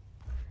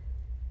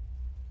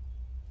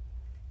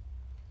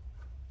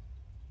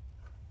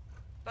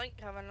 Think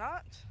having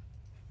that.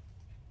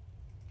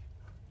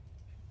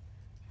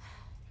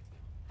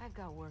 I've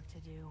got work to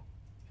do.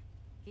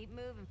 Keep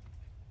moving.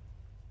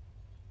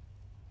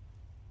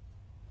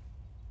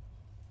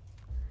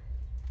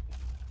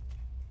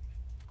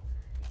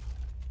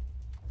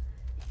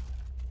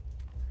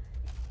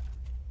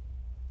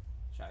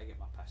 Try to get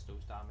my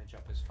pistol's damage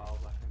up as far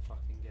as I can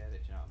fucking get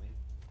it, do you know what I mean?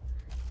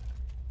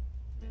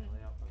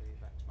 Melee up a wee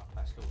bit, 'cause my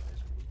pistol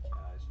is weak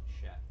as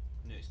shit.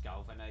 Now it's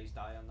galvanised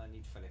iron I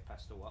need for the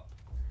pistol up.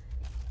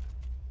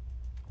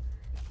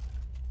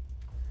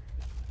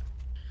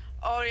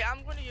 Alright,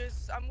 I'm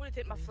gonna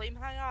take my flame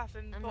hanger off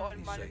and I'm put not on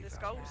be one of safe the after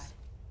skulls.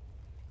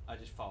 I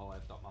just fall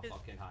left up my Is-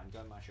 fucking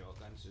handgun, my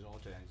shotguns, there's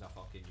only 2 things I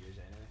fucking use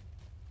anyway.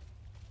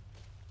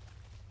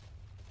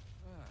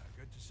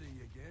 good to see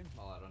you again.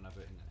 While I run about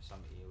in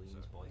some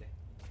alien's body.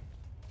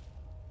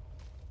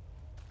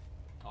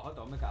 Oh, hold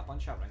on, we got a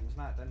bunch of rings and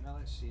that, didn't we?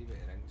 Let's see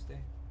what the rings do.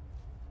 Be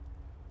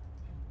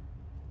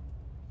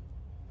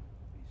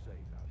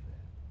safe out there.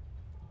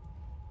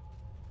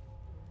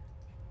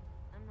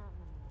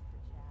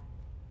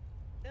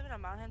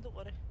 hand, don't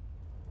worry.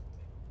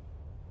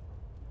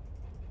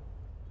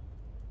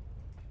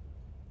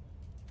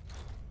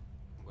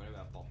 I'm going to be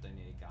a bird in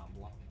a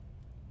gambler.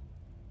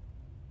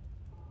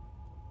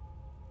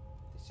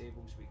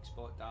 Disables weak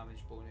spot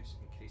damage bonus,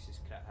 increases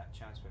crit hit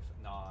chance with.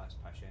 No, that's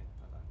pushing.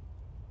 I don't.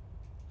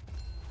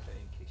 Put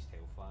increased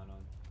health fan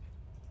on.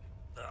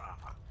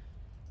 Ugh.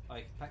 Oh,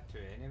 you can pick 2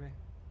 anyway.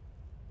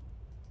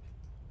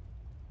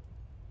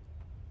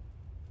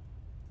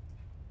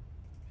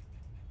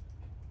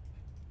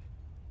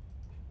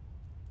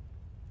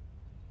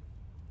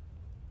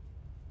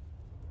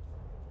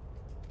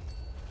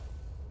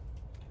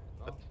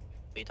 What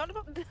are you talking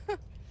about?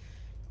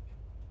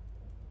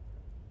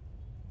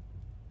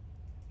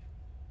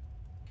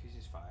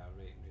 Increases fire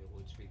rate and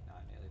reload speed,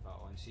 that nearly that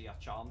on. See your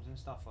charms and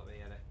stuff like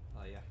your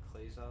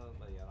laser,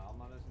 like your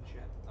armour is and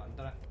shit.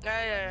 Under it.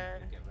 Yeah.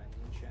 You get rings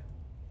and shit.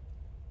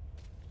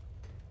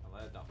 I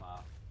loaded up my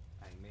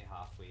me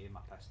halfway my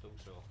pistol,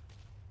 so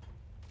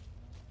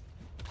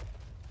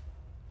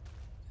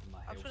and my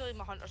I'm health. really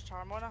my hunter's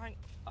charm on, I think.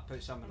 I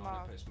put something on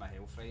that puts my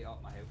health right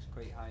up. My health's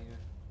quite high now.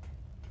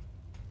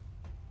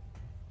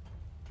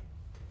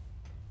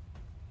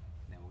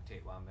 Then we'll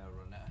take one more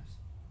run at this.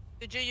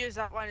 Did you use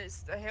that one?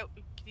 It's the help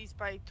increased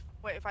by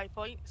 25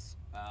 points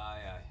Aye,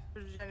 aye. for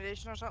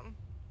regeneration or something?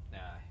 Nah,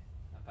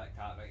 I picked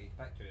that right. You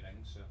picked 2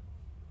 rings, so.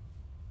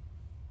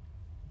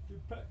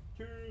 You picked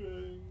 2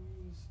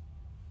 rings.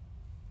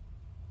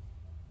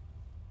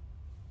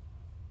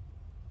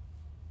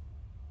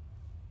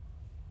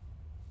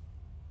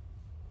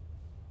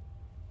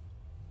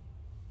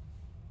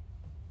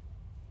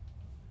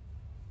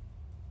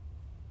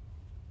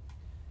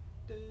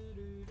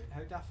 How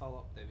do I fill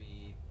up the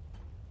wee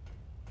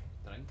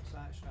drinks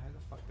actually? How the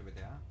fuck do we do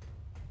that?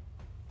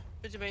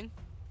 What do you mean?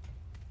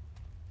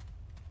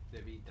 The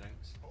wee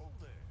drinks. Oh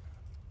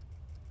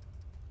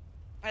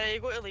there. You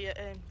go to Lee,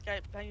 guy,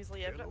 things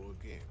Lee Everett. Hello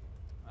again.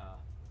 Ah.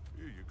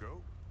 Here you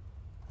go.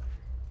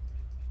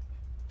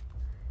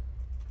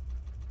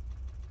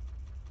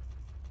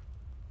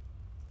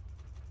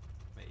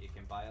 Mate, you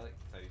can buy like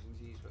thousands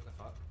of these, what the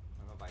fuck?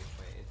 I'm gonna buy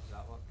 20, does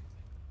that work?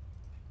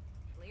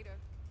 Later.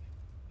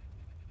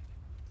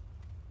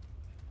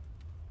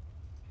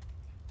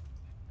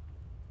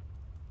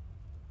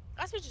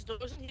 That's what just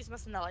doesn't he's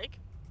missing the leg.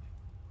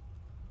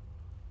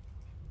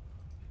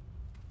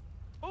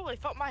 Holy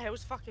fuck, my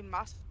health's fucking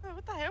massive.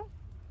 What the hell?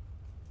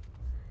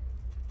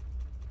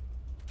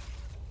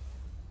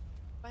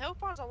 My health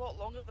bar's a lot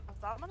longer than my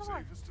stamina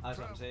one. Safest of That's what I'm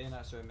travels. saying,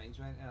 that's what it means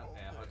when hold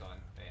on.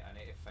 Right, I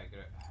need to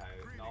figure out how.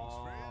 Greetings,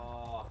 No, friend.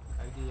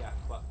 how do you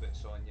equip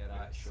what's on your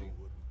Let's actual see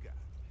what we got.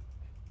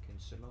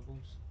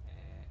 consumables?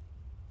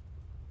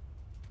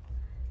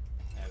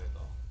 There we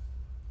go.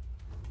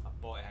 I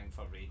bought a thing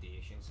for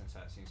radiation since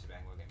that seems to be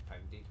we're getting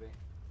pounded with.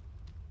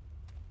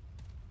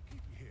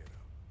 Keep your head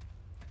up.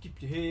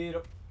 Keep your head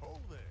up.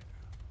 Hold there.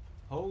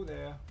 Hold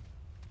there.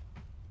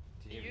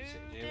 Do You you hear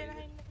doing what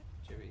anything?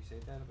 you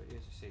said there about you?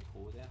 You said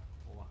hold there.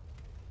 Oh,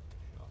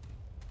 shocking.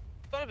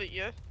 What about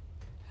you?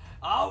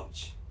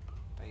 Ouch!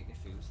 Right in the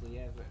fields, Lee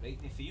Everett. Right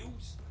in the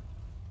fields.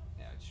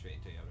 Yeah, I'll just wait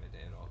until you're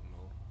ready to rock and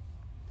roll.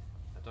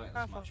 I don't think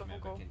there's much fuck, more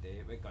we'll we can do.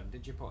 What gun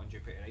did you put on? Did you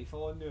put a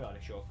rifle on now or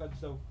a shotgun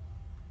still?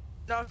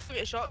 No, I've got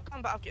a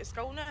shotgun, but I've got a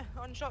skull now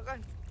on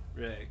shotgun.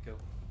 Right, cool.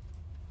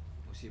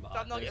 We'll see what So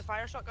I've not that got does.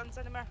 fire shotguns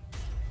anymore.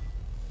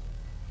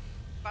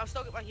 But I've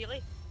still got my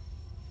Healy.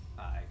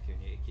 Aye, you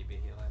need to keep your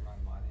healing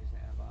man, isn't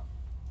it? But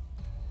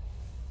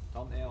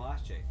turn to the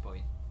last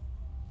checkpoint.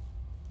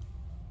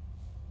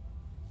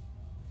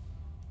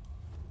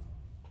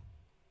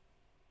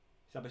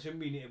 So I'm assuming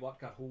we need to work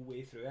our whole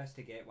way through this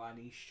to get one of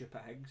these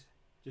stupid things,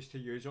 just to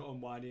use it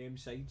on one of them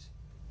sides.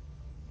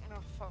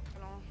 Oh, fucking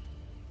hell.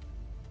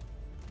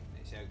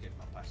 Let's see how good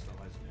my pistol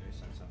is now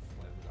since I've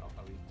leveled it up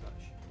a wee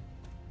touch.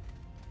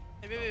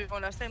 Maybe we've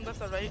gone this time,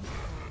 left or right.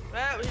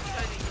 Right, we can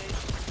try to engage.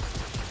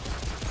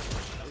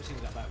 Still seems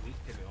a bit weak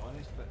to be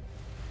honest, but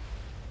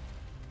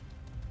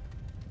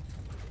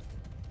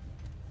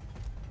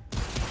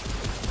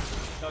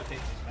still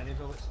takes as many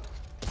bullets.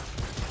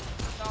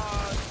 No,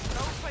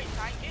 still quite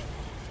tanky.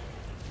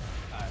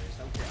 Aye, we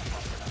still get a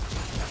fucking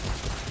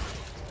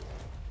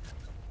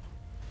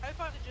How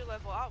far did you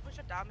level up? What's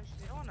your damage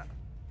zero on it?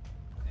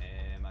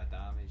 my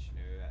damage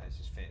now is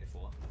just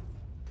 34.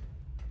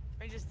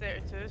 Mine's just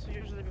 32, so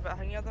usually a bit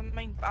hingier than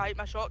mine. But aye,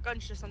 my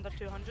shotgun's just under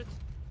 200.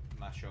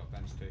 My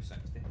shotgun's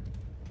 260.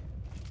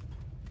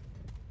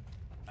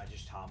 I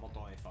just hammered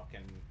on a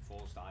fucking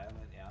forced iron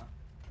into her.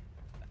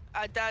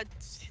 I did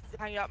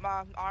hang up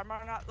my armour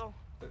and that though.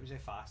 What was the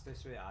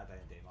fastest way? I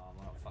didn't do my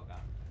armour up, fuck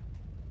that.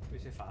 What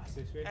was the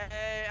fastest way?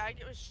 I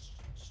think it was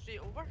straight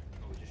over.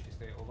 Oh, we just get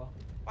straight over.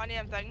 One of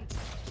them things.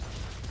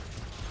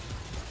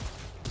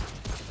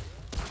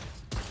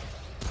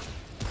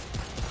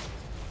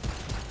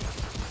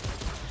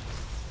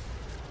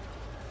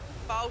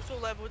 But I also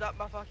leveled up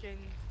my fucking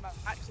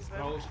axe as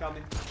well. Rolls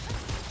coming.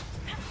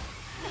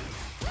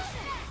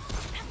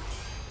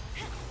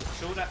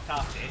 So that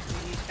top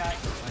testing these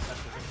characters unless this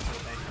was a full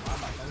test of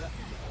armour, is it?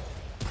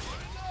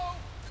 Hello?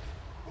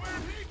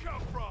 Where'd he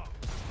come from?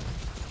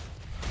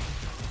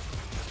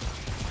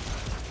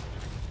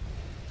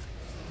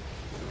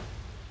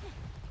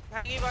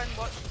 Hangy one,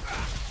 watch.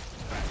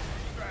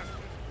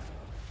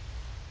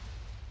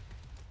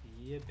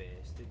 You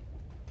bested.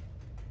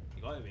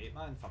 You gotta wait,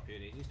 man, for pure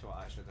ages till it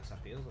actually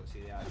disappears. Let's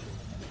see the actual.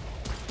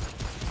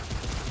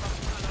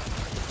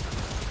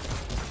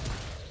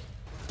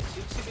 It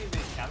seems to be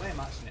when Kelly,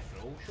 Max and the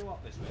Thrall show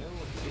up as well.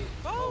 Let's see.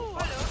 Oh,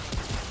 hello.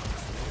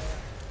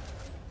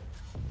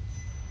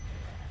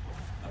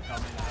 I'm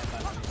coming, I have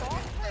that.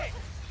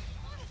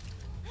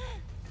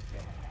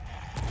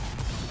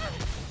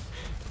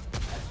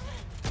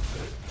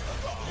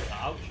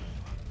 Ouch.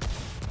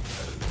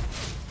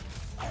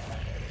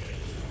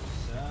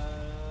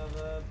 Son of a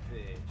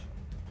bitch.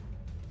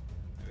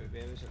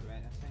 Where was it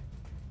right this time?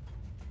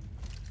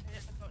 I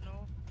don't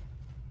know.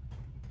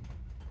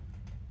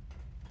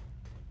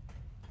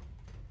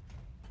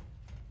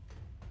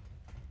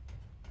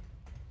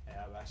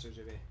 Yeah, this is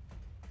the way.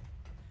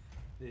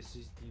 This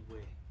is the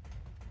way.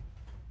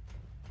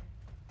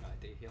 Right,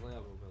 day here, I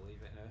will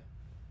believe it now.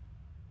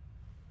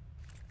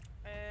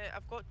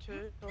 I've got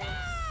two. So.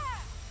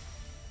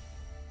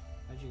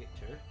 How'd you get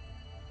two?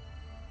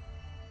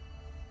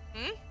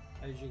 Hmm?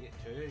 How'd you get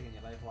two? Can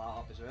you level that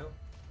up as well?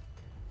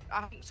 I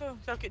think so.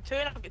 So I've got two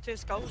and I've got two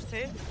skulls too. I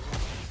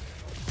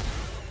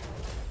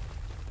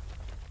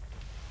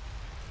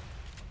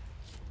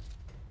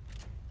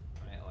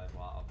need to level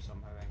that up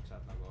somehow, because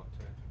I've not got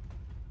two.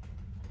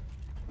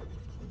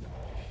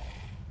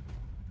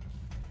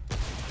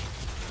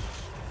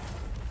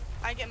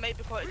 I think it might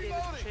be quite a day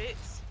with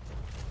traits.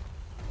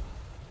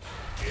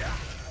 Yeah.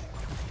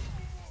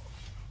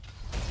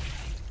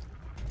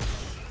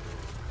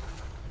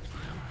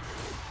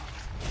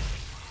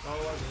 Oh, I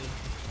did.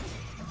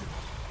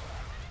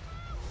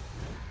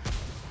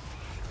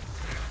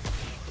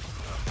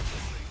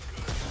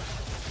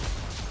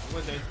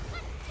 We're dead.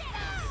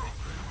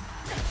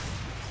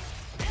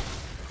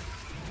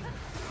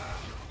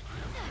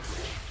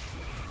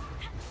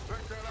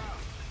 Check that out.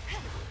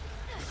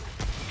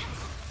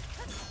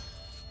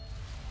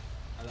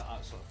 I don't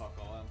absolutely fuck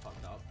all, I'm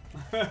fucked up.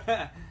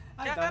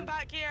 Yeah, come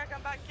back here,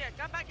 come back here,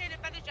 come back here to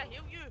finish, I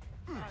heal you!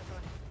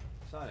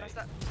 Sorry. Missed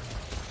it.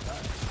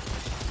 Sorry.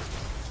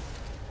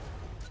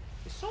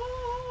 It's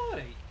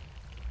alright.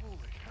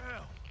 Holy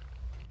hell.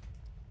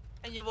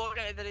 And you walk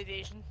into the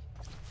radiation.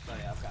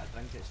 Sorry, I've got a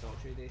drink at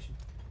stocks radiation.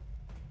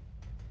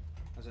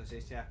 As it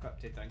says to equip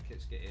to drink,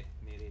 it's got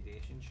no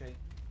radiation shite.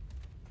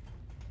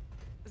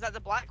 Is that the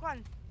black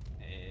one?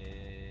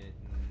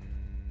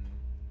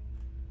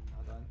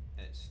 Hold on.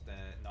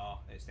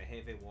 It's the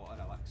heavy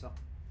water elixir.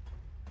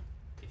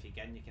 If you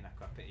can, you can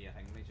equip it to your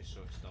thingy just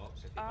so it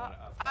stops. If you got it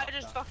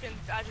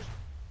I just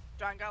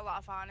drank a lot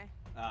of fanny.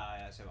 Ah,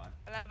 that's the one.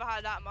 I never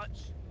had that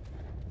much.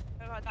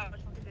 Never had that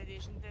much fucking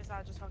radiation today, so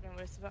I just fucking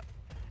wasted it.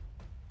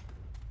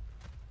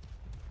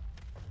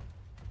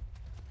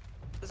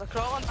 There's a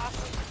crawling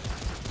bastard.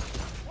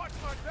 Watch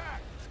my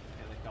back.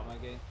 Here they come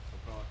again.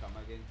 They'll probably come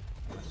again.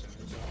 I'm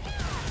assuming so.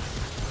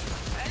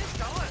 Any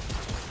skeleton.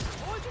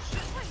 Oh, it just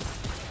shoots me.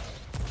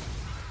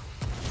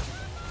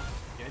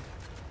 Good.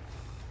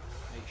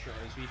 Make sure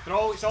we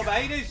throw. It's all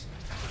behind us.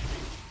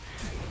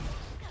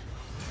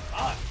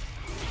 Ah,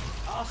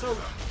 arsehole.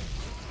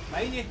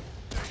 Mind you.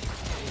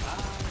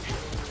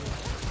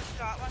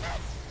 That one. I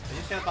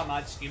just heard a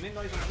mad screaming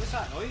noise. What's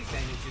that noise?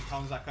 Then it just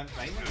turns that cunt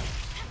behind me.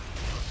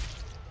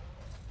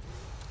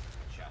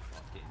 Shut up,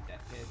 fucking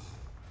dickhead.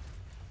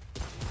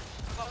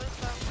 Got this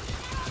now.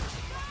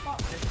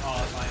 Fuck it.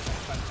 Oh, it's like a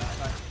cunt that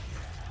back.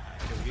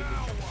 Kill you, good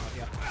shit over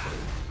here.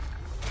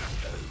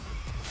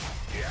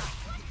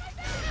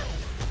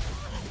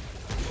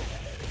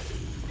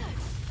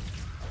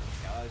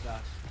 Kill his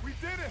ass. We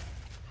did it.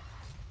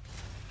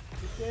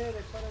 We did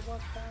it, but it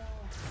was down.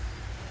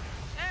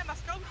 Yeah, my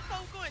skull's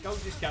still going.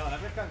 Skull's just killing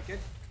every cunt, good.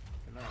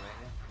 Can run away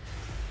here.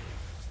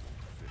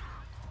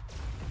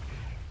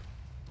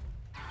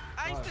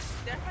 I used to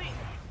they're fighting.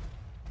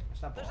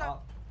 What's that There's bot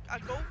up? a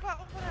gold pit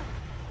over there.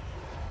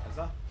 Is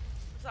that?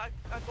 Is that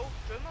a gold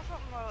room or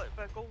something? Or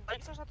like a gold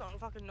lights or something? I don't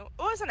fucking know.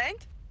 Oh, it's an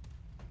end.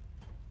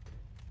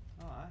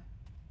 Oh, aye.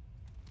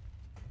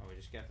 Will we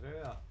just get through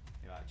or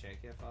you want to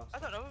check here first? I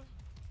don't know.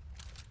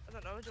 I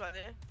don't know. Do I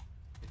do?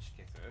 We just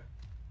get through.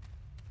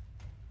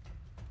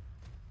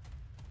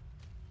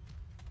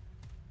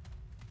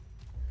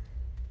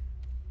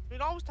 We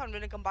can always turn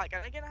around and come back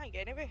in again, I think,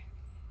 anyway.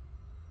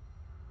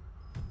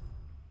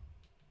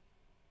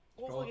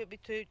 Hopefully it'll be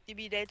two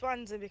red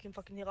ones and we can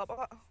fucking heal up a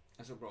bit.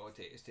 This will probably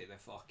take us to the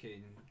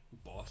fucking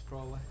boss,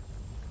 probably.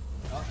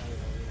 Oh, there we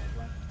go, the red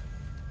one.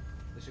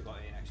 This will go to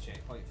the next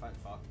checkpoint, thank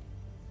fuck.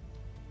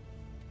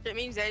 It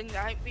means then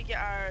I think we get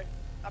our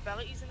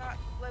abilities and that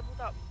leveled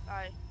up.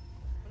 Aye.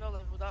 We're not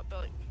leveled up,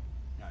 but like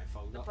No,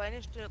 fold up.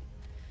 replenished.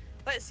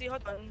 Let's see,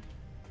 hold on.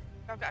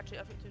 I've got a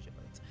trait, I've got 2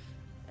 checkpoints.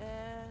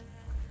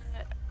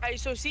 Aye,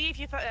 so see if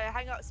you put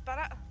hang up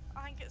spirit.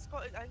 I think it's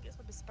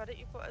maybe spirit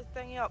you put a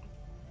thingy up.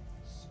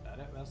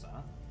 Spirit, where's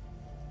that?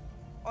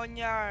 On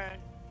your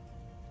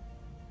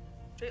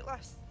trait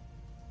list.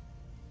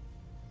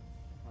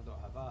 I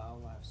don't have that, I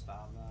only have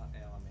stamina,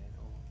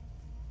 elemental.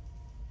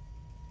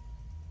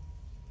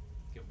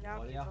 Get Yeah, I've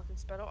warrior. got fucking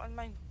spirit on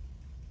mine.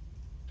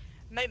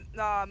 Might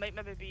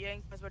maybe be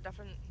in because we're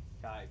different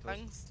Characters.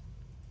 things.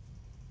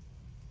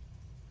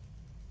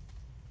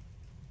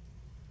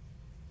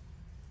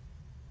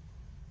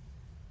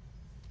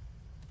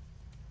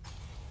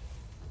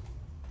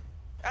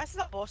 This is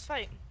a boss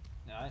fight.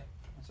 Aye,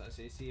 that's what I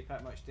say. See, you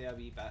pretty much do a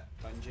wee bit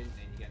dungeon,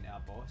 then you get into a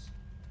boss.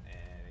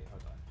 Right,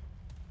 hold on.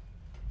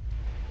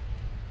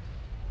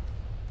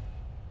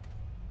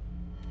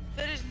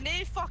 There is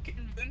no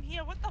fucking room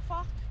here. What the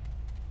fuck?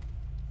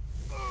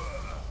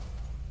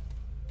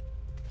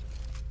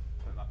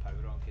 Put my power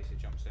on in case it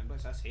jumps down. But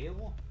it's this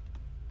Halo.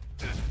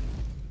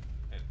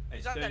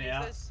 It's that down the there.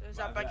 Nethers? Is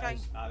that Whatever big it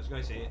is. thing? I was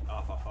going to say,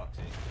 oh for fuck's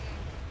sake.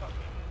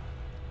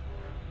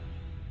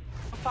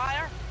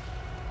 Fire.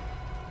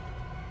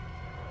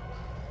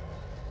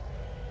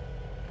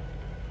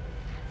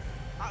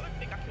 That would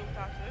make a cool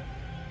tattoo.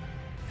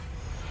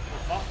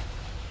 Oh fuck.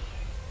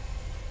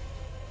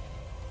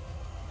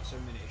 I'm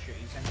assuming we need to shoot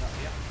these things up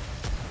here.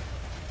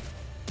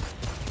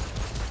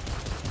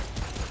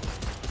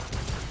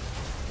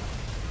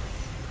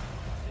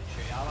 Did you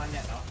shoot your one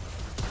yet? No.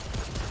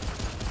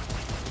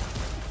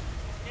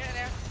 Yeah,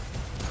 there.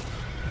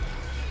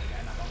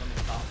 Getting above him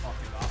and start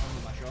fucking rattling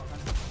with my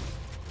shotgun.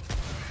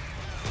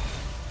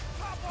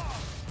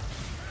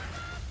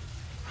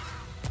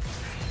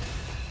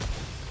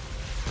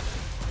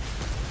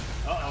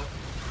 Uh-oh.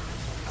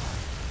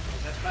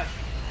 What's this fish?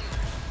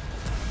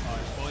 Oh,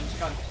 it's bones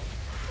cunt.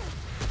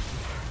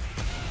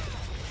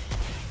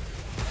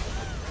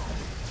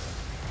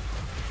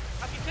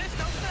 Have you pissed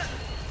out it?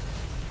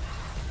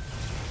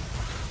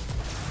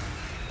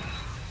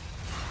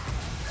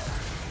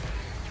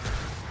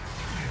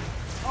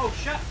 Oh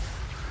shit!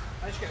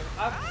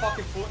 I'm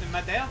fucking floating in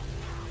mid-air.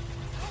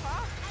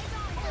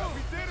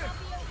 We did it!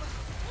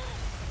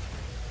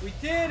 We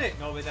did it!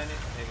 No, we didn't.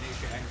 Hey, we need to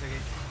shoot things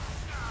again.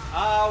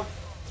 Ow!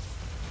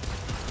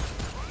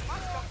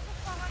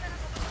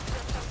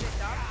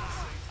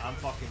 I'm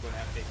fucking going to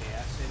have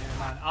PTS in here,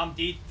 man. I'm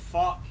dead.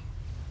 Fuck.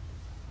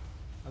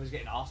 I was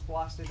getting arse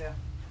blasted there.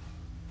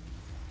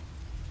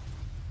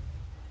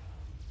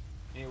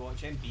 Hey,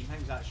 watch them beam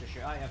things that should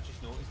shoot at you. I've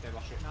just noticed they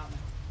were shooting at me.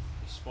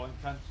 These spawn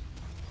cunts.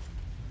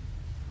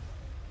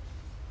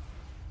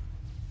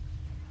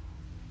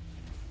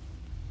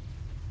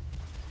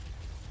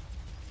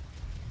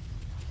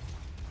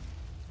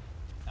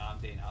 Nah, I'm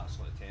doing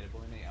absolutely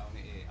terrible in it. I'll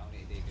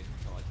need to do good.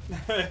 God.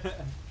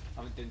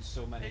 I've been doing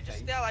so many Just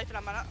times. stay alive for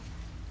a minute.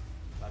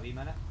 A wee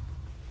minute.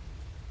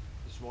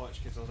 Just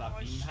watch, because there's a Oh,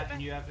 beam shit, hitting man.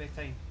 you every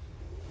time.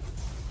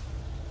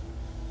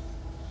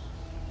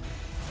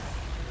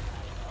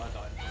 Hold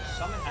on. There's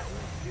something hitting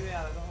you here. I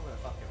don't know what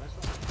the fuck it is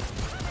though.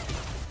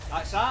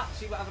 That's that.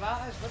 See whatever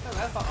that is. What the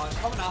hell? Oh,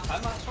 it's coming off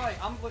him. That's why.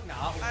 I'm looking at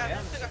that over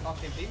there and it's a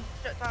fucking beam.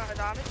 Shit ton of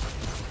damage.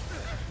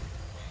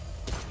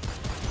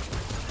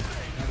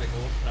 There we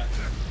go. Right.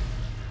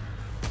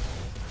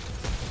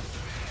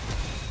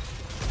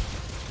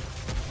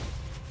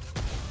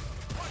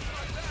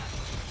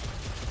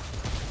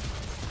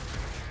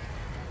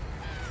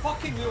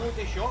 Fucking reload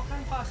the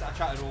shotgun fast. I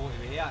tried to roll it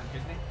away and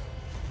couldn't.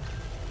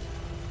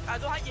 I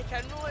don't think you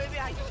can roll it away.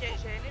 I think you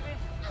catch it anyway.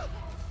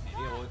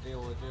 Reload.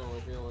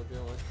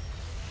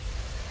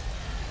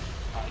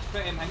 Right, let's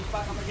put him hands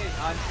back up again.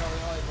 I'm sure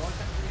he already was.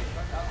 I'm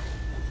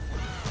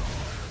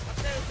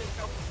still too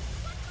cool.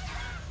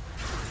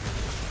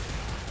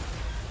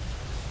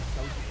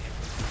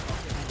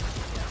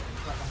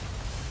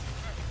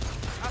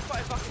 That's what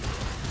I fucking do.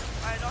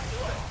 I know do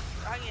it.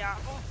 Hang your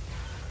apple.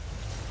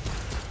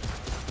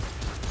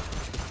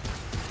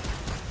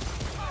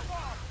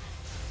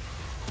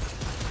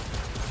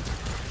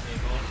 There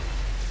you go.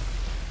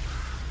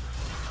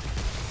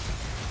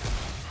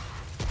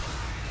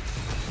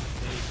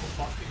 There you go.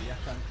 Fuck you, you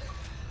cunt.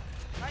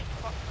 Right,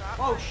 fuck that.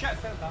 Oh shit,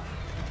 fell down.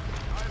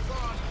 Eyes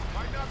on.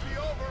 Might not be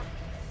over.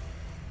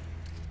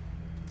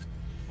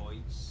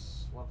 Void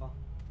sliver.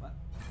 What?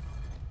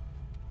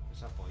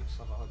 What's a void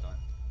sliver? Hold on.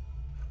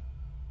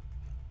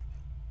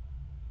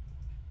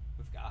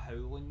 We've got a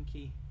howling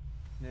key.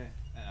 No,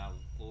 and a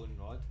glowing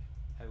rod.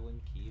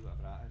 Howling key,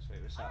 whatever that is.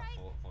 Right, what's that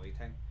void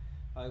thing?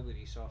 Valuable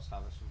resource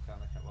harvest from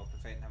Karnak while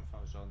preventing him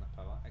from withdrawing the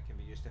power. It can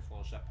be used to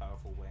forge a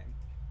powerful weapon.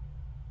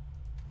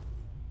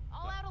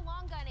 All out of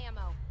long gun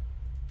ammo.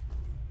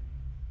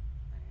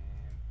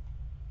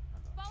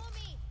 Hold on. Follow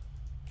me.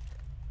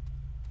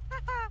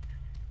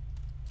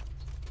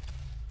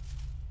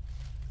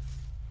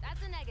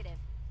 That's a negative.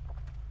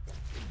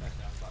 That's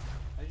what I've got.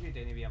 How do you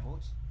do any of your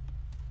emotes?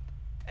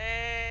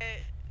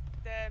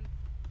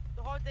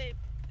 The hard day.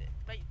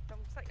 Right,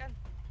 I'm sticking.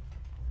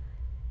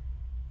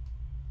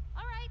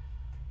 All right.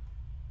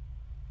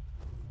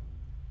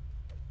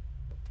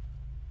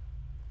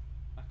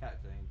 I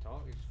can't do any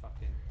talk, it's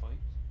fucking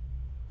points.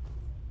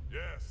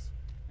 Yes.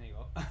 There you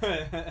go.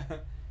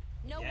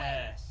 No way.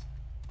 Yes.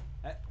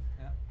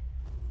 Yeah.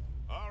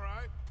 All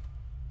right.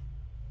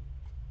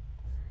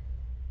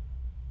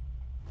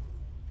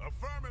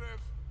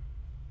 Affirmative.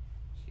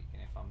 She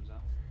kind of thumbs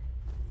up.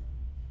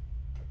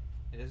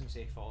 It doesn't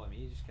say follow me,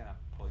 he just kind of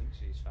points,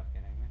 so he's fucking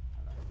angry.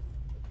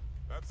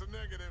 That's a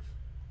negative.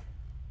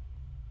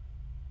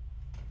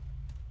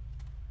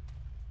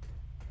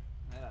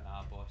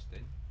 that boss down.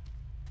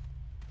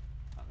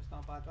 That was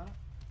not a bad one.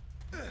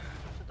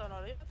 I've done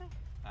alright, I think.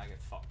 I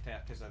get fucked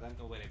there because I didn't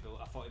know where he built.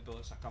 I thought he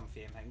bullets are come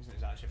from him things and it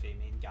was actually from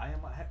the main guy.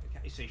 I'm like,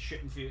 so he's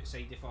shooting through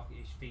outside the fucking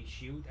his face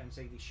shield,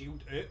 inside the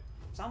shield out.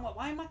 So I'm like,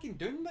 why am I getting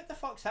down? What the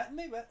fuck's hitting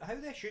me? How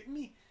are they shooting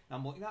me? And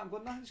I'm looking at it, I'm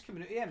going, nothing's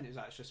coming out of him, and it was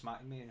actually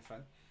smacking me in the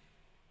front.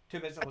 Too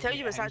busy I tell looking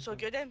you at it's him actually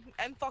going, good,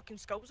 them fucking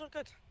skulls are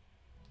good.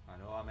 I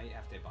know, I might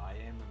have to buy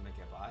him when we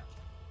get back.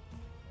 And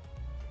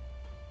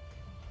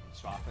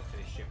swap it for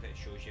the ship, it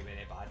shows you where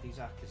the baddies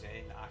are, because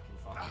then I can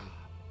fucking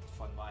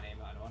fund one aim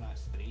at one,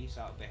 that's 3,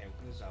 so that'll be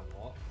helping us a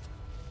lot.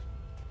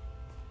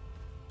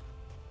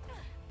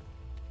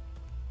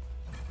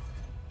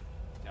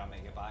 Yeah, I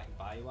might get back and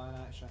buy one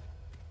actually.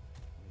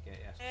 Let me get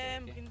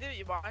this We can do what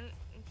you want.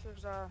 If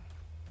there's a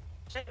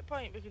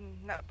checkpoint, we can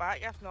nip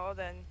back. If not,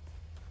 then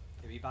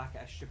Are we back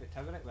at a stupid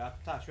tower? We're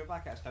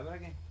back at a tower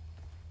again.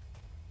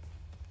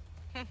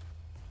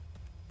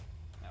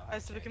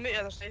 so we can meet the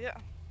other side. Yeah.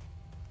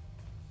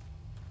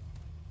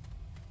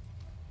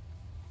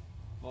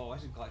 Well, I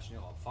wasn't glitching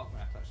out. Oh, fuck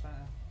when I touched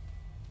that.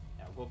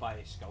 Yeah, I'll go buy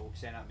his skull,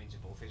 because then that means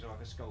that both of us will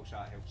have a skull, so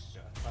that helps us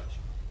out a touch.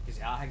 Because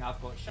the other thing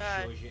I've got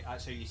shows you,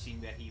 that's how you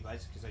seen where he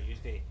was, because I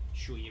used to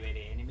show you where the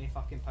enemy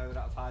fucking power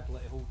that I've had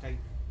like, the whole time.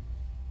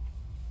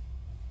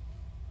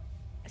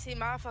 See,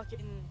 my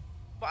fucking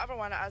whatever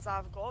one it is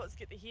I've got, it's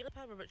got the healer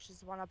power, which is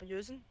the one I've been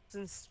using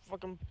since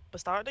fucking we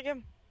started the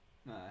game.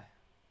 Aye.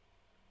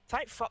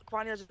 Thank fuck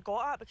one years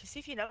got it, because see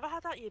if you never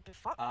had that, you'd be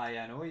fucked. Aye,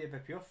 I know, you'd be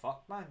pure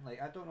fuck, man. Like,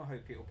 I don't know how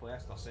people play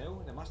this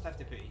themselves. They must have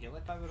to put a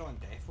healer power on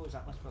defos,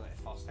 that must be like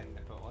the first thing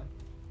they put on.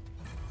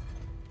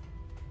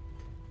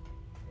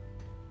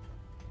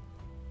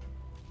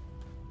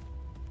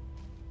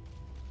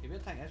 The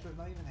weird thing is, we've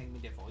not even had me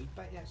the void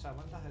bit yet, so I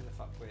wonder how the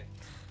fuck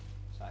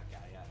it's that guy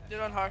at.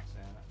 You're on her.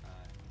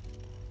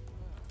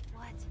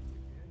 What?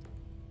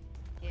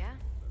 Yeah?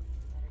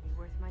 Better be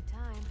worth my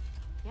time.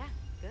 Yeah,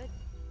 good.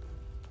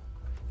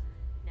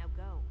 Now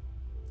go.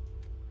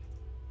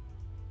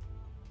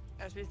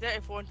 It's been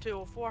 34 and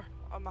 204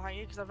 on my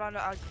hangy because I've run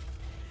out of.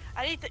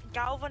 I need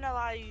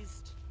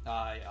galvanized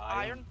Aye,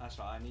 iron. That's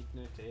what I need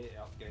now to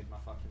upgrade my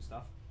fucking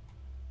stuff.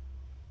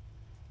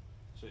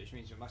 So which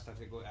means we must have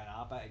to go to an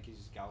abbot because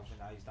it's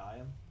galvanised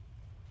iron.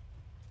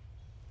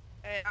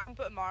 I can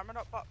put my armour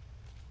up, but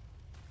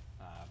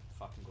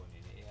Fucking going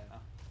in it, ain't I?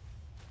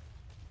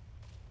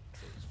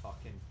 It's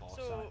fucking boss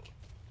so sack.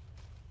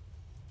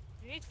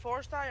 you need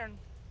forced iron.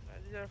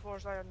 There's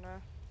forced iron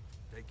now.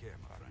 Take care,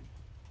 my friend.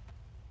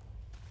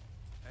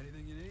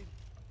 Anything you need?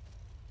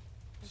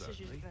 This is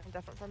usually Certainly. anything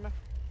different from me.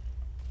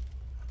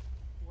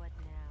 What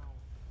now?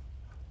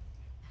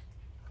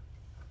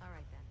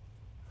 Alright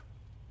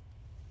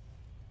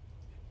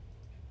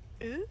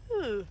then.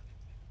 Ooh.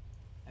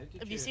 How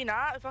did Have you seen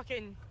that?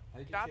 Fucking how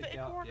did gravity you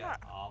get core your that?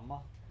 armour?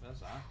 Where's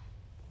that?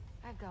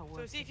 I've got work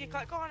So see to if you do.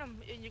 click on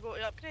them and you go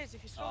to upgrades,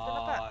 if you scroll down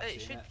Oh, a I've bit, it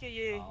seen should it. give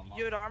you Armour.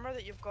 your armour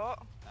that you've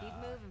got. Keep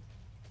moving.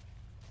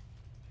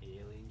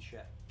 Alien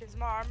shit. Because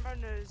my armour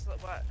now is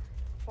like what?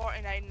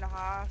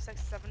 49.5,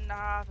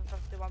 67.5 and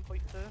 51.2. Yeah?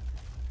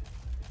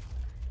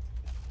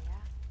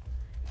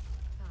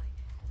 Fine.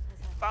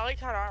 Let's have But I like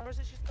her armours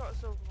that she's got,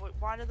 so like,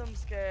 one of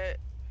them's got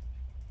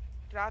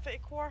gravity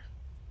core.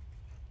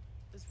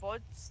 There's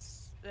void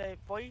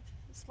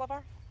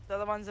sliver. The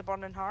other one's a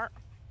burning heart.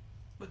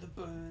 With the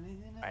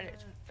burning in And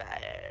it's it.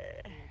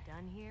 fire. We're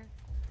done here?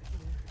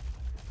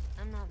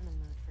 I'm not in the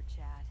mood for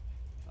chat.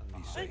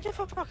 Be safe. Thank you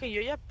for fucking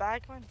you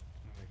bag man. There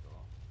we go.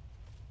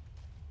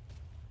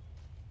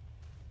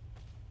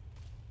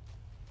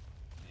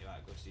 You want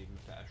to go see if we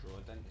put this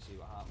road in to see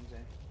what happens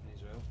then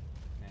as well.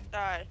 And then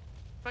Aye.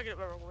 Figure out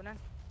where we're going in.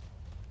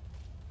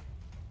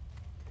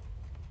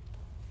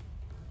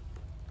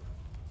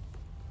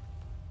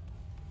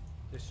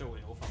 just so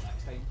we know for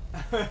next time.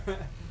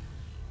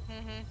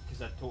 Mhm.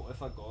 Because I totally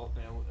forgot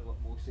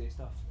most of the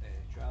stuff.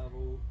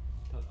 Travel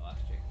to the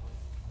last checkpoint.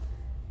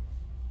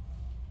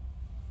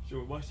 So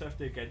we must have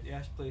to get into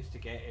this place to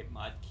get a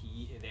mad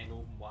key and then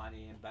open 1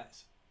 AM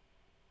bits.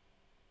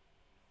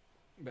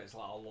 But it's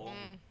like a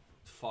long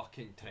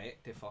fucking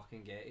trek to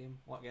fucking get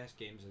him. Like this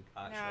game's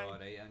actually Yeah.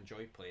 alright. I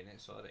enjoy playing it,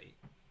 it's alright.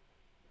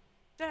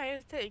 Yeah,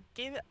 the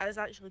game is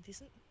actually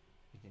decent.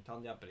 You can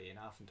turn your brain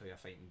off until you're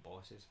fighting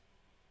bosses.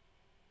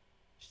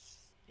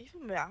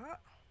 Even with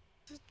that,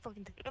 just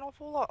fucking take an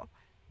awful lot.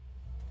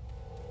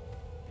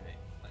 Right,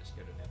 let's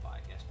get in there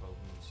back this building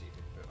and see if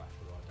we can put back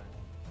the rod in.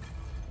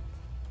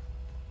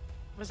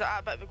 Was it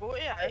that bit we go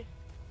to? Aye.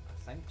 I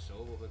think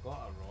so, but we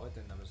got a rod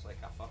and there was like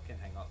a fucking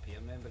hang up here,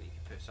 remember you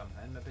could put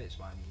something in, maybe it's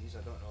one of these,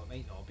 I don't know, it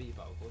might not be,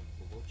 but we'll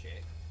go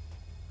check.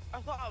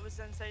 I thought I was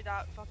inside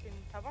that fucking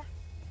tower.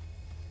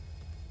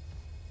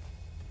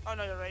 Oh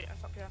no, you're right,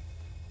 it's up here.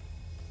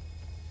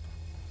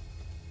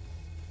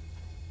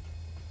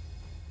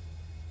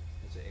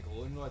 Is it a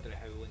glowing rod or a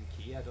howling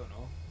key? I don't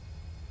know.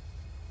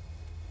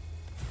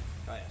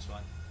 Try this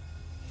one.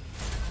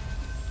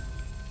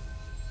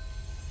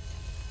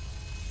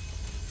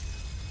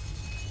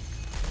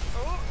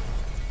 Oh!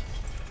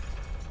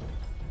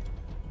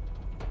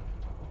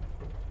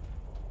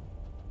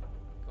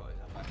 Got his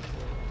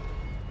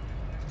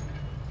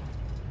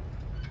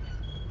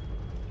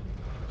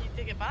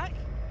back?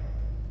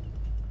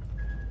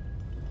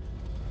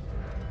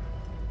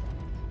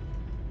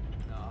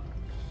 No.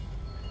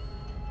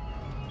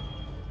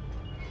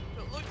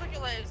 It looks like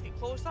it let us get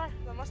closer.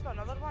 There must be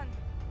another one.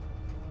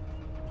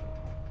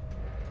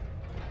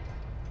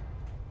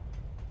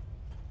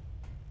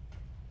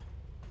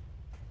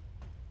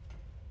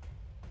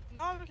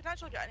 No, we can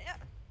actually get in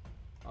it.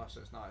 Oh,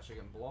 so it's not actually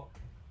getting blocked?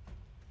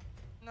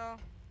 No.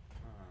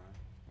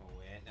 Well,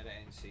 we enter it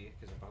and see,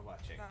 because I've got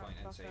a checkpoint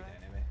fuck inside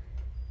it. anyway.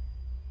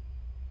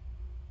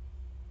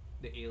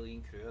 The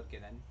alien crew are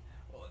getting in.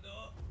 Oh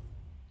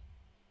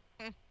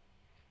no!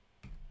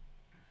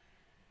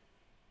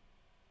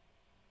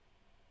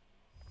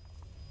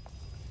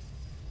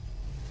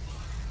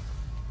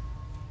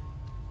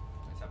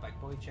 It's a big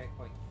boy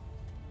checkpoint.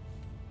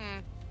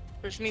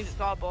 Which means it's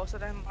not a boss or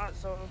anything like that,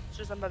 so it's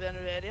just maybe a new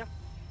area.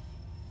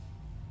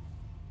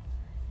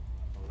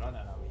 We'll run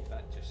in a wee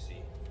bit, just see,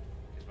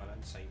 because we're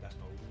inside this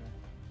building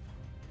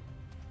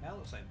now. That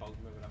looks like the building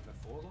we were in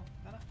before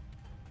though, doesn't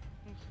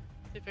it?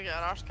 See if we get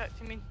our arse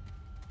kicked, you mean?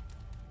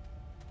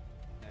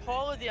 Now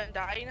Hall we- of the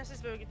Undying, this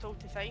is where we get told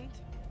to find.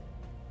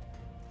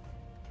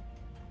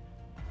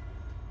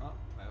 Oh,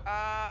 well,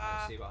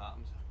 let's see what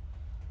happens.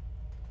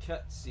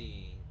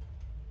 Cutscene.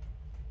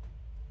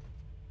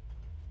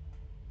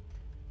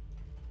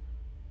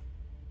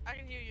 I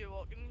can hear you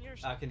walking in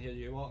yours. I can hear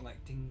you walking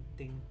like ding,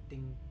 ding,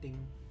 ding, ding.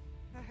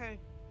 We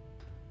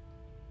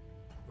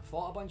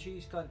fought a bunch of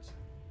these cunts.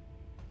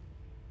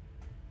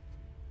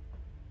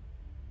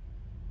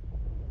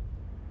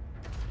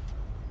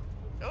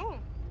 Oh.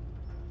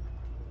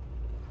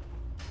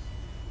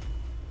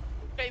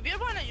 Right, we're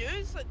one of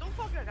yous. Like, don't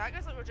fucking attack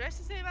us like we're dressed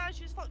the same as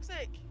you, fuck's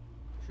sake.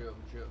 Shoot him,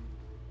 shoot him.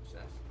 What's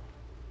this?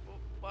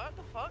 What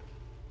the fuck?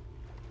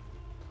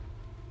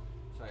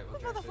 Sorry, we'll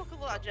What dress motherfucker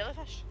look like a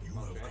jellyfish? You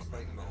Not have dressed come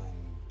like a that.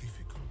 long,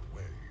 difficult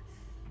way,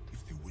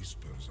 if the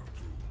whispers are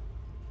true.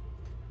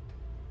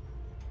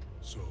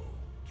 So,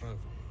 traveler,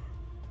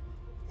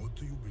 what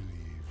do you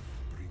believe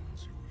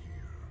brings you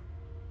here?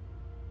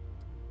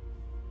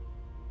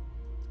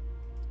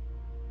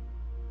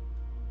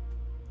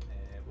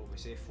 Will we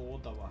say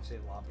Ford or will I say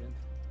Labyrinth?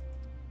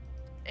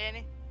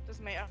 Any.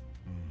 Doesn't matter.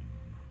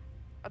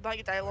 I'd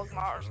like dialogue I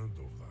matters. have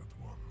heard of that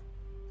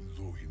one,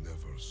 though he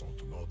never sought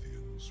an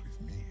audience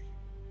with me.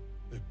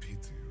 A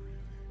pity,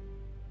 really.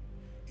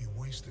 He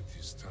wasted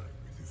his time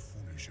with the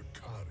foolish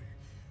Akari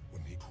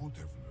when he could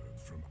have learned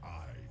from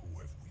I who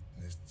have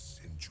witnessed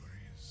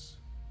centuries.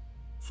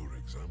 For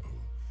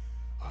example,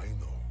 I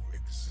know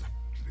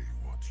exactly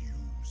what you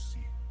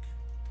seek.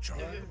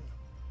 Child,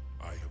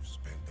 I have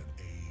spent an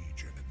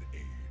age and an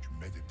age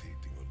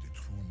meditating on the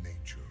true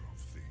nature of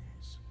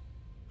things.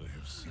 I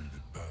have seen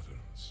the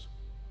patterns,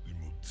 the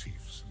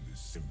motifs in the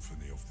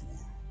symphony of the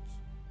world.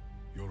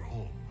 Your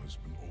home has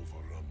been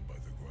overrun by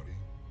the Gwari.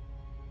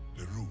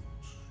 The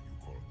Root, you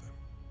call them.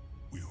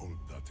 We hold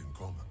that in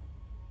common.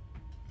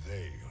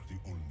 They are the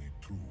only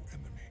true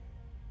enemy.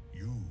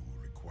 You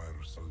require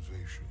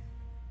salvation,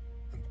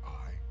 and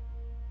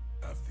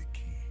I have the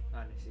key.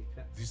 Any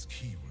secret? This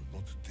key will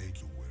not take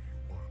you where you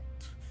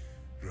want,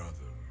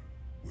 rather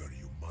where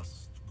you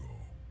must go.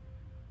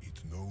 It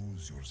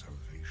knows your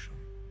salvation,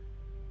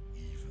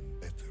 even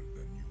better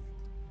than you.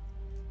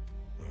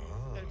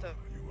 Ah, How's that?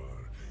 you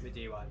are The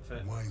D1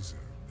 foot. wiser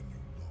than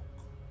you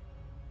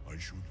look. I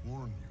should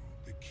warn you,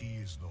 the key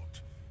is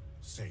not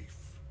safe.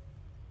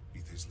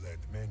 It has led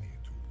many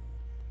to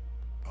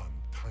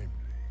untimely.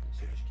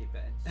 So just keep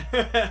it in.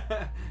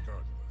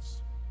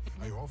 Regardless,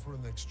 I offer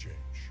an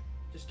exchange.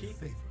 Just A keep it.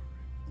 favor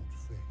in good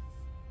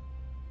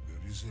faith.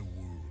 There is a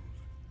world,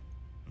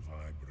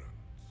 vibrant,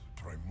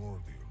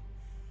 primordial,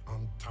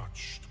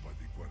 untouched by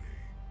the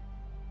Gwari,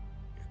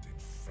 yet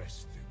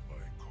infested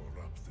by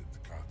corrupted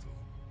cattle.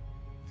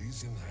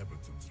 These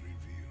inhabitants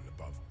revere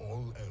above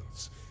all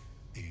else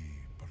a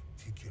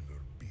particular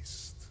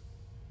beast.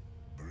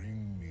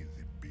 Bring me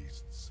the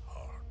beast's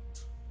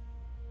heart.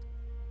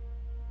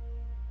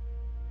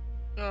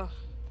 Ugh.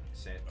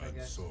 Set, I And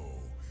guess. so,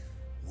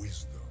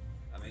 wisdom.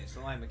 I mean, it's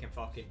not like we can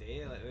fucking do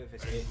it. Like, if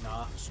it's 8,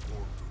 nah. This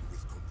order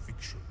with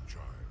conviction,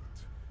 child.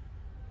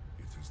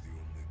 It is the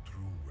only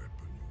true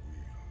weapon you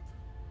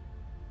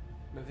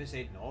wield. But if it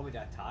said no, would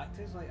it attacked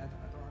us? Like, I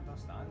don't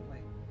understand.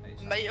 Like,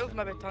 it's Might have something-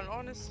 maybe turned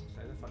on us.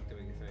 So how the fuck do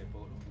we get through the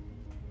portal?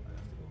 I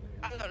have to go over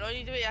I here. don't know,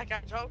 you do it, I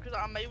can't drop because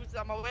I'm miles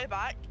on my way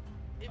back.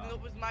 Even though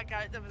it was my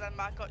character was in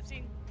my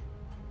cutscene.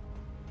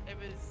 It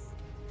was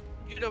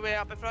you the way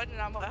up in front and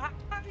I'm like,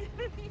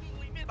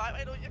 leave me back,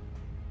 why don't you?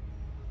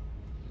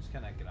 It's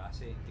kind of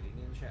grassy and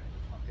greeny and shit.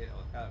 I'll get a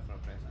look at it for a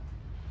present.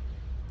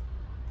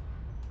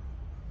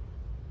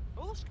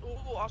 Oh,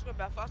 I was going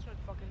to be fast with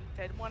fucking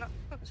terrible on it.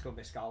 It's gonna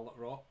be Scarlet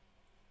Rot.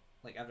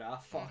 Like every other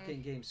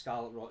fucking game,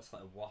 Scarlet Rot's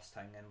like the worst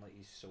thing in like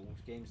these Souls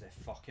games. They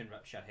fucking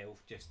rips your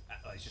health just.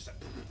 It's just like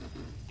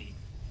deep.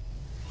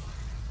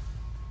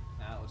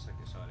 Nah, it looks like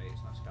it's alright.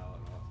 It's not Scarlet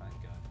Rot,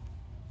 thank God.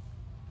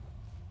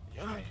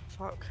 Oh, Right.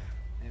 fuck.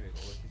 There we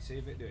go. We can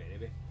save it. Do it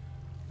anyway.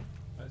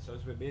 That's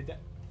us. We made it.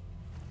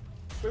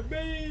 We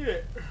made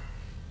it.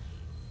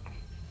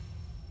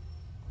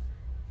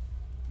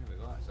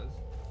 this is.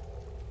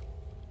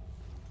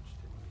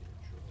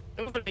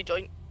 It was gonna be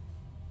joint.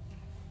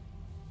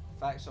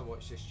 Thanks for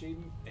watching the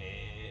stream,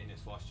 and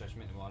it's Lost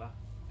Judgment tomorrow.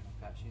 And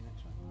I'll catch you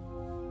next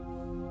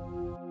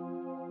one.